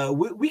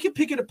we can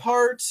pick it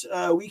apart.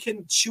 We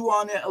can chew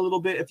on it a little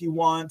bit if you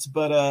want.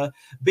 But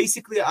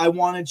basically, I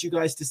wanted you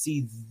guys to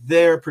see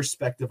their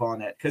perspective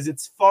on it because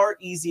it's far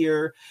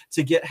easier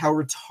to get how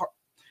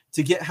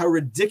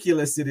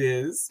ridiculous it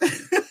is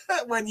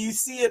when you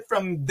see it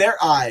from their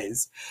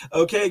eyes,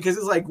 okay? Because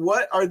it's like,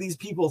 what are these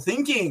people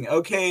thinking?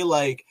 Okay,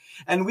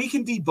 and we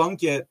can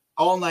debunk it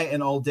all night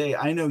and all day.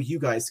 I know you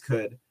guys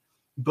could.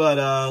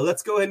 But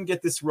let's go ahead and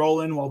get this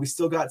rolling while we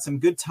still got some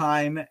good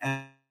time.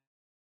 And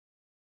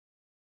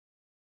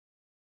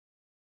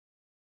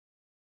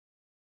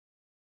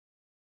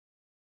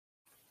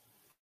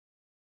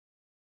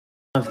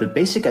of the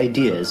basic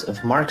ideas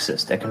of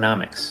Marxist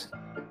economics.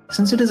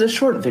 Since it is a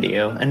short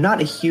video and not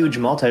a huge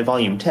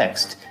multi-volume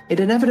text, it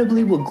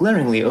inevitably will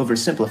glaringly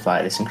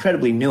oversimplify this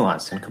incredibly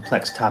nuanced and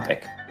complex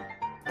topic.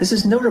 This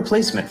is no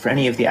replacement for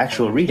any of the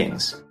actual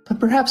readings, but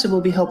perhaps it will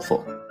be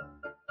helpful.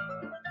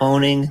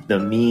 Owning the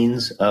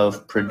means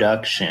of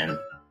production.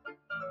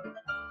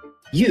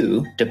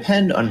 You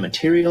depend on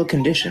material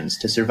conditions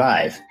to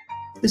survive.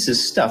 This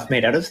is stuff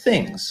made out of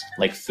things,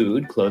 like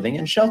food, clothing,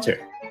 and shelter.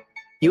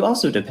 You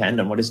also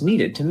depend on what is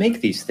needed to make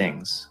these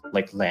things,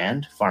 like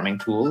land, farming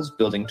tools,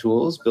 building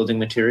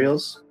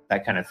materials,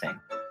 that kind of thing.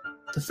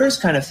 The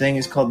first kind of thing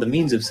is called the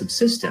means of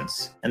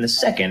subsistence, and the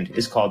second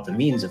is called the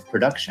means of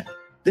production.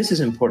 This is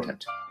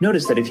important.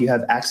 Notice that if you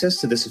have access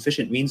to the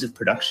sufficient means of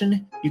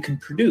production, you can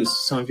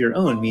produce some of your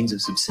own means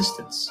of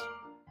subsistence.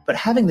 But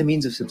having the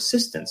means of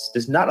subsistence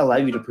does not allow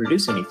you to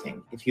produce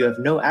anything if you have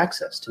no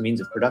access to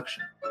means of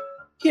production.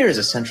 Here is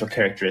a central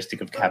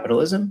characteristic of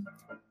capitalism.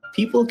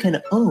 People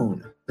can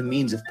own the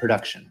means of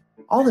production.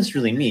 All this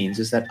really means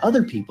is that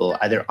other people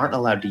either aren't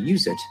allowed to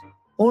use it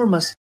or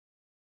must.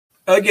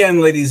 Again,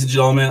 ladies and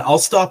gentlemen, I'll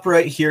stop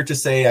right here to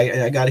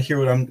say I got to hear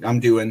what I'm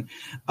doing.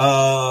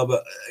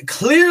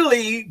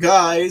 Clearly,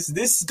 guys,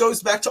 this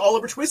goes back to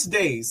Oliver Twist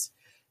days.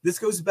 This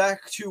goes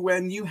back to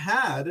when you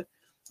had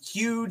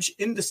huge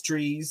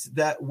industries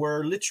that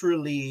were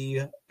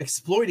literally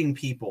exploiting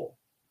people.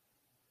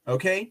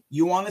 Okay?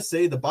 You want to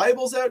say the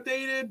Bible's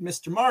outdated?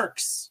 Mr.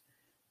 Marx.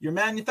 Your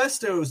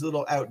manifesto is a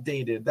little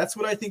outdated. That's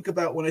what I think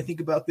about when I think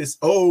about this.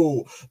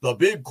 Oh, the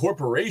big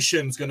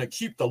corporation's going to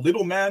keep the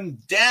little man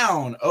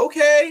down.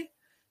 Okay,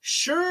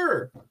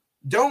 sure.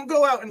 Don't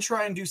go out and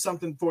try and do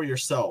something for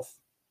yourself.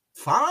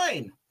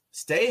 Fine.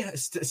 Stay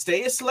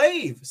a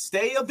slave.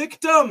 Stay a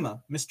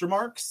victim, Mr.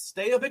 Marx.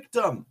 Stay a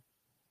victim.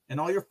 And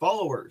all your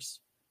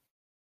followers.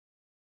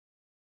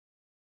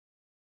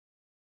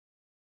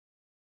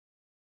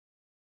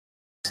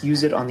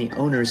 Use it on the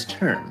owner's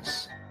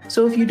terms.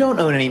 So if you don't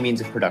own any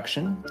means of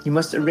production, you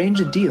must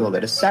arrange a deal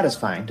that is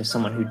satisfying to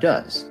someone who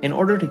does, in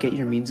order to get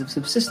your means of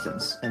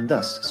subsistence and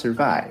thus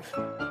survive.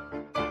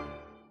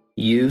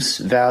 Use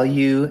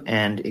value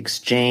and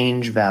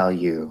exchange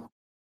value.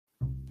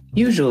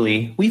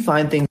 Usually, we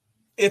find things.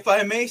 If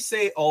I may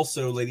say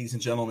also, ladies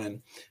and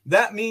gentlemen,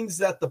 that means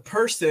that the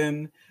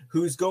person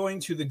who's going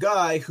to the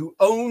guy who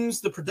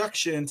owns the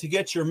production to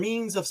get your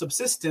means of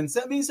subsistence,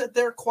 that means that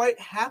they're quite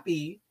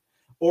happy,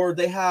 or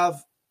they're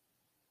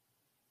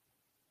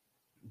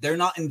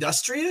not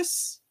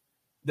industrious,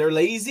 they're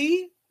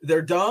lazy,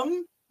 they're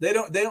dumb, they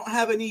don't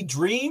have any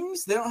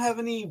dreams, they don't have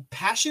any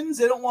passions,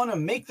 they don't want to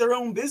make their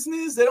own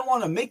business, they don't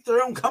want to make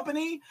their own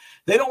company,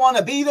 they don't want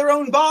to be their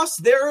own boss,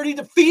 they're already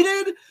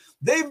defeated,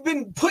 they've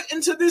been put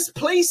into this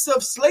place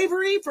of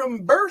slavery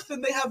from birth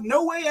and they have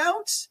no way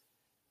out.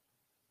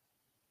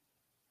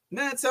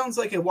 That sounds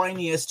like a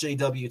whiny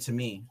SJW to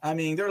me. I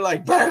mean, they're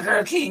like,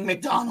 Burger King,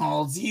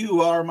 McDonald's, you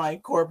are my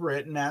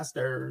corporate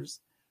masters.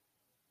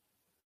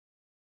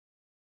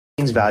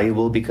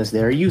 Valuable because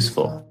they are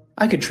useful.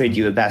 I could trade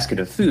you a basket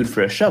of food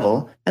for a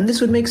shovel, and this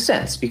would make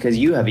sense because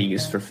you have a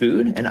use for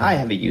food and I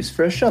have a use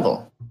for a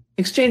shovel.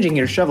 Exchanging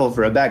your shovel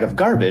for a bag of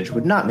garbage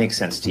would not make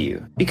sense to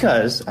you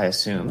because, I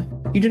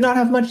assume, you do not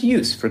have much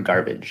use for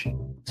garbage.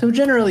 So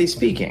generally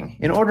speaking,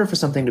 in order for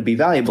something to be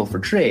valuable for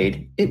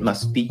trade, it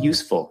must be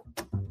useful.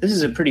 This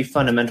is a pretty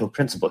fundamental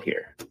principle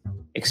here.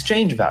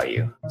 Exchange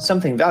value,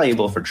 something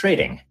valuable for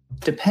trading,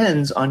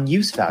 depends on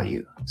use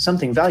value,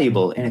 something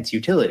valuable in its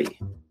utility.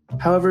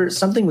 However,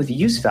 something with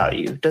use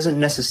value doesn't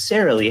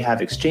necessarily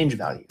have exchange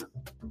value.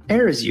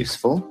 Air is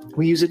useful,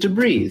 we use it to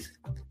breathe,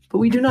 but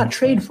we do not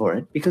trade for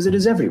it because it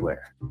is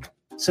everywhere.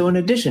 So in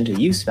addition to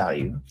use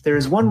value, there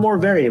is one more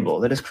variable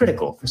that is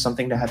critical for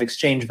something to have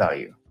exchange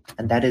value,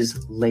 and that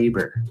is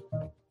labor.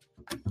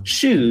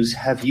 Shoes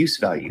have use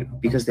value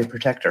because they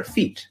protect our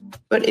feet,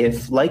 but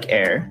if, like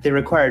air, they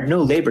required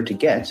no labor to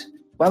get,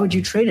 why would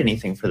you trade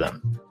anything for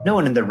them? No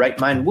one in their right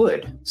mind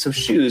would, so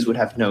shoes would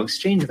have no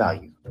exchange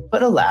value.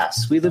 But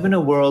alas, we live in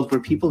a world where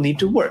people need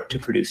to work to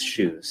produce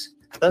shoes.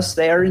 Thus,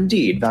 they are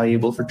indeed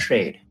valuable for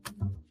trade.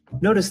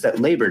 Notice that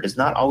labor does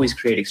not always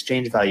create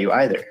exchange value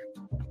either.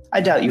 I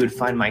doubt you would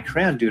find my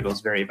crayon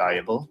doodles very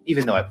valuable,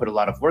 even though I put a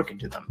lot of work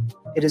into them.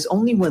 It is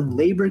only when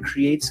labor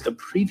creates a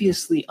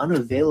previously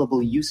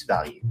unavailable use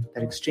value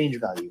that exchange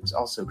value is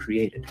also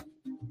created.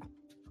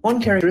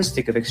 One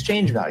characteristic of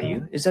exchange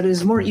value is that it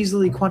is more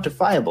easily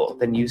quantifiable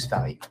than use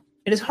value.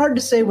 It is hard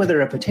to say whether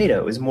a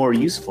potato is more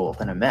useful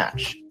than a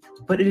match,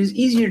 but it is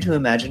easier to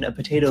imagine a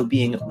potato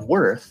being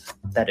worth,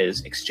 that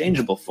is,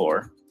 exchangeable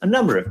for, a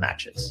number of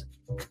matches.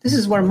 This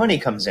is where money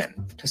comes in,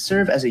 to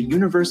serve as a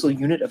universal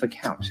unit of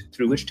account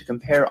through which to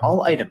compare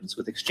all items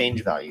with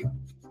exchange value.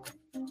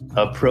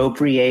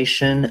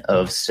 Appropriation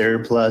of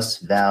surplus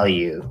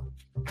value.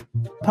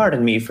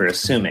 Pardon me for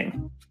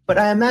assuming, But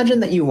I imagine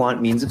that you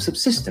want means of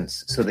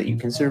subsistence so that you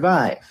can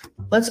survive.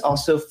 Let's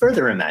also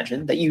further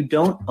imagine that you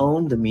don't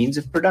own the means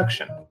of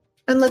production.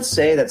 And let's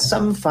say that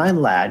some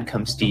fine lad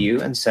comes to you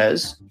and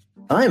says,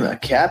 I'm a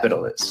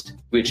capitalist,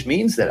 which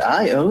means that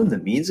I own the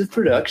means of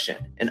production,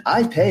 and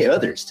I pay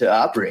others to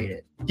operate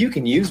it. You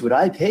can use what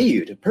I pay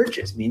you to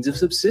purchase means of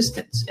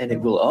subsistence, and it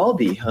will all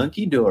be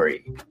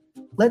hunky-dory.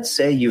 Let's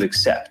say you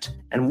accept,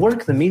 and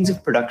work the means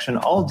of production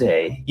all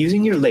day,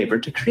 using your labor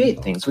to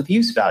create things with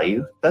use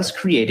value, thus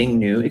creating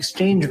new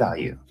exchange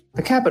value.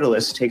 The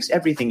capitalist takes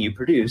everything you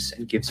produce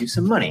and gives you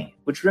some money,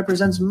 which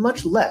represents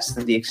much less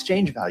than the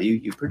exchange value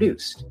you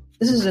produced.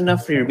 This is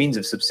enough for your means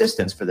of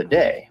subsistence for the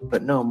day,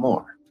 but no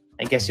more.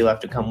 I guess you'll have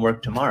to come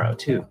work tomorrow,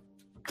 too.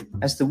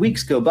 As the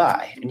weeks go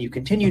by, and you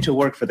continue to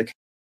work for the...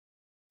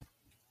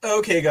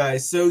 Okay,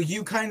 guys, so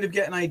you kind of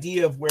get an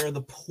idea of where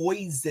the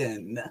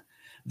poison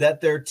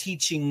that they're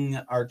teaching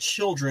our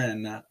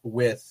children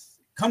with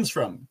comes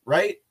from,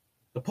 right?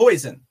 The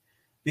poison.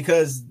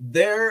 Because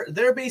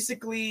they're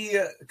basically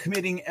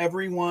committing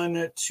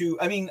everyone to,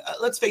 I mean,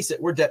 let's face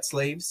it, we're debt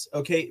slaves,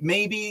 okay?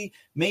 Maybe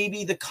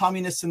the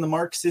communists and the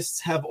Marxists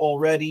have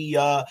already,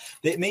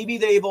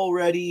 they've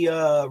already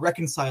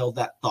reconciled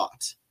that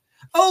thought.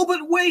 Oh,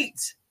 but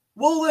wait!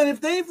 Well, then if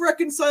they've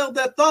reconciled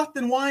that thought,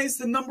 then why is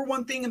the number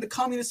one thing in the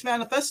Communist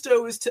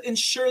Manifesto is to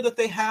ensure that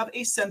they have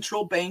a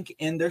central bank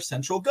in their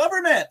central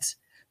government?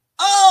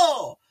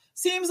 Oh!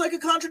 Seems like a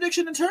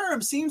contradiction in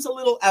terms. Seems a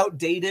little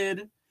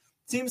outdated.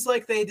 Seems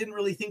like they didn't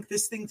really think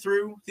this thing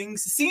through.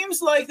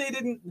 Seems like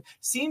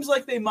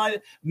they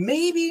might.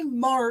 Maybe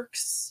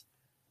Marx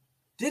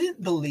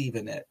didn't believe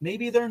in it.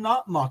 Maybe they're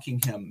not mocking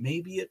him.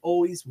 Maybe it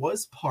always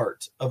was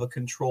part of a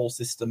control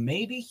system.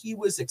 Maybe he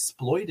was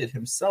exploited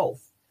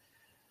himself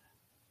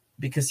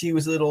because he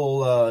was a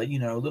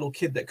little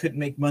kid that couldn't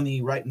make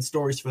money writing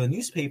stories for the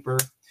newspaper.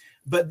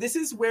 But this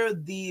is where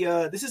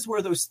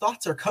those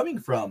thoughts are coming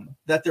from,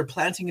 that they're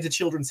planting into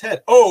children's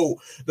head. Oh,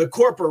 the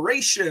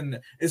corporation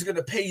is going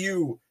to pay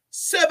you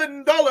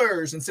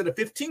 $7 instead of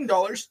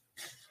 $15.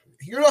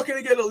 You're not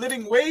going to get a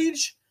living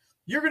wage.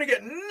 You're going to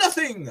get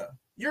nothing.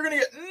 You're going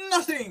to get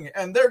nothing.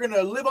 And they're going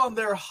to live on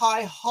their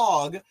high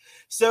hog.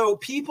 So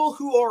people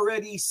who are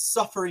already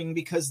suffering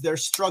because they're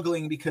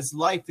struggling, because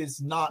life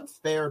is not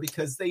fair,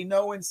 because they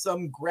know in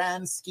some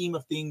grand scheme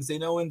of things, they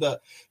know in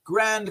the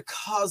grand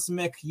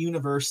cosmic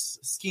universe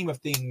scheme of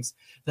things,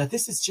 that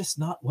this is just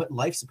not what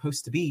life's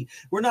supposed to be.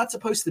 We're not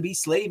supposed to be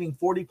slaving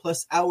 40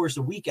 plus hours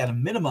a week at a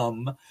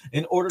minimum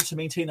in order to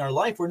maintain our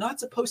life. We're not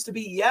supposed to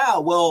be,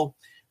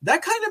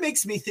 that kind of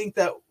makes me think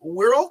that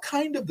we're all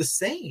kind of the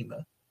same.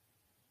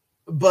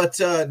 But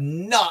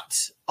not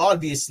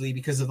obviously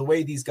because of the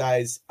way these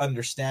guys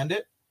understand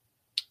it,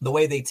 the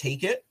way they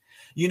take it.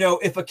 You know,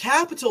 if a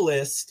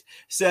capitalist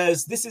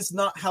says this is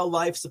not how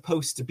life's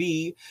supposed to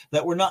be,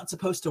 that we're not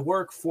supposed to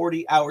work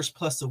 40 hours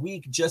plus a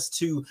week just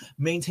to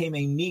maintain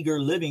a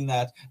meager living,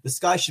 that the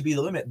sky should be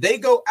the limit. They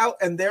go out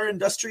and they're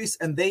industrious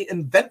and they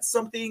invent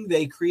something.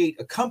 They create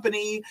a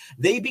company.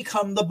 They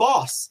become the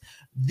boss.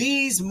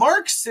 These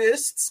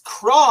Marxists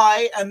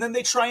cry and then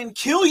they try and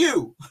kill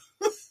you.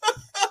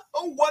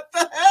 What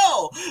the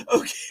hell?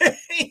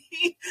 Okay.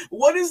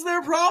 What is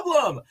their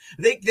problem?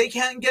 They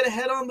can't get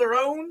ahead on their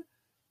own.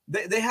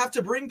 They have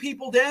to bring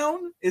people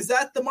down. Is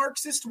that the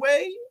Marxist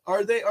way?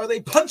 Are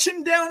they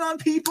punching down on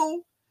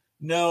people?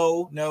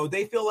 No.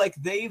 They feel like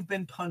they've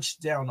been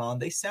punched down on.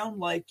 They sound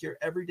like your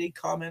everyday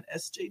comment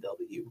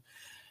SJW.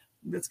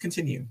 Let's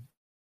continue.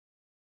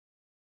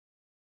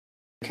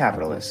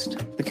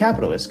 The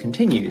capitalist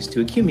continues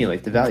to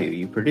accumulate the value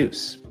you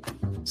produce.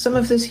 Some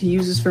of this he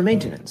uses for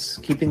maintenance,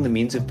 keeping the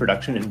means of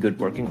production in good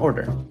working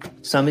order.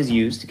 Some is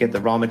used to get the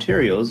raw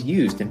materials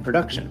used in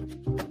production.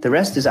 The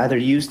rest is either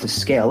used to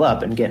scale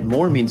up and get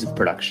more means of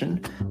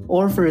production,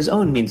 or for his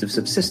own means of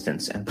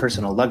subsistence and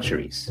personal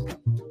luxuries.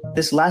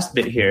 This last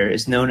bit here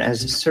is known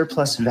as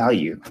surplus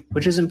value,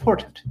 which is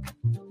important.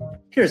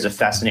 Here's a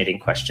fascinating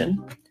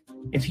question.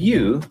 If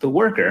you, the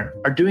worker,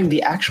 are doing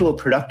the actual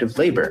productive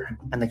labor,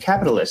 and the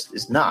capitalist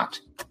is not,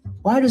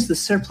 why does the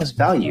surplus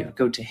value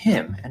go to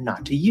him and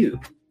not to you?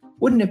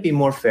 Wouldn't it be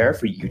more fair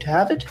for you to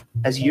have it,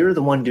 as you're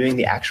the one doing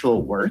the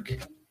actual work?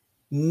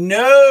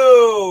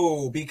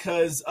 No,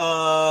 because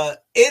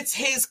it's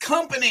his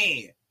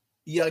company.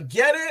 You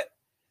get it?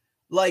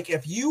 Like,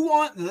 if you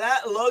want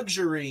that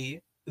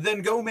luxury,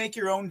 then go make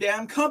your own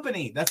damn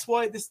company. That's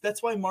why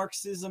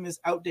Marxism is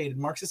outdated.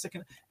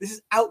 This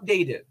is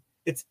outdated.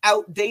 It's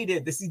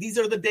outdated. These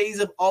are the days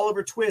of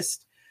Oliver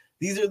Twist.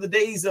 These are the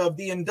days of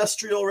the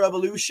Industrial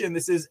Revolution.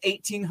 This is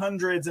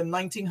 1800s and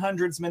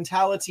 1900s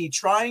mentality,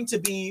 trying to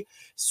be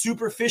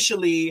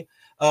superficially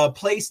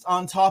placed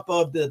on top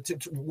of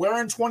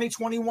we're in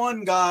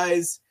 2021,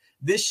 guys.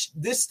 This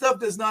stuff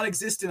does not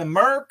exist in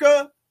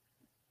America.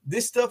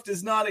 This stuff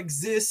does not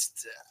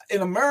exist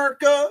in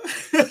America.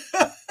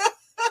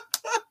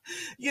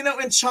 You know,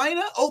 in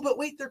China, oh, but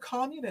wait, they're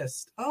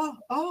communist.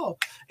 Oh,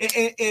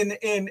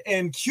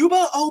 in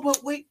Cuba, oh,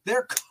 but wait,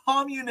 they're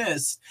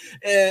communist.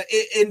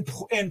 In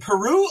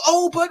Peru,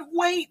 oh, but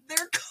wait,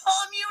 they're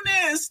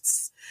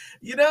communists.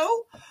 You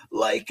know,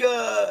 like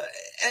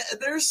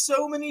there's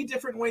so many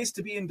different ways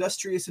to be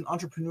industrious and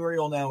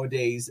entrepreneurial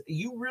nowadays.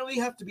 You really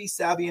have to be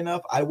savvy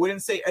enough. I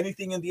wouldn't say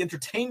anything in the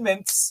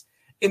entertainments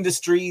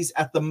industries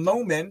at the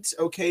moment,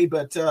 okay,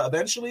 but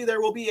eventually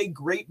there will be a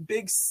great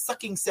big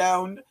sucking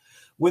sound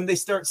when they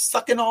start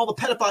sucking all the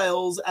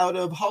pedophiles out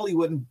of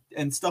Hollywood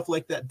and stuff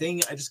like that. Dang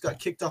it, I just got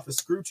kicked off a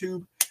screw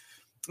tube.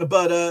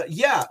 But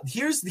yeah,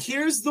 here's the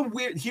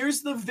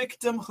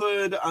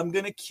victimhood, I'm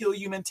gonna kill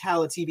you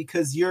mentality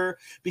because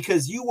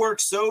you work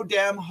so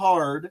damn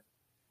hard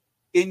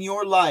in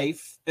your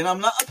life. And I'm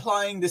not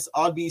applying this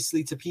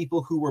obviously to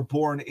people who were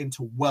born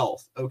into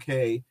wealth,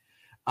 okay?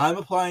 I'm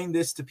applying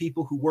this to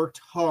people who worked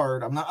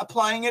hard. I'm not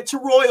applying it to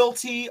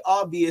royalty,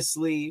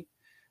 obviously,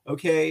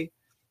 okay?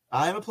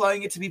 I'm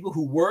applying it to people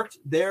who worked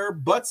their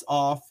butts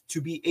off to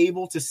be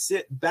able to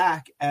sit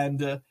back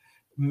and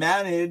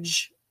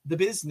manage the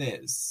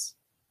business.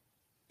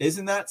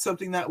 Isn't that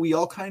something that we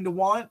all kind of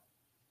want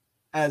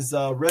as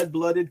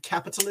red-blooded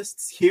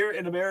capitalists here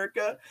in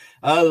America?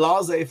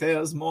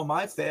 Laissez-faire is more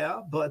my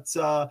fare. But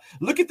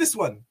look at this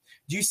one.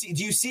 Do you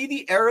see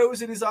the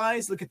arrows in his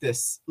eyes? Look at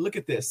this.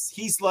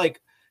 He's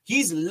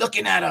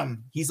looking at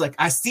him. He's like,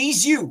 I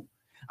sees you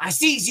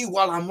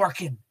while I'm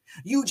working.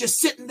 You just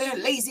sitting there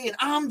lazy and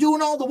I'm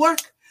doing all the work.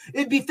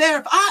 It'd be fair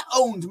if I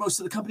owned most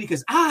of the company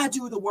because I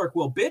do the work.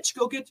 Well, bitch,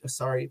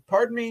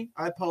 pardon me.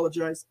 I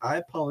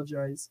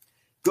apologize.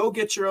 Go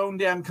get your own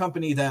damn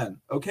company then,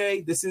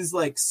 okay? This is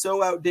like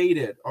so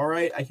outdated, all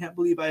right? I can't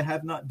believe I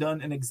have not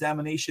done an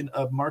examination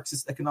of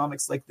Marxist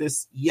economics like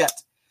this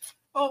yet.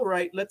 All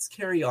right, let's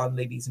carry on,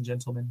 ladies and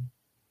gentlemen.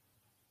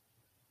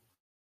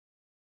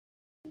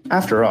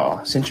 After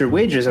all, since your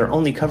wages are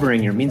only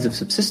covering your means of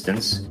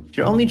subsistence,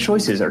 your only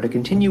choices are to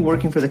continue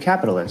working for the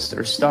capitalist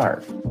or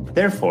starve.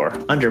 Therefore,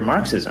 under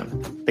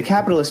Marxism, the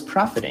capitalist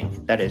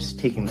profiting, that is,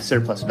 taking the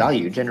surplus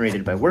value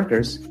generated by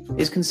workers,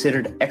 is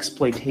considered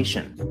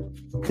exploitation.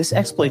 This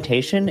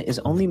exploitation is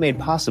only made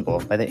possible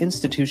by the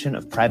institution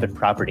of private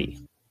property.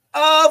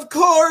 Of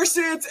course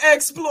it's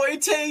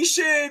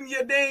exploitation,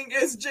 you dang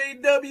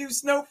SJW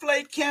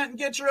snowflake, can't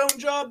get your own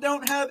job,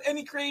 don't have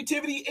any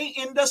creativity, ain't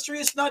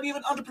industrious, not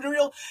even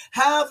entrepreneurial,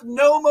 have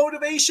no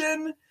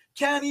motivation,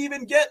 can't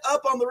even get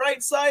up on the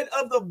right side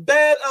of the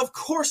bed. Of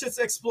course it's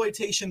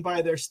exploitation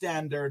by their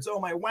standards. Oh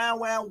my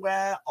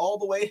wah, all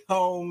the way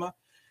home.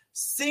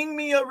 Sing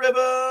me a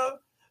river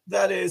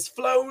that is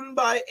flown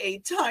by a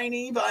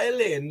tiny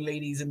violin,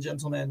 ladies and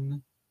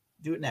gentlemen.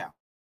 Do it now.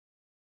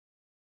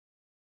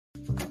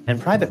 And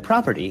private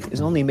property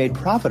is only made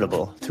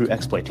profitable through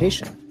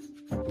exploitation.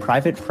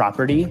 Private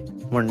property,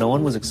 where no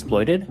one was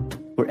exploited,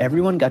 where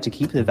everyone got to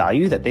keep the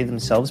value that they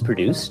themselves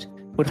produced,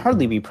 would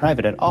hardly be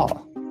private at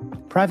all.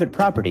 Private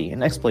property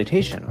and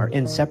exploitation are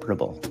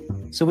inseparable.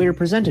 So we are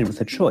presented with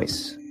a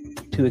choice: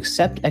 to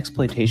accept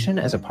exploitation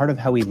as a part of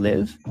how we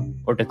live,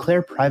 or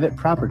declare private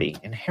property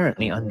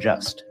inherently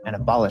unjust and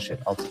abolish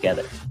it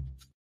altogether.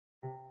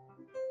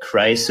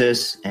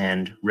 Crisis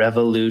and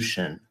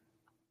revolution.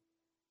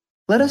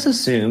 Let us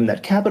assume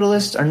that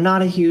capitalists are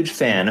not a huge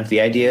fan of the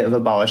idea of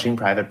abolishing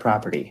private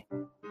property.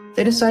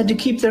 They decide to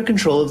keep their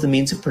control of the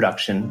means of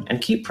production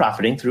and keep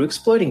profiting through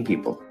exploiting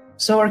people.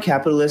 So our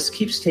capitalist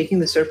keeps taking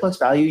the surplus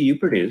value you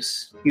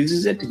produce,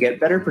 uses it to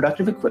get better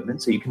productive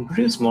equipment so you can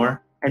produce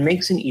more, and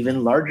makes an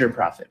even larger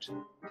profit.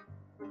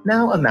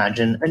 Now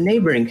imagine a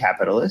neighboring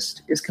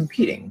capitalist is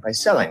competing by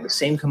selling the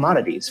same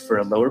commodities for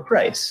a lower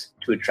price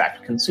to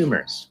attract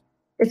consumers.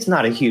 It's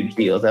not a huge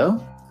deal,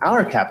 though.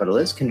 Our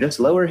capitalist can just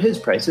lower his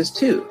prices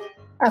too.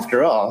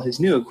 After all, his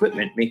new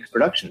equipment makes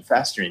production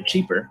faster and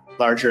cheaper,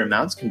 larger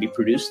amounts can be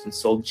produced and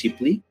sold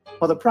cheaply,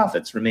 while the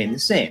profits remain the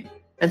same.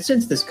 And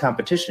since this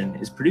competition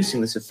is producing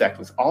this effect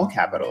with all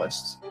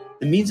capitalists,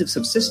 the means of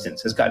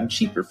subsistence has gotten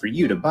cheaper for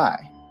you to buy.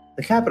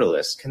 The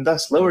capitalist can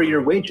thus lower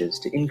your wages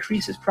to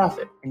increase his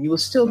profit, and you will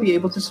still be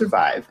able to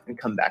survive and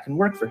come back and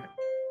work for him.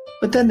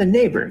 But then the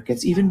neighbor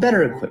gets even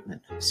better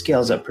equipment,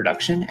 scales up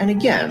production, and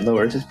again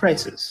lowers his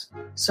prices.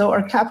 So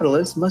our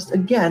capitalist must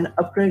again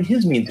upgrade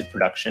his means of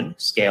production,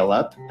 scale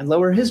up, and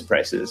lower his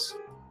prices,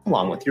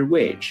 along with your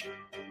wage.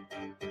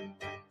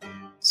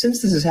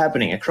 Since this is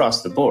happening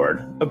across the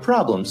board, a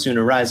problem soon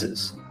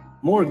arises.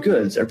 More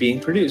goods are being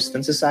produced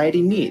than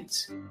society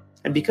needs.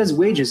 And because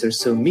wages are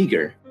so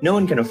meager, no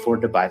one can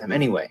afford to buy them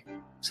anyway.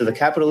 So the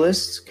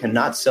capitalists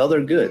cannot sell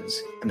their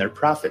goods, and their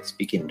profits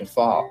begin to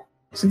fall.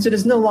 Since it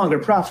is no longer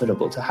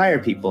profitable to hire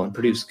people and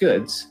produce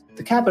goods,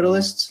 the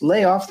capitalists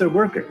lay off their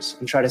workers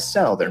and try to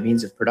sell their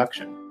means of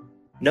production.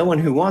 No one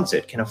who wants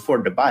it can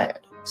afford to buy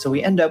it, so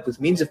we end up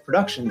with means of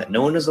production that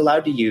no one is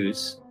allowed to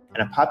use,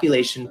 and a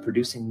population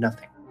producing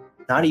nothing,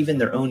 not even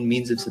their own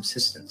means of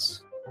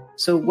subsistence.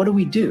 So what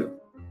do?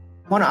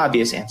 One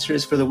obvious answer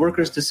is for the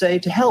workers to say,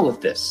 to hell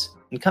with this,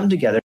 and come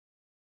together.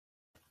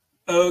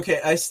 Okay,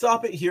 I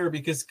stop it here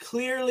because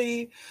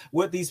clearly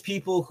what these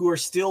people who are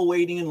still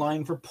waiting in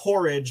line for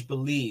porridge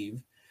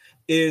believe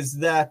is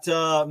that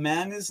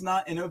man is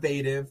not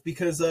innovative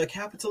because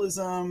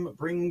capitalism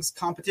brings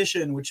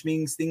competition, which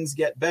means things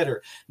get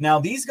better. Now,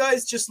 these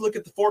guys just look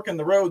at the fork in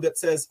the road that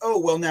says, oh,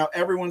 well, now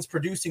everyone's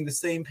producing the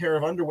same pair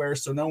of underwear,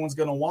 so no one's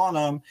going to want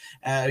them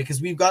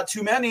because we've got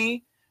too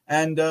many.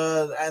 And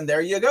there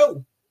you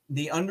go.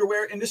 The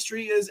underwear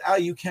industry is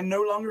out. You can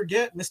no longer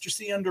get Mr.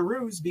 C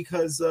underoos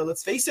because,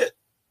 let's face it,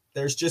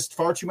 there's just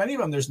far too many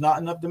of them. There's not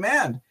enough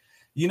demand.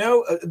 You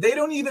know, they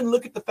don't even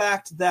look at the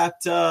fact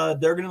that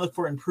they're going to look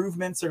for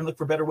improvements. They're going to look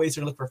for better ways.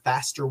 They're going to look for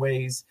faster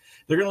ways.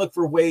 They're going to look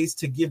for ways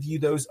to give you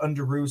those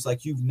underoos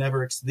like you've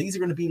never. These are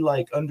going to be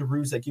like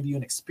underoos that give you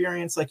an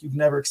experience like you've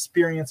never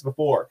experienced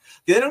before.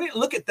 They don't even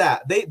look at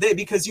that. They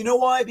because you know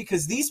why?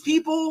 Because these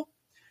people,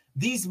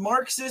 these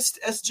Marxist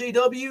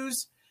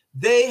SJWs,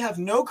 they have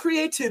no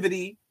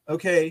creativity.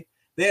 Okay.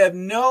 They have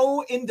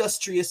no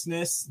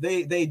industriousness.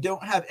 They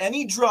don't have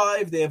any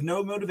drive. They have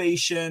no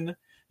motivation.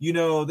 You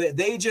know,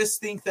 they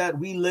just think that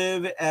we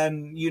live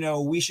and, you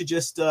know, we should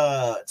just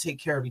take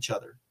care of each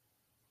other.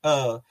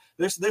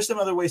 There's some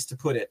other ways to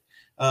put it.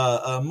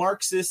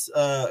 Marxists,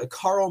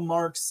 Karl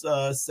Marx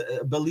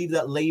believed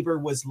that labor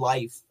was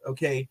life.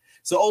 Okay.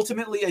 So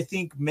ultimately, I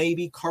think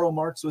maybe Karl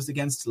Marx was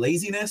against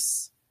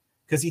laziness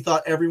because he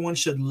thought everyone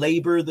should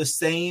labor the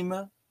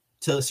same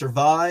to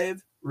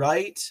survive,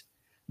 right?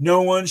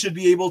 No one should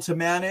be able to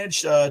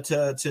manage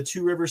to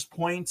Two Rivers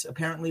Point.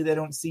 Apparently, they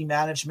don't see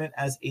management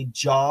as a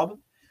job.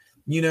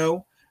 You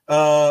know,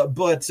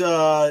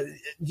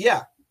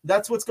 yeah,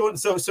 that's what's going.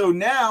 So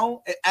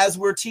now, as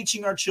we're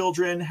teaching our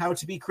children how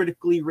to be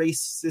critically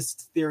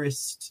racist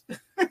theorists,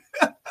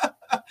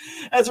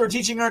 as we're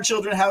teaching our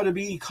children how to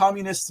be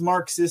communist,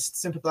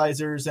 Marxist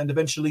sympathizers, and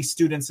eventually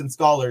students and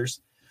scholars,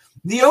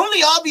 the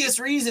only obvious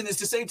reason is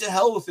to say to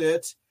hell with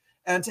it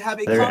and to have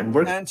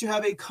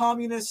a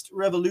communist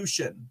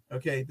revolution.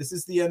 Okay, this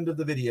is the end of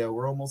the video.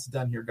 We're almost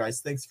done here,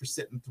 guys. Thanks for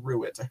sitting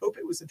through it. I hope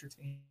it was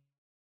entertaining.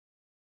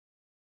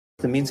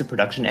 The means of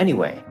production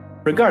anyway,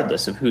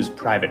 regardless of whose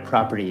private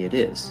property it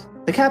is.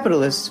 The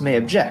capitalists may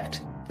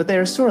object, but they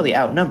are sorely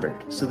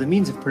outnumbered, so the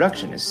means of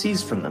production is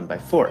seized from them by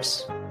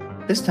force.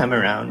 This time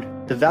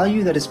around, the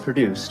value that is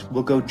produced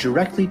will go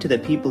directly to the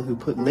people who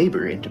put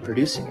labor into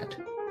producing it.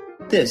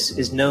 This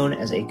is known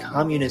as a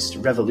communist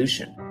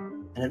revolution,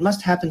 and it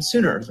must happen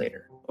sooner or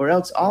later, or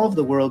else all of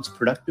the world's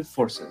productive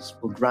forces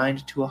will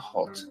grind to a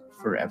halt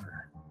forever.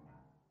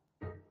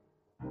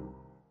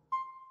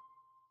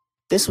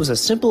 This was a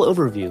simple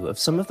overview of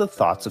some of the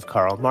thoughts of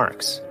Karl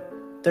Marx.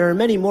 There are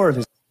many more of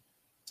his...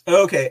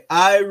 Okay,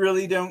 I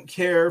really don't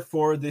care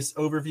for this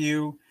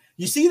overview.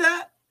 You see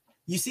that?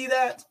 You see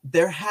that?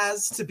 There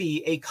has to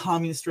be a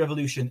communist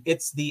revolution.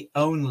 It's the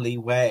only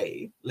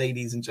way,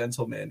 ladies and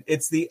gentlemen.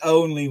 It's the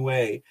only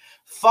way.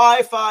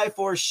 Fie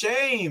for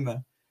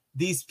shame.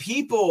 These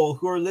people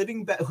who are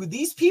living...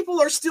 these people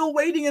are still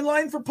waiting in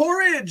line for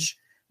porridge.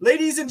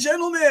 Ladies and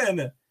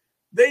gentlemen.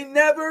 They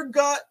never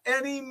got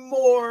any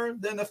more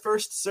than the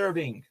first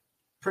serving.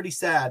 Pretty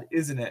sad,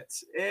 isn't it?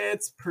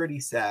 It's pretty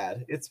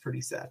sad. It's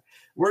pretty sad.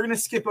 We're going to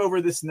skip over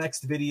this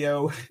next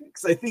video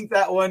because I think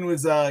that one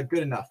was good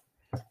enough.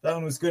 That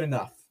one was good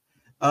enough.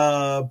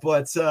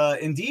 But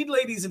indeed,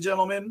 ladies and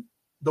gentlemen,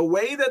 the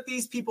way that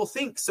these people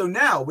think. So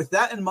now, with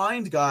that in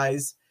mind,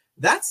 guys,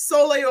 that's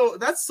Soleil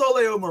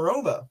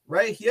Omarova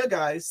right here,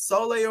 guys.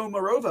 Soleil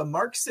Omarova,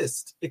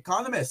 Marxist,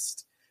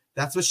 economist.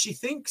 That's what she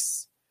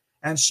thinks.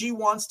 And she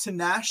wants to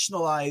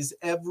nationalize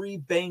every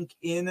bank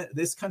in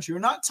this country. We're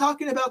not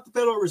talking about the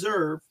Federal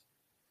Reserve.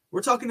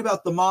 We're talking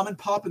about the mom and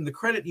pop and the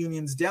credit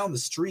unions down the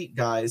street,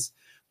 guys.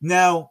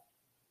 Now,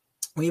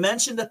 we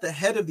mentioned at the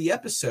head of the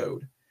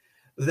episode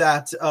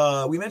that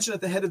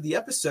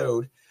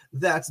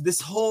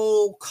this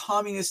whole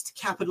communist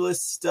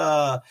capitalist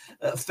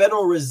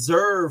Federal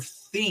Reserve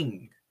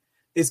thing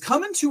is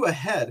coming to a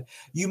head.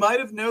 You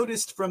might have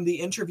noticed from the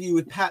interview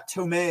with Pat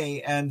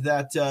Tomei and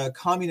that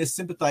communist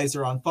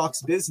sympathizer on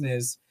Fox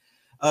Business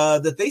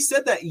that they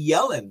said that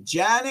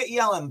Janet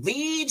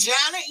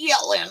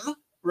Yellen,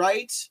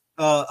 right?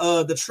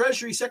 The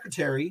Treasury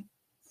Secretary,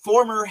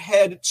 former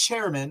head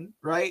chairman,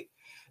 right?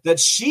 That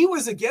she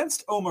was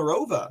against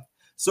Omarova.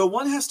 So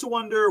one has to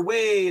wonder,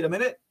 wait a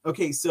minute.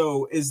 Okay,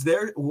 so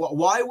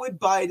why would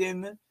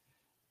Biden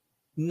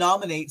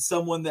nominate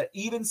someone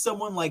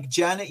like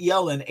Janet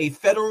Yellen, a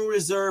Federal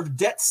Reserve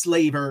debt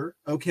slaver,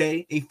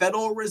 okay, a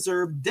Federal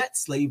Reserve debt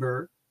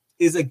slaver,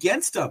 is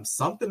against them?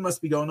 Something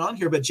must be going on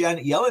here. But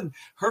Janet Yellen,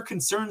 her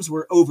concerns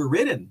were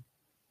overridden.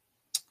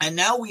 And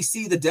now we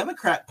see the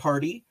Democrat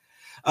Party,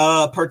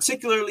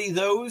 particularly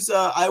those,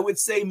 I would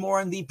say, more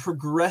on the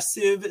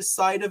progressive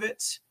side of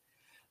it.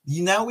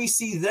 Now we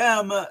see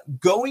them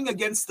going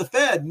against the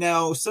Fed.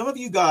 Now, some of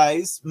you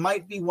guys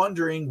might be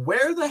wondering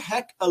where the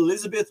heck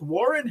Elizabeth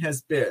Warren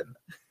has been.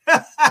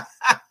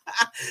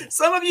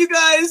 Some of you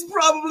guys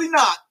probably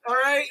not, all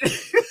right?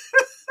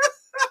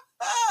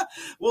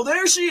 Well,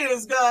 there she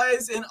is,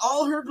 guys, in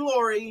all her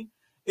glory.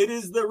 It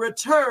is the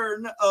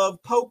return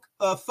of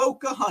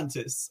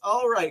Pocahontas.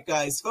 All right,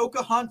 guys,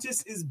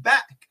 Pocahontas is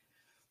back.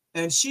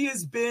 And she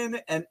has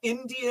been an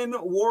Indian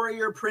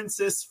warrior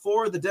princess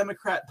for the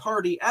Democrat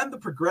Party and the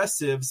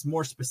progressives,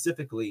 more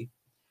specifically,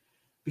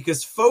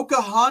 because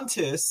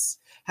Pocahontas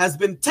has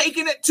been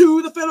taking it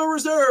to the Federal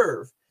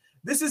Reserve.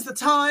 This is the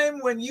time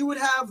when you would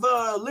have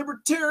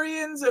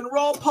libertarians and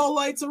raw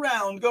Paulites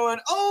around going,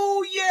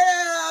 oh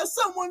yeah,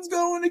 someone's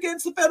going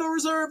against the Federal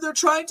Reserve. They're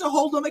trying to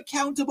hold them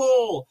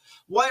accountable.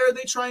 Why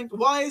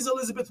is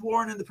Elizabeth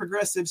Warren and the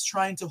progressives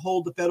trying to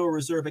hold the Federal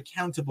Reserve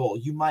accountable,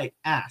 you might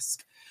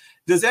ask?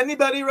 Does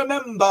anybody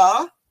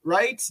remember,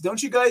 right?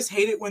 Don't you guys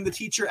hate it when the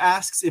teacher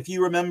asks if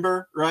you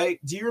remember, right?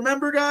 Do you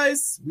remember,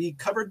 guys? We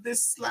covered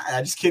this.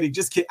 Just kidding.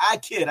 I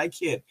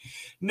kid.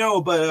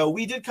 No, but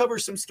we did cover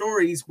some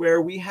stories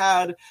where we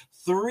had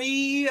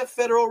 3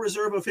 Federal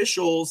Reserve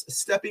officials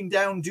stepping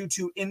down due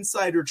to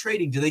insider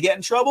trading. Do they get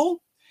in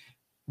trouble?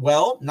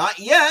 Well, not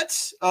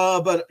yet.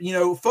 But,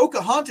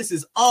 Pocahontas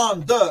is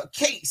on the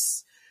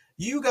case.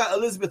 You got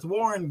Elizabeth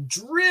Warren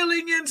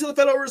drilling into the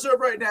Federal Reserve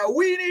right now.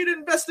 We need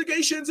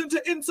investigations into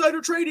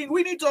insider trading.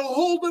 We need to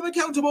hold them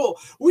accountable.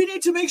 We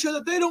need to make sure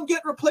that they don't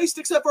get replaced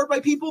except for by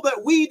people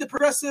that we, the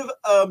progressive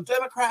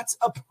Democrats,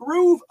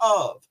 approve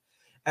of.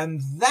 And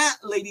that,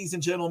 ladies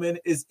and gentlemen,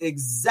 is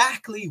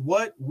exactly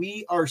what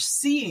we are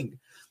seeing.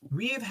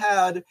 We have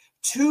had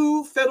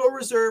 2 Federal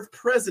Reserve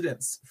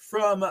presidents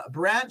from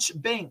branch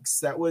banks,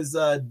 that was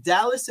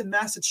Dallas and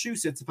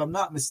Massachusetts, if I'm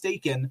not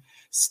mistaken,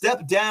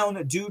 step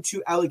down due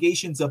to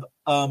allegations of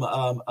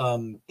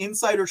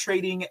insider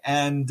trading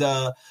and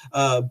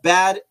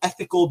bad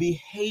ethical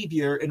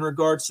behavior in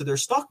regards to their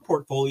stock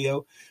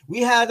portfolio.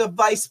 We had a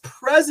vice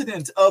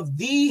president of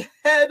the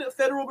head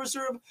Federal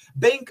Reserve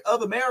Bank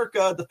of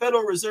America, the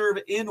Federal Reserve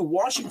in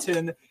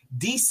Washington,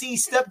 D.C.,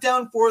 step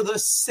down for the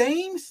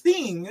same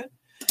thing.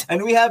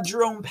 And we have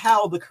Jerome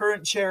Powell, the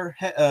current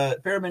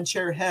Fairman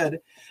chair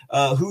head,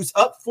 who's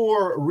up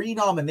for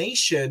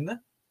renomination,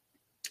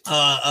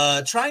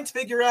 trying to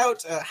figure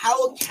out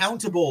how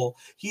accountable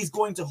he's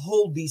going to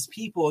hold these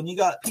people. And you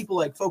got people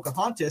like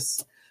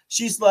Pocahontas.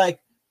 She's like,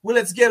 well,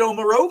 let's get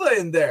Omarova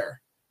in there.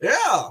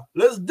 Yeah,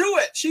 let's do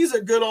it. She's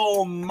a good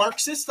old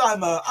Marxist.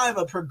 I'm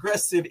a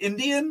progressive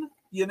Indian,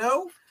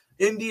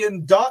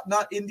 Indian dot,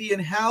 not Indian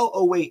how.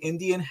 Oh, wait,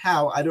 Indian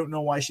how. I don't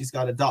know why she's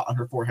got a dot on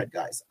her forehead,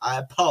 guys. I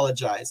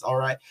apologize, all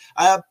right?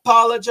 I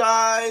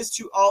apologize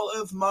to all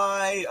of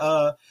my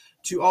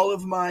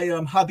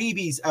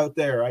Habibis out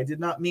there. I did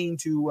not mean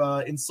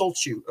to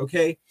insult you,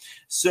 okay?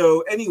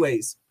 So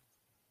anyways,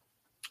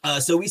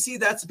 so we see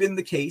that's been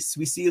the case.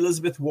 We see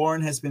Elizabeth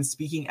Warren has been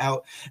speaking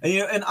out.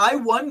 And I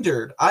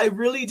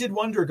really did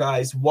wonder,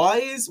 guys,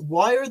 why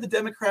are the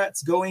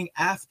Democrats going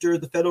after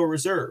the Federal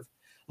Reserve?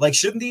 Like,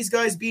 shouldn't these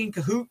guys be in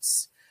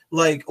cahoots?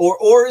 Like,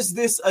 or is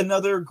this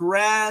another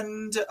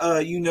grand,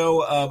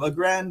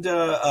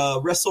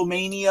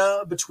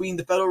 WrestleMania between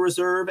the Federal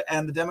Reserve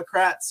and the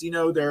Democrats?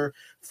 They're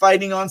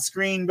fighting on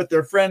screen, but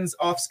they're friends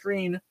off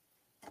screen.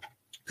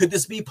 Could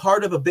this be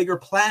part of a bigger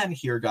plan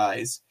here,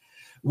 guys?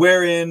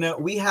 Wherein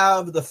we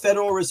have the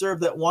Federal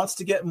Reserve that wants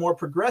to get more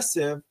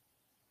progressive.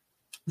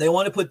 They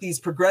want to put these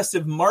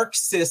progressive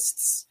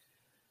Marxists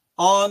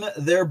on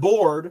their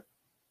board.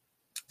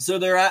 So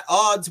they're at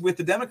odds with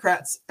the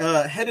Democrats,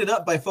 headed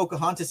up by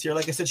Pocahontas here.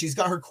 Like I said, she's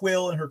got her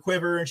quill and her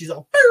quiver, and she's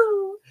all,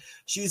 Pew!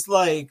 She's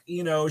like,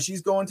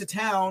 she's going to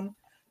town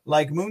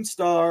like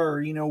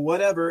Moonstar or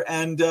whatever,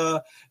 and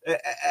they're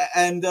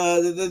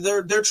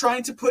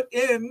trying to put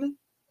in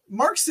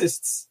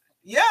Marxists.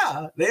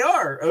 Yeah, they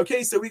are.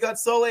 Okay, so we got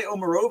Soleil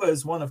Omarova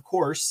as one, of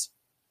course.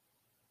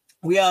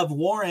 We have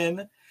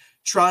Warren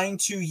trying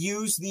to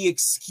use the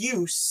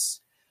excuse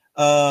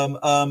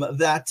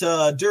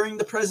that during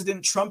the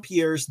President Trump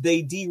years,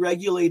 they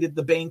deregulated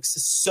the banks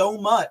so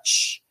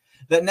much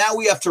that now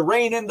we have to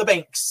rein in the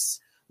banks.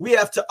 We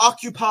have to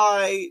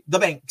occupy the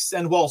banks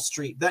and Wall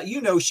Street. That,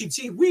 she'd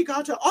see, we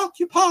got to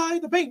occupy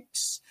the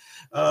banks.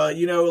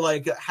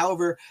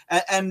 However,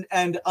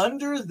 and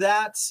under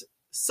that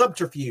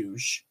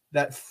subterfuge,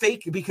 that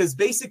fake, because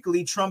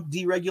basically Trump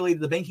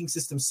deregulated the banking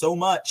system so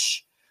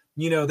much,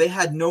 they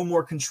had no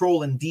more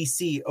control in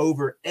DC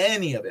over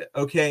any of it,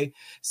 okay?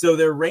 So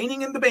they're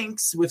reining in the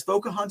banks with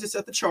Pocahontas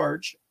at the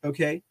charge,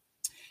 okay?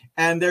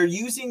 And they're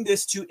using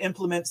this to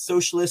implement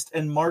socialist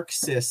and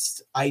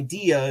Marxist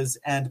ideas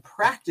and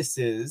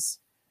practices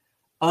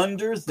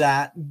under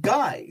that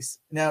guise.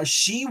 Now,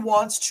 she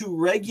wants to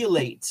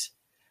regulate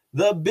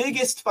the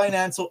biggest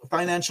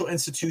financial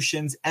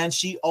institutions, and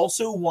she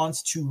also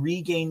wants to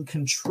regain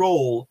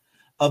control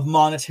of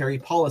monetary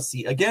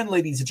policy. Again,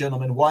 ladies and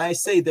gentlemen, why I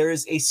say there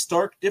is a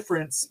stark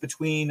difference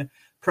between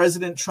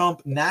President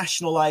Trump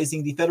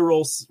nationalizing the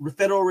Federal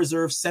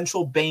Reserve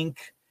Central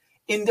Bank,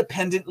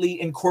 independently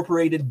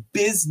incorporated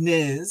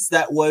business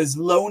that was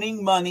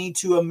loaning money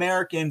to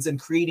Americans and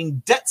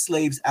creating debt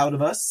slaves out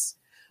of us,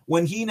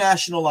 when he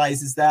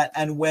nationalizes that,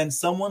 and when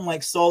someone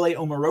like Soleil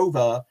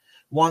Omarova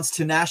wants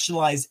to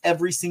nationalize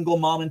every single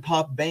mom and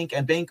pop bank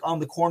and bank on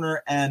the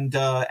corner and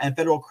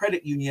Federal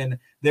Credit Union.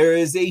 There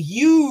is a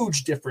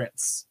huge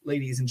difference,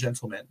 ladies and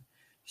gentlemen.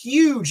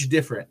 Huge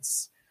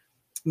difference.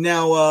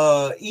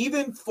 Now,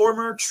 even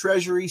former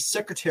Treasury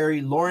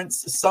Secretary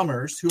Lawrence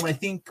Summers, whom I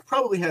think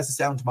probably has a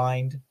sound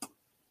mind,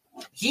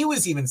 he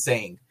was even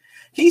saying,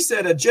 he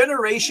said, a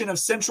generation of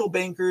central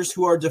bankers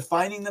who are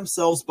defining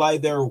themselves by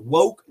their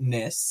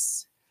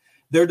wokeness,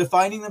 they're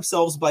defining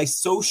themselves by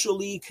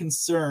socially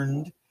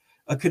concerns,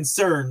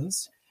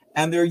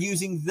 and they're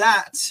using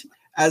that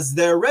as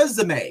their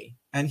resume.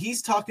 And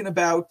he's talking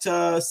about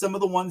some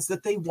of the ones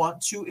that they want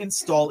to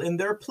install in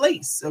their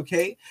place,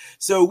 okay?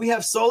 So we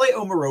have Sole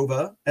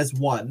Omarova as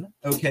one,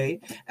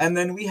 okay? And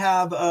then we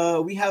have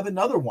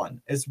another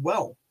one as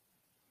well.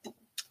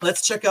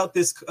 Let's check out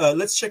this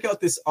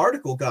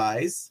article,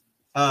 guys.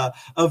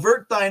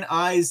 Avert thine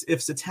eyes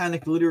if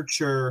satanic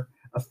literature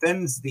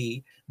offends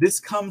thee. This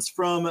comes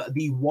from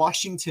the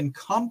Washington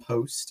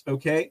Compost,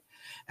 okay?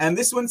 And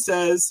this one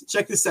says,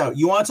 check this out.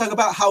 You want to talk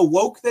about how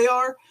woke they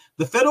are?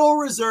 The Federal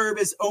Reserve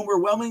is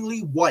overwhelmingly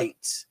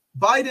white.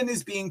 Biden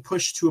is being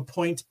pushed to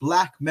appoint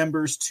black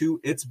members to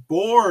its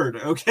board,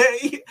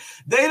 okay?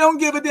 They don't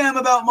give a damn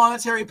about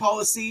monetary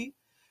policy.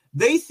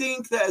 They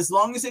think that as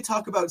long as they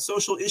talk about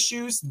social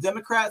issues,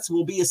 Democrats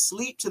will be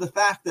asleep to the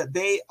fact that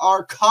they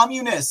are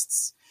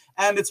communists,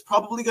 and it's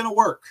probably going to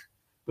work.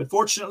 But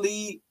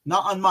fortunately,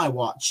 not on my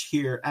watch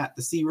here at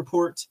the C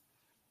Report.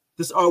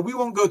 We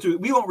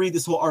won't read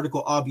this whole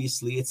article,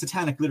 obviously. It's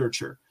satanic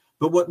literature.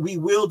 But what we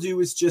will do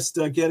is just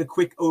get a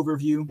quick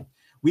overview.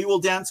 We will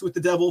dance with the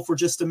devil for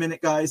just a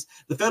minute, guys.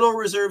 The Federal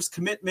Reserve's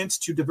commitment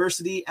to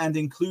diversity and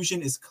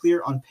inclusion is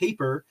clear on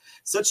paper.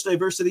 Such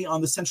diversity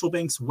on the central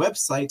bank's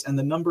website and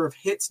the number of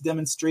hits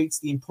demonstrates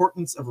the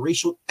importance of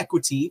racial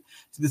equity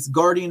to this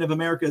guardian of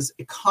America's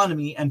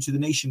economy and to the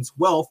nation's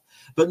wealth.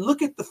 But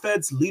look at the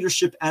Fed's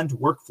leadership and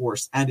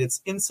workforce, and its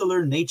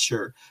insular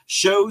nature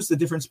shows the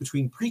difference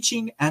between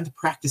preaching and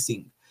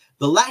practicing.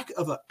 The lack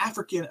of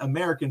African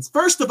Americans,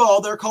 first of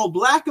all, they're called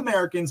Black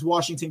Americans,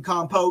 Washington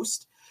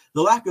Compost.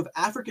 The lack of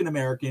African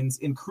Americans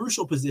in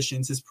crucial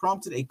positions has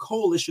prompted a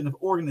coalition of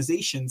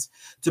organizations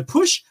to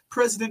push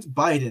President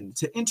Biden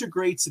to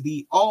integrate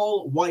the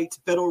all-white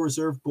Federal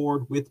Reserve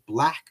Board with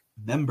Black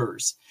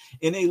members.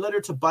 In a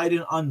letter to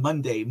Biden on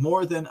Monday,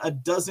 more than a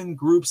dozen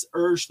groups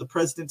urged the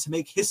president to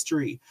make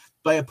history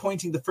by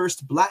appointing the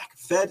first Black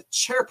Fed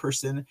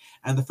chairperson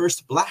and the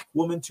first Black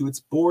woman to its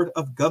board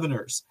of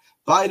governors.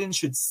 Biden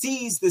should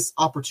seize this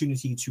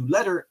opportunity to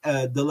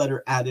the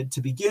letter added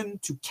to begin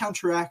to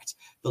counteract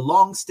the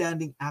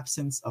long-standing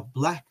absence of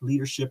Black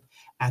leadership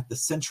at the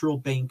Central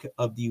Bank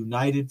of the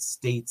United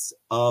States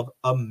of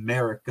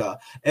America.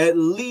 At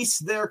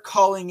least they're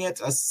calling it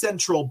a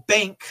central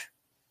bank,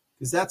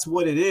 because that's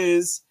what it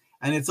is.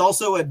 And it's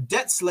also a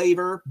debt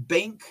slaver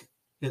bank,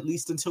 at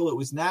least until it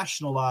was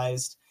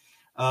nationalized.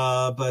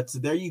 But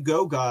there you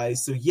go,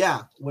 guys. So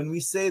yeah, when we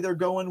say they're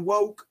going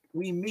woke,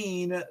 we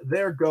mean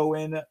they're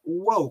going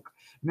woke.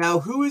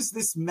 Now, who is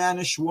this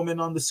mannish woman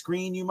on the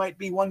screen, you might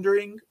be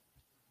wondering?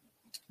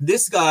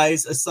 This,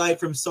 guys, aside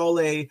from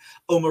Sole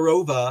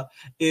Omarova,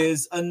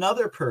 is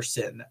another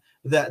person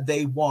that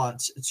they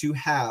want to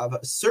have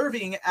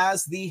serving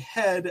as the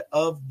head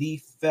of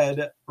the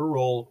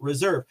Federal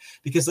Reserve.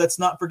 Because let's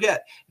not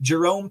forget,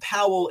 Jerome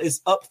Powell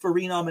is up for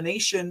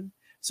renomination.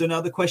 So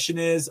now the question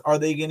is, are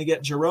they going to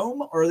get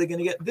Jerome or are they going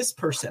to get this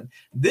person?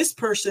 This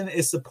person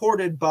is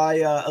supported by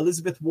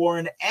Elizabeth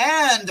Warren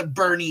and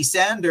Bernie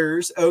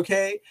Sanders,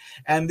 okay?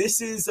 And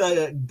this is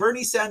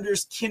Bernie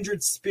Sanders'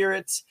 kindred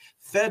spirit,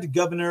 Fed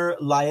Governor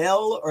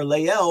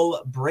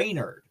Lael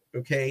Brainerd.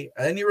 Okay,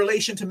 any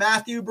relation to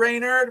Matthew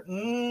Brainerd?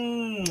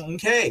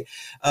 Okay,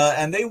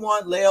 and they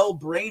want Lael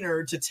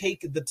Brainerd to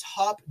take the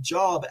top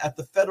job at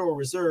the Federal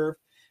Reserve.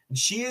 And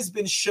she has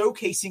been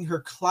showcasing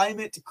her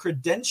climate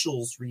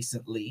credentials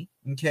recently,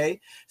 okay,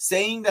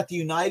 saying that the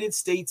United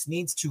States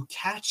needs to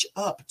catch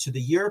up to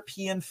the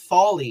European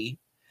folly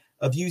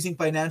of using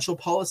financial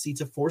policy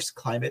to force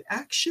climate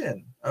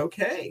action.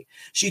 Okay,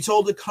 she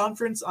told a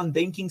conference on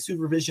banking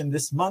supervision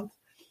this month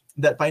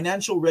that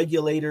financial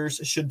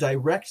regulators should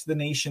direct the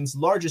nation's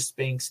largest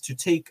banks to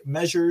take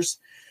measures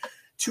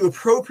to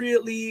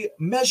appropriately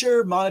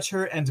measure,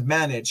 monitor, and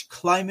manage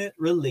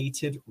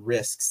climate-related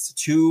risks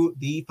to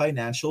the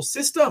financial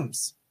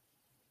systems.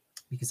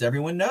 Because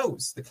everyone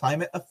knows the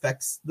climate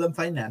affects the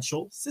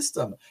financial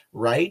system,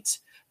 right?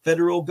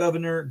 Federal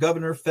Governor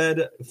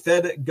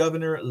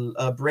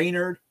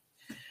Brainerd,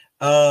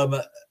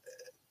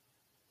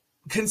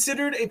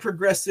 considered a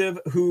progressive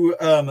who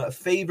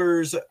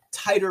favors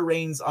tighter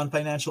reins on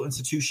financial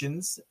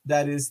institutions.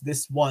 That is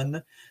this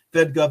one,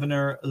 Fed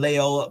Governor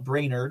Lael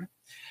Brainerd.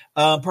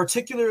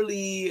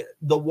 Particularly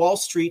the Wall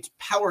Street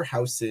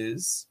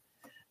powerhouses.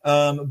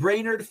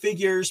 Brainerd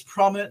figures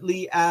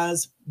prominently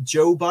as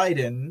Joe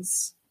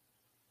Biden's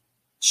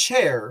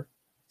chair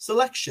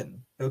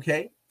selection,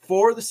 okay,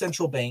 for the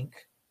central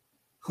bank,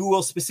 who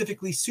will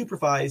specifically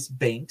supervise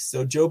banks.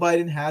 So Joe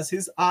Biden has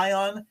his eye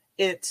on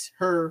it,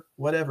 her,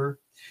 whatever.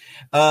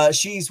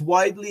 She's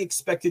widely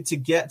expected to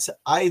get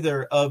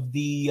either of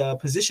the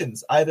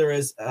positions, either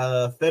as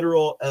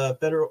Federal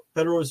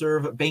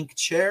Reserve Bank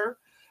chair,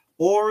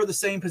 or the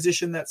same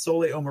position that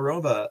Sole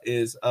Omarova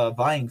is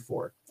vying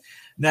for.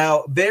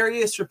 Now,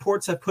 various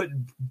reports have put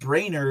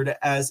Brainerd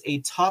as a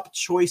top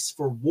choice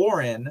for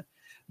Warren,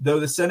 though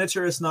the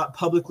senator is not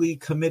publicly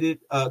committed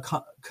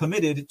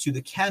to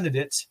the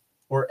candidate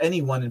or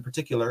anyone in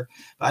particular.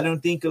 But I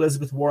don't think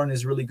Elizabeth Warren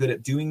is really good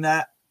at doing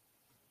that.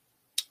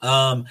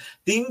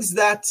 Things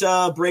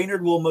that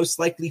Brainerd will most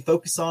likely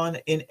focus on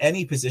in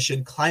any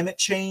position: climate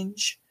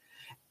change,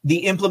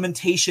 the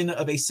implementation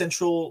of a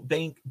central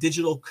bank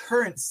digital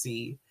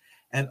currency,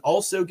 and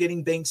also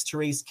getting banks to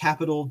raise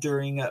capital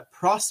during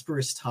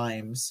prosperous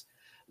times.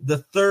 The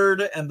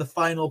third and the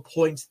final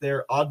point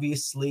there,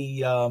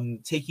 obviously,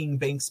 taking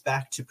banks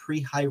back to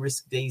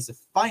pre-high-risk days of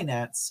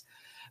finance.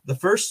 The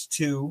first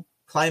two,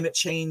 climate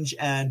change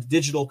and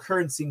digital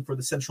currency for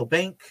the central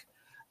bank,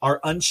 are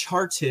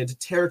uncharted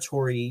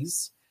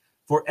territories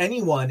for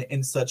anyone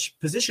in such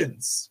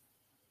positions.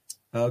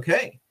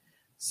 Okay.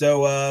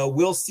 So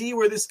we'll see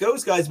where this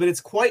goes, guys, but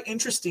it's quite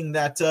interesting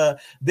that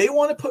they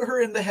want to put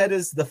her in the head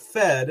as the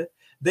Fed.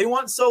 They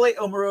want Soleil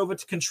Omarova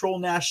to control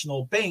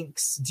national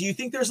banks. Do you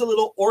think there's a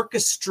little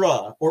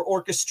orchestra or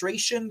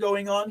orchestration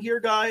going on here,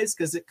 guys?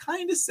 Because it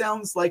kind of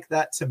sounds like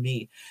that to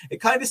me.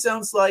 It kind of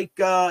sounds like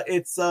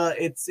it's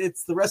the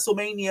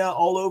WrestleMania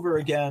all over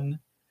again,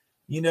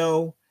 you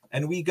know.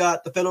 And we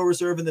got the Federal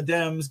Reserve and the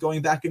Dems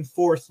going back and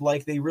forth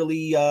like they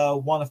really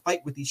want to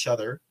fight with each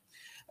other.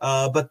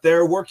 But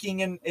they're working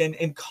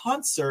in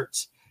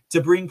concert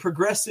to bring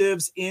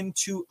progressives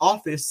into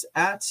office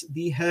at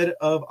the head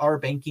of our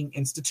banking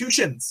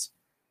institutions.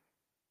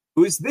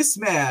 Who is this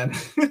man?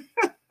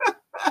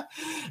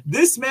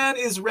 This man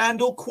is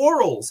Randall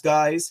Quarles,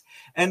 guys.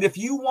 And if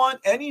you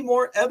want any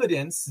more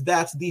evidence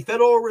that the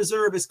Federal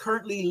Reserve is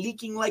currently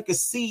leaking like a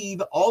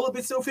sieve all of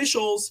its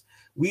officials,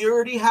 we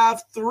already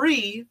have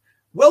 3.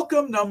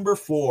 Welcome number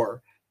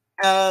 4.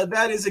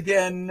 That is,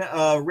 again,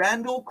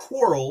 Randall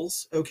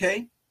Quarles,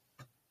 okay?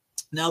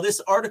 Now, this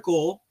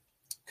article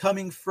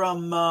coming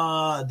from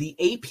the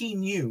AP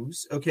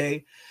News,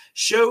 okay,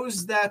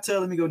 shows that,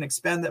 let me go and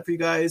expand that for you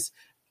guys.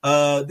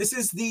 This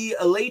is the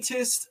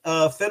latest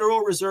Federal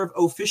Reserve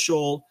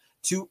official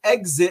to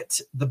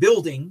exit the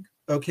building,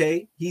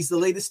 okay? He's the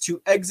latest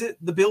to exit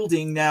the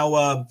building.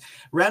 Now,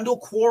 Randall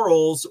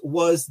Quarles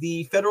was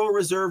the Federal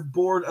Reserve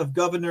Board of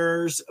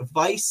Governors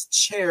Vice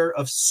Chair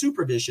of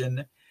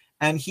Supervision,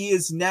 and he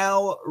is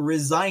now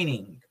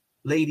resigning.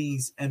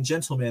 Ladies and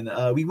gentlemen,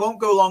 we won't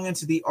go long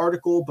into the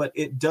article, but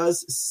it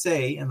does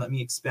say, and let me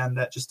expand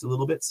that just a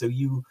little bit so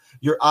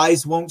your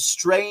eyes won't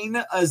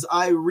strain as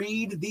I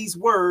read these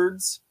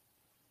words.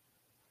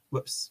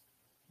 Whoops,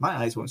 my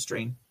eyes won't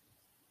strain.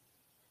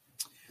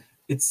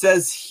 It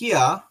says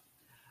here,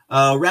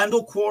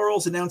 Randall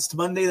Quarles announced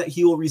Monday that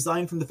he will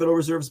resign from the Federal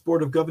Reserve's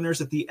Board of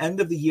Governors at the end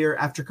of the year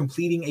after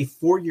completing a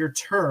 4-year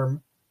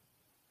term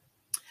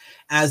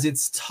as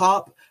its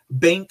top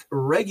bank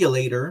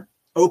regulator,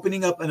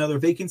 opening up another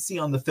vacancy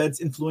on the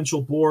Fed's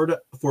influential board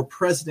for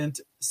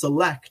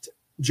President-elect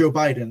Joe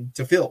Biden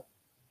to fill.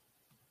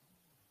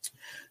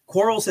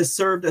 Quarles has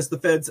served as the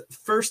Fed's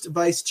first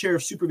vice chair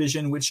of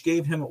supervision, which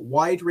gave him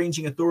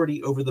wide-ranging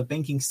authority over the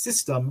banking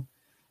system.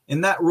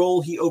 In that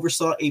role, he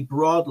oversaw a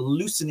broad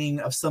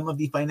loosening of some of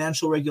the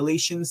financial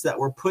regulations that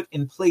were put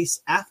in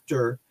place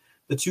after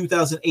the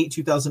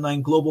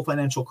 2008-2009 global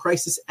financial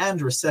crisis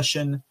and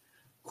recession.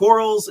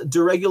 Quarles'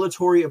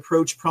 deregulatory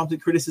approach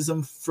prompted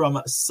criticism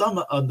from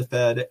some on the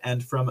Fed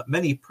and from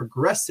many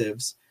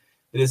progressives.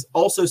 It has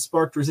also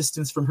sparked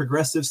resistance from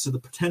progressives to the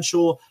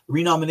potential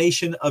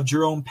renomination of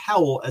Jerome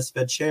Powell as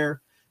Fed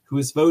chair, who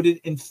has voted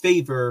in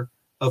favor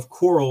of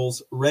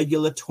Quarles'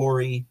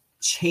 regulatory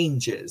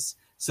changes.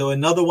 So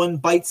another one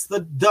bites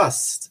the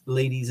dust,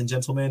 ladies and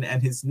gentlemen,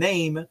 and his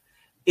name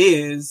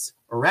is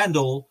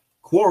Randall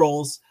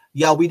Quarles.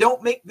 Yeah, we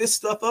don't make this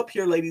stuff up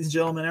here, ladies and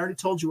gentlemen. I already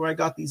told you where I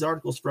got these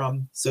articles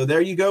from. So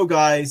there you go,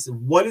 guys.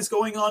 What is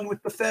going on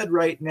with the Fed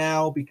right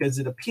now? Because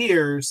it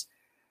appears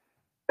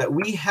that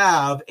we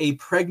have a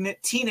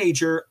pregnant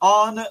teenager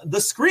on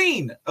the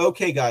screen.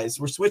 Okay, guys,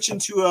 we're switching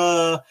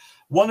to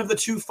one of the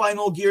 2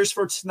 final gears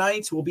for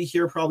tonight. We'll be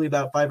here probably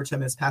about 5 or 10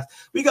 minutes past.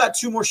 We got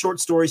 2 more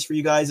short stories for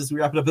you guys as we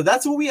wrap it up. But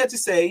that's what we had to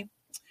say.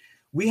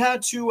 We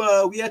had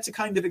to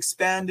kind of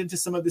expand into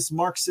some of this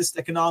Marxist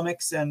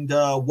economics and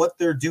what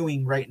they're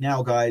doing right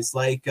now, guys.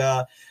 Like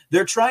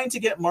they're trying to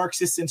get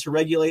Marxists in to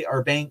regulate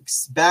our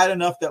banks. Bad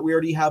enough that we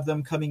already have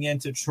them coming in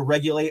to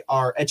regulate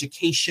our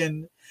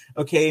education.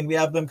 Okay, and we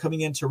have them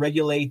coming in to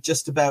regulate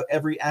just about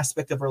every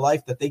aspect of our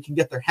life that they can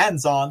get their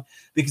hands on,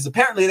 because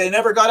apparently they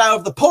never got out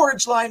of the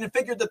porridge line and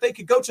figured that they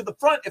could go to the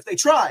front if they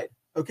tried.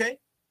 Okay.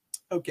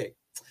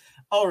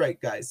 All right,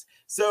 guys.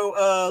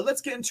 So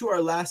let's get into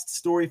our last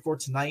story for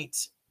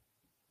tonight.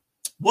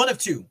 One of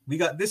 2. We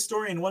got this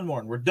story and one more,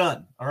 and we're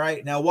done. All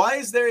right. Now, why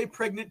is there a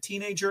pregnant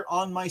teenager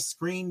on my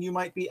screen, you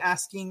might be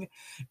asking?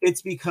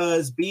 It's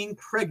because being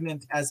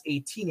pregnant as a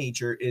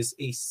teenager is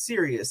a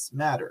serious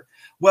matter.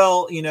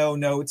 Well,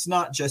 no, it's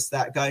not just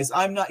that, guys.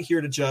 I'm not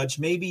here to judge.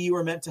 Maybe you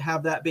were meant to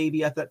have that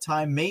baby at that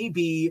time.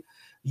 Maybe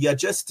You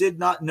just did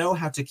not know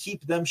how to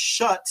keep them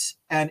shut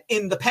and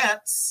in the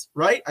pants,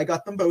 right? I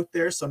got them both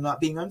there, so I'm not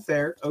being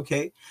unfair.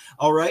 Okay.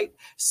 All right.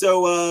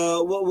 So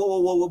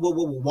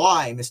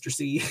why, Mr.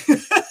 C?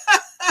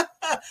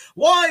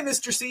 Why,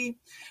 Mr. C?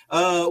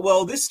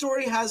 Well, this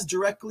story has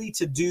directly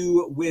to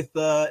do with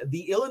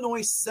the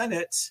Illinois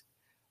Senate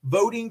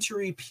voting to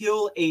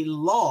repeal a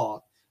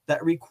law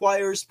that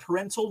requires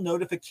parental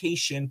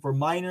notification for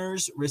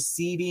minors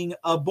receiving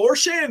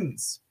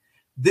abortions.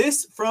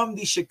 This from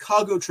the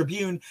Chicago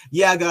Tribune.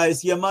 Yeah,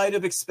 guys, you might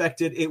have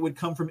expected it would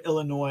come from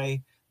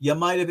Illinois. You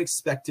might have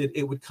expected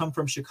it would come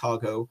from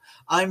Chicago.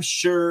 I'm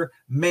sure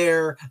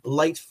Mayor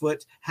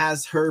Lightfoot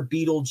has her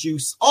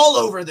Beetlejuice all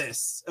over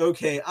this.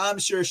 Okay, I'm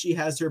sure she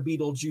has her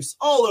Beetlejuice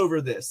all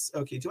over this.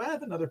 Okay, do I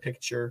have another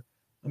picture?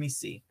 Let me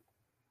see.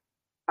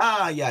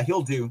 Yeah,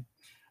 he'll do.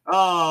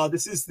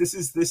 This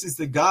is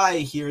the guy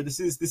here.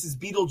 This is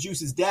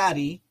Beetlejuice's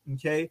daddy.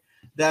 Okay,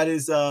 that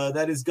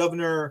is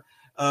Governor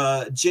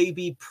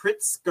J.B.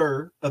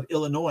 Pritzker of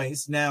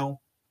Illinois.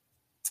 Now,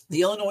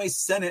 the Illinois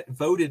Senate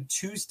voted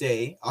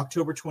Tuesday,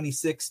 October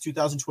 26,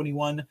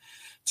 2021,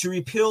 to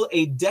repeal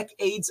a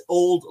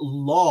decades-old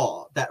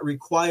law that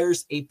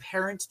requires a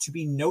parent to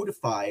be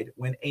notified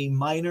when a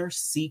minor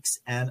seeks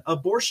an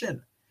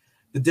abortion.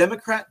 The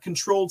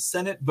Democrat-controlled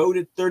Senate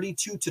voted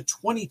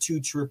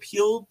 32-22 to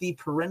repeal the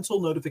parental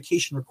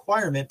notification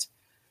requirement,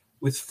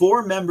 with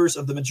 4 members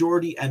of the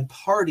majority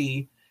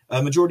party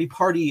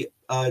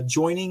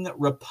joining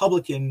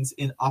Republicans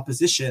in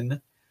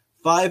opposition.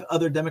 5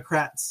 other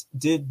Democrats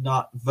did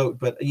not vote,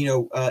 but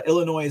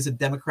Illinois is a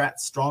Democrat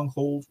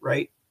stronghold,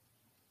 right?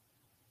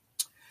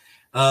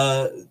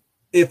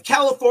 If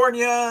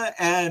California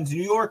and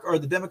New York are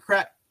the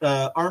Democrat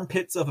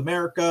armpits of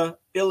America,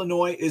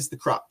 Illinois is the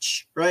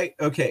crotch, right?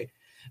 Okay.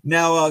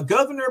 Now,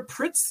 Governor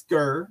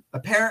Pritzker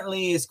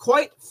apparently is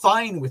quite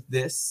fine with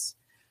this.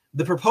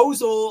 The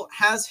proposal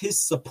has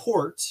his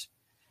support,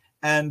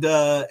 and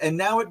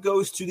now it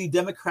goes to the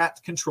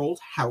Democrat-controlled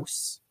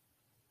House.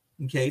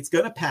 Okay, it's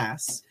going to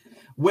pass,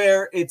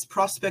 where its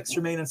prospects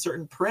remain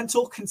uncertain.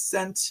 Parental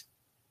consent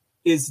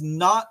is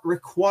not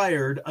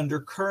required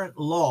under current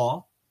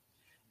law,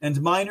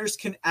 and minors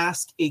can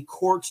ask a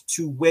court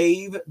to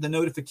waive the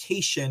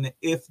notification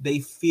if they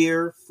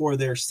fear for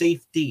their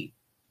safety.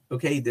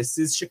 Okay, this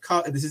is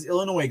Chicago. This is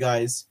Illinois,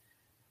 guys.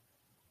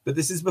 But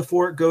this is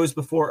before it goes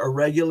before a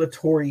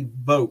regulatory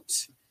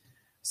vote.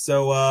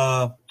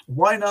 So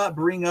why not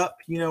bring up,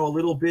 a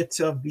little bit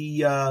of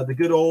the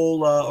good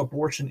old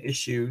abortion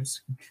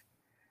issues?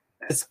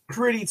 It's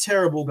pretty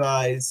terrible,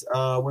 guys,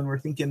 when we're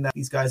thinking that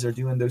these guys are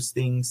doing those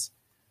things.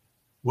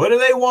 What do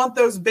they want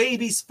those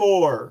babies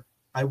for?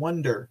 I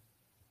wonder.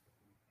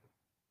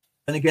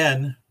 And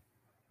again,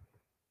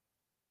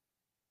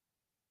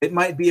 it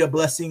might be a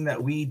blessing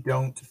that we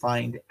don't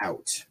find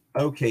out.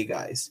 Okay,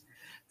 guys.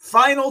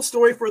 Final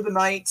story for the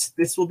night.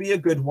 This will be a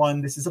good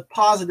one. This is a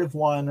positive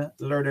one,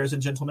 ladies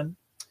and gentlemen.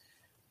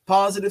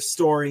 Positive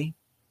story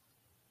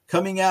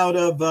coming out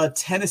of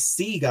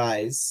Tennessee,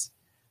 guys,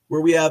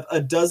 where we have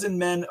a dozen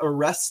men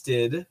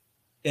arrested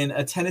in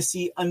a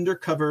Tennessee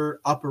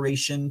undercover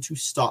operation to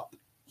stop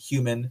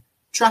human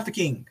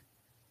trafficking.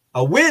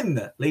 A win,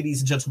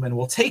 ladies and gentlemen.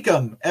 We'll take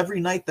them every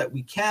night that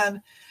we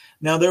can.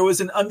 Now, there was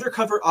an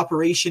undercover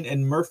operation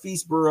in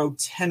Murfreesboro,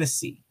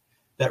 Tennessee,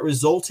 that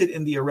resulted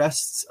in the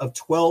arrests of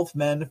 12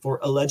 men for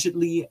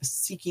allegedly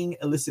seeking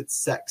illicit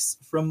sex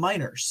from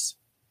minors.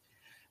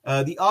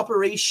 The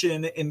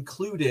operation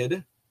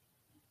included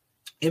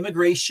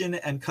Immigration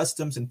and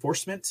Customs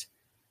Enforcement,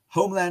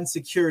 Homeland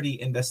Security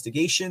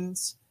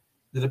Investigations,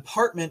 the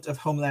Department of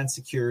Homeland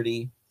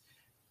Security,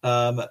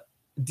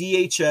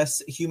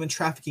 DHS Human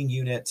Trafficking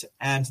Unit,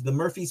 and the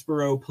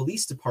Murfreesboro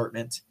Police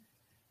Department,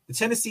 the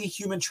Tennessee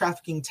Human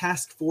Trafficking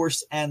Task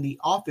Force, and the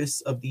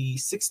Office of the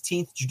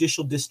 16th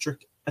Judicial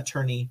District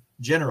Attorney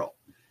General.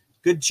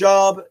 Good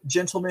job,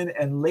 gentlemen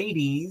and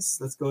ladies.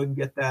 Let's go ahead and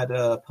get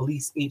that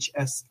police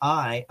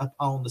HSI up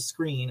on the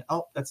screen.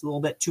 Oh, that's a little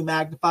bit too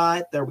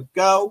magnified. There we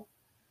go.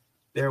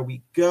 There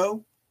we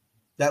go.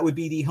 That would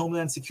be the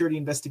Homeland Security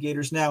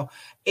investigators. Now,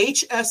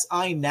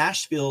 HSI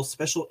Nashville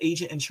Special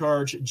Agent in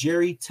Charge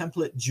Jerry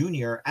Template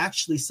Jr.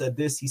 actually said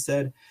this. He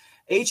said,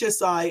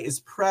 HSI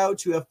is proud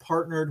to have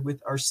partnered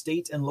with our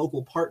state and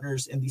local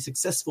partners in the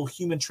successful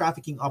human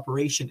trafficking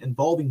operation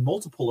involving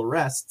multiple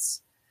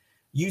arrests.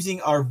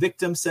 Using our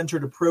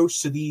victim-centered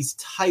approach to these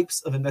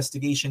types of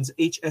investigations,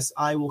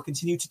 HSI will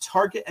continue to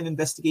target and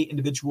investigate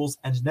individuals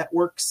and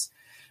networks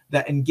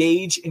that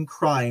engage in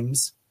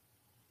crimes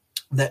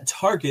that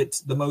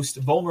target the most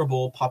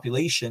vulnerable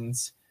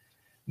populations.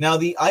 Now,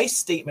 the ICE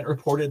statement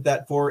reported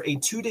that for a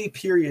 2-day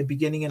period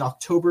beginning in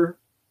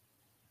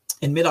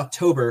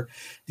mid-October,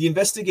 the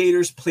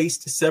investigators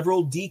placed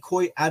several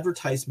decoy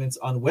advertisements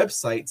on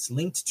websites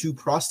linked to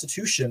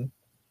prostitution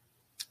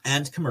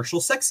and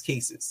commercial sex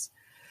cases.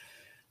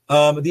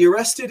 The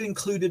arrested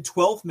included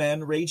 12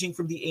 men ranging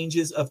from the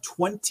ages of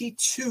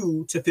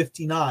 22 to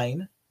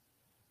 59.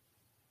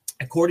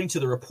 According to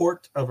the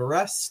report of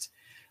arrest,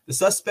 the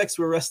suspects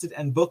were arrested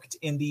and booked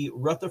in the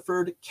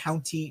Rutherford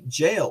County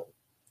Jail.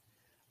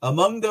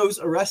 Among those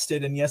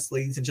arrested, and yes,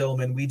 ladies and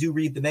gentlemen, we do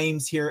read the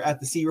names here at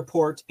the C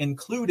Report,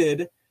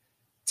 included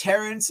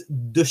Terrence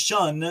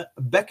Deshun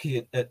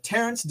Becton,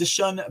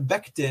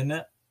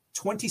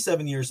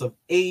 27 years of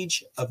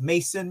age, of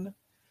Mason.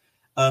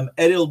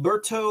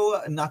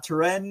 Edilberto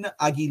Nataren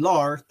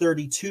Aguilar,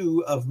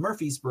 32, of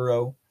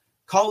Murfreesboro.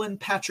 Colin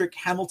Patrick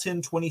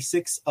Hamilton,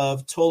 26,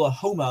 of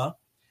Tullahoma.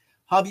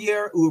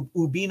 Javier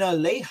Ubina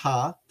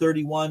Leja,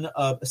 31,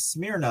 of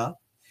Smyrna.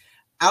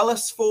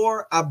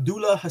 Alasfor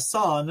Abdullah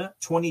Hassan,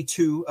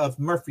 22, of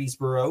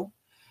Murfreesboro.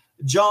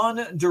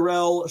 John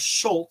Durrell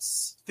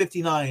Schultz,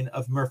 59,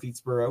 of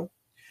Murfreesboro.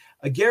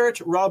 Garrett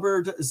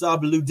Robert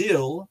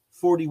Zabludil,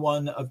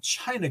 41, of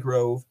China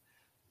Grove,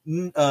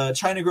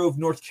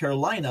 North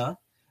Carolina.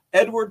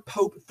 Edward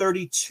Pope,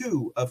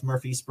 32, of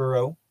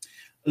Murfreesboro.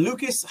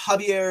 Lucas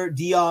Javier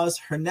Diaz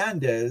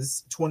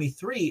Hernandez,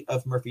 23,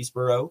 of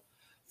Murfreesboro.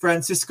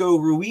 Francisco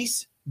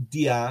Ruiz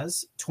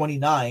Diaz,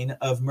 29,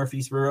 of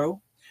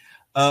Murfreesboro.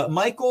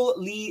 Michael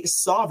Lee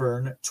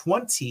Sovereign,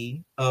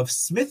 20, of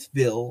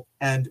Smithville.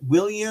 And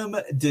William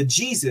de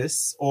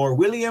Jesus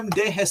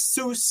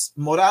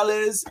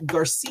Morales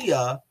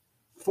Garcia,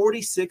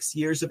 46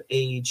 years of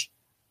age,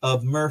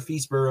 of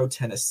Murfreesboro,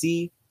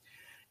 Tennessee.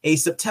 A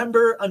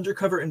September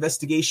undercover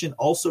investigation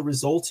also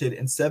resulted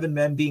in 7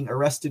 men being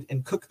arrested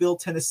in Cookeville,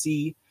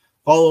 Tennessee,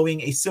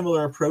 following a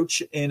similar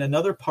approach in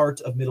another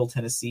part of Middle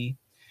Tennessee.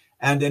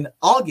 And an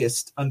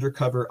August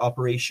undercover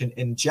operation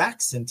in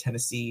Jackson,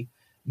 Tennessee,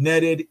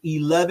 netted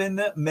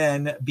 11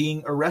 men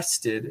being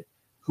arrested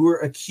who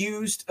were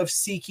accused of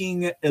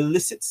seeking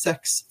illicit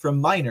sex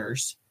from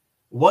minors.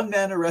 One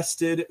man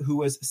arrested, who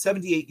was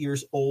 78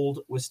 years old,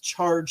 was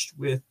charged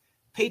with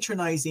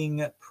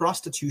patronizing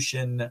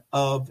prostitution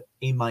of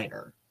a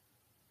minor.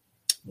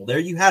 Well, there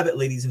you have it,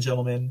 ladies and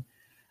gentlemen.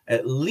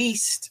 At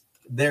least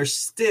they're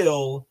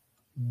still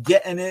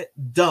getting it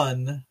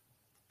done,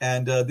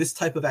 and this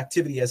type of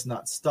activity has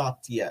not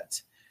stopped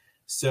yet.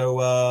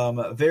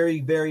 So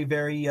very, very,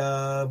 very,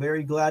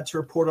 very glad to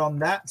report on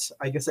that.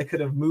 I guess I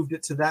could have moved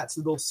it to that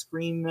little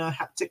screen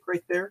haptic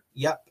right there.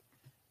 Yep.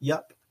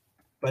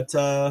 But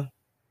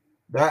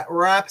that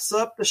wraps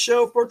up the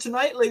show for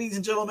tonight, ladies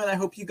and gentlemen. I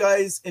hope you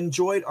guys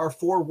enjoyed our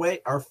foray,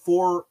 okay?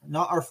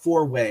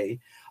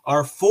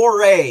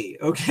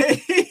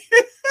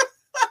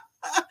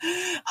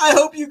 I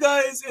hope you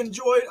guys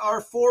enjoyed our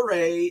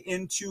foray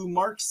into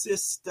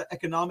Marxist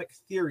economic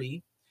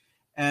theory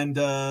and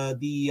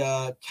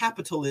the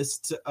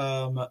capitalist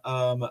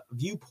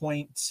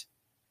viewpoint,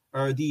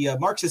 or the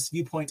Marxist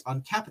viewpoint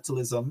on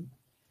capitalism.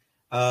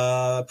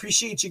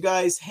 Appreciate you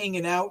guys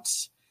hanging out.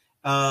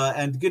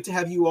 And good to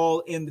have you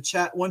all in the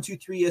chat.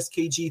 123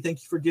 SKG,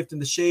 thank you for gifting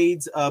the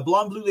shades.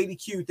 Blonde Blue Lady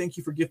Q, thank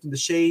you for gifting the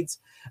shades.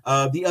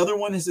 The other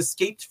one has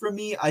escaped from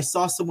me. I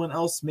saw someone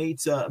else made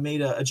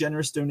a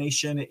generous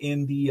donation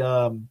in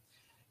the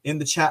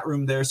chat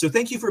room there. So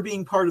thank you for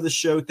being part of the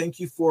show. Thank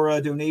you for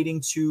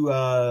donating to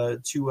the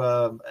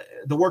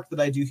work that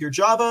I do here.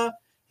 Java,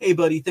 hey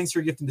buddy, thanks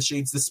for gifting the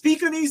shades. The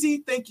Speak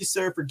Uneasy, thank you,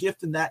 sir, for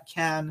gifting that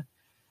can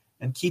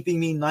and keeping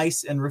me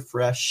nice and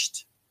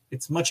refreshed.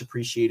 It's much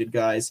appreciated,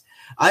 guys.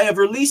 I have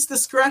released the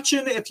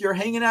scratching. If you're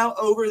hanging out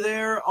over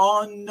there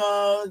on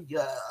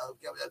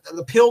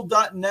the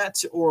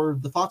pill.net or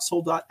the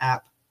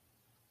foxhole.app,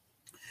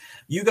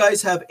 you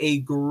guys have a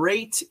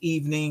great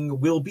evening.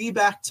 We'll be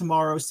back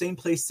tomorrow, same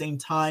place, same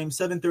time,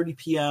 7:30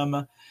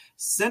 p.m.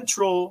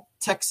 Central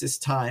Texas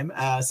time,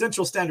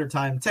 Central Standard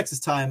Time,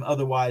 Texas time,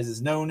 otherwise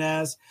is known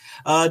as.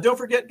 Don't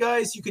forget,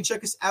 guys, you can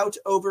check us out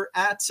over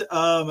at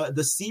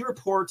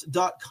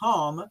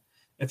thecreport.com.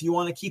 If you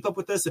want to keep up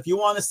with us, if you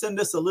want to send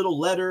us a little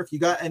letter, if you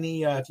got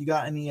any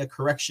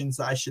corrections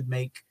that I should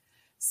make,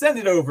 send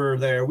it over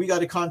there. We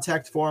got a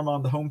contact form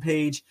on the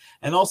homepage.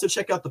 And also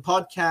check out the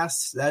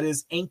podcast. That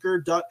is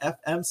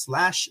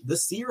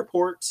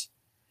anchor.fm/thecreport,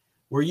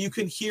 where you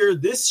can hear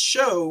this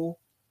show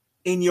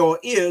in your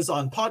ears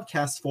on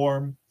podcast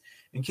form.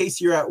 In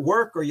case you're at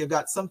work or you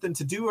got something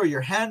to do or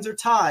your hands are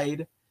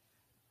tied,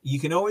 you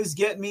can always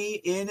get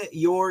me in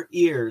your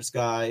ears,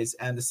 guys,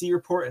 and the C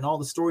Report and all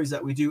the stories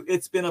that we do.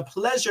 It's been a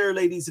pleasure,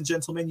 ladies and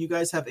gentlemen. You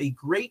guys have a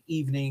great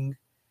evening.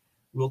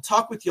 We'll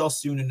talk with y'all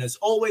soon. And as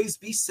always,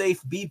 be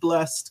safe, be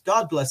blessed.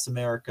 God bless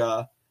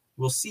America.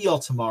 We'll see y'all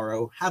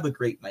tomorrow. Have a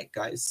great night,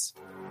 guys.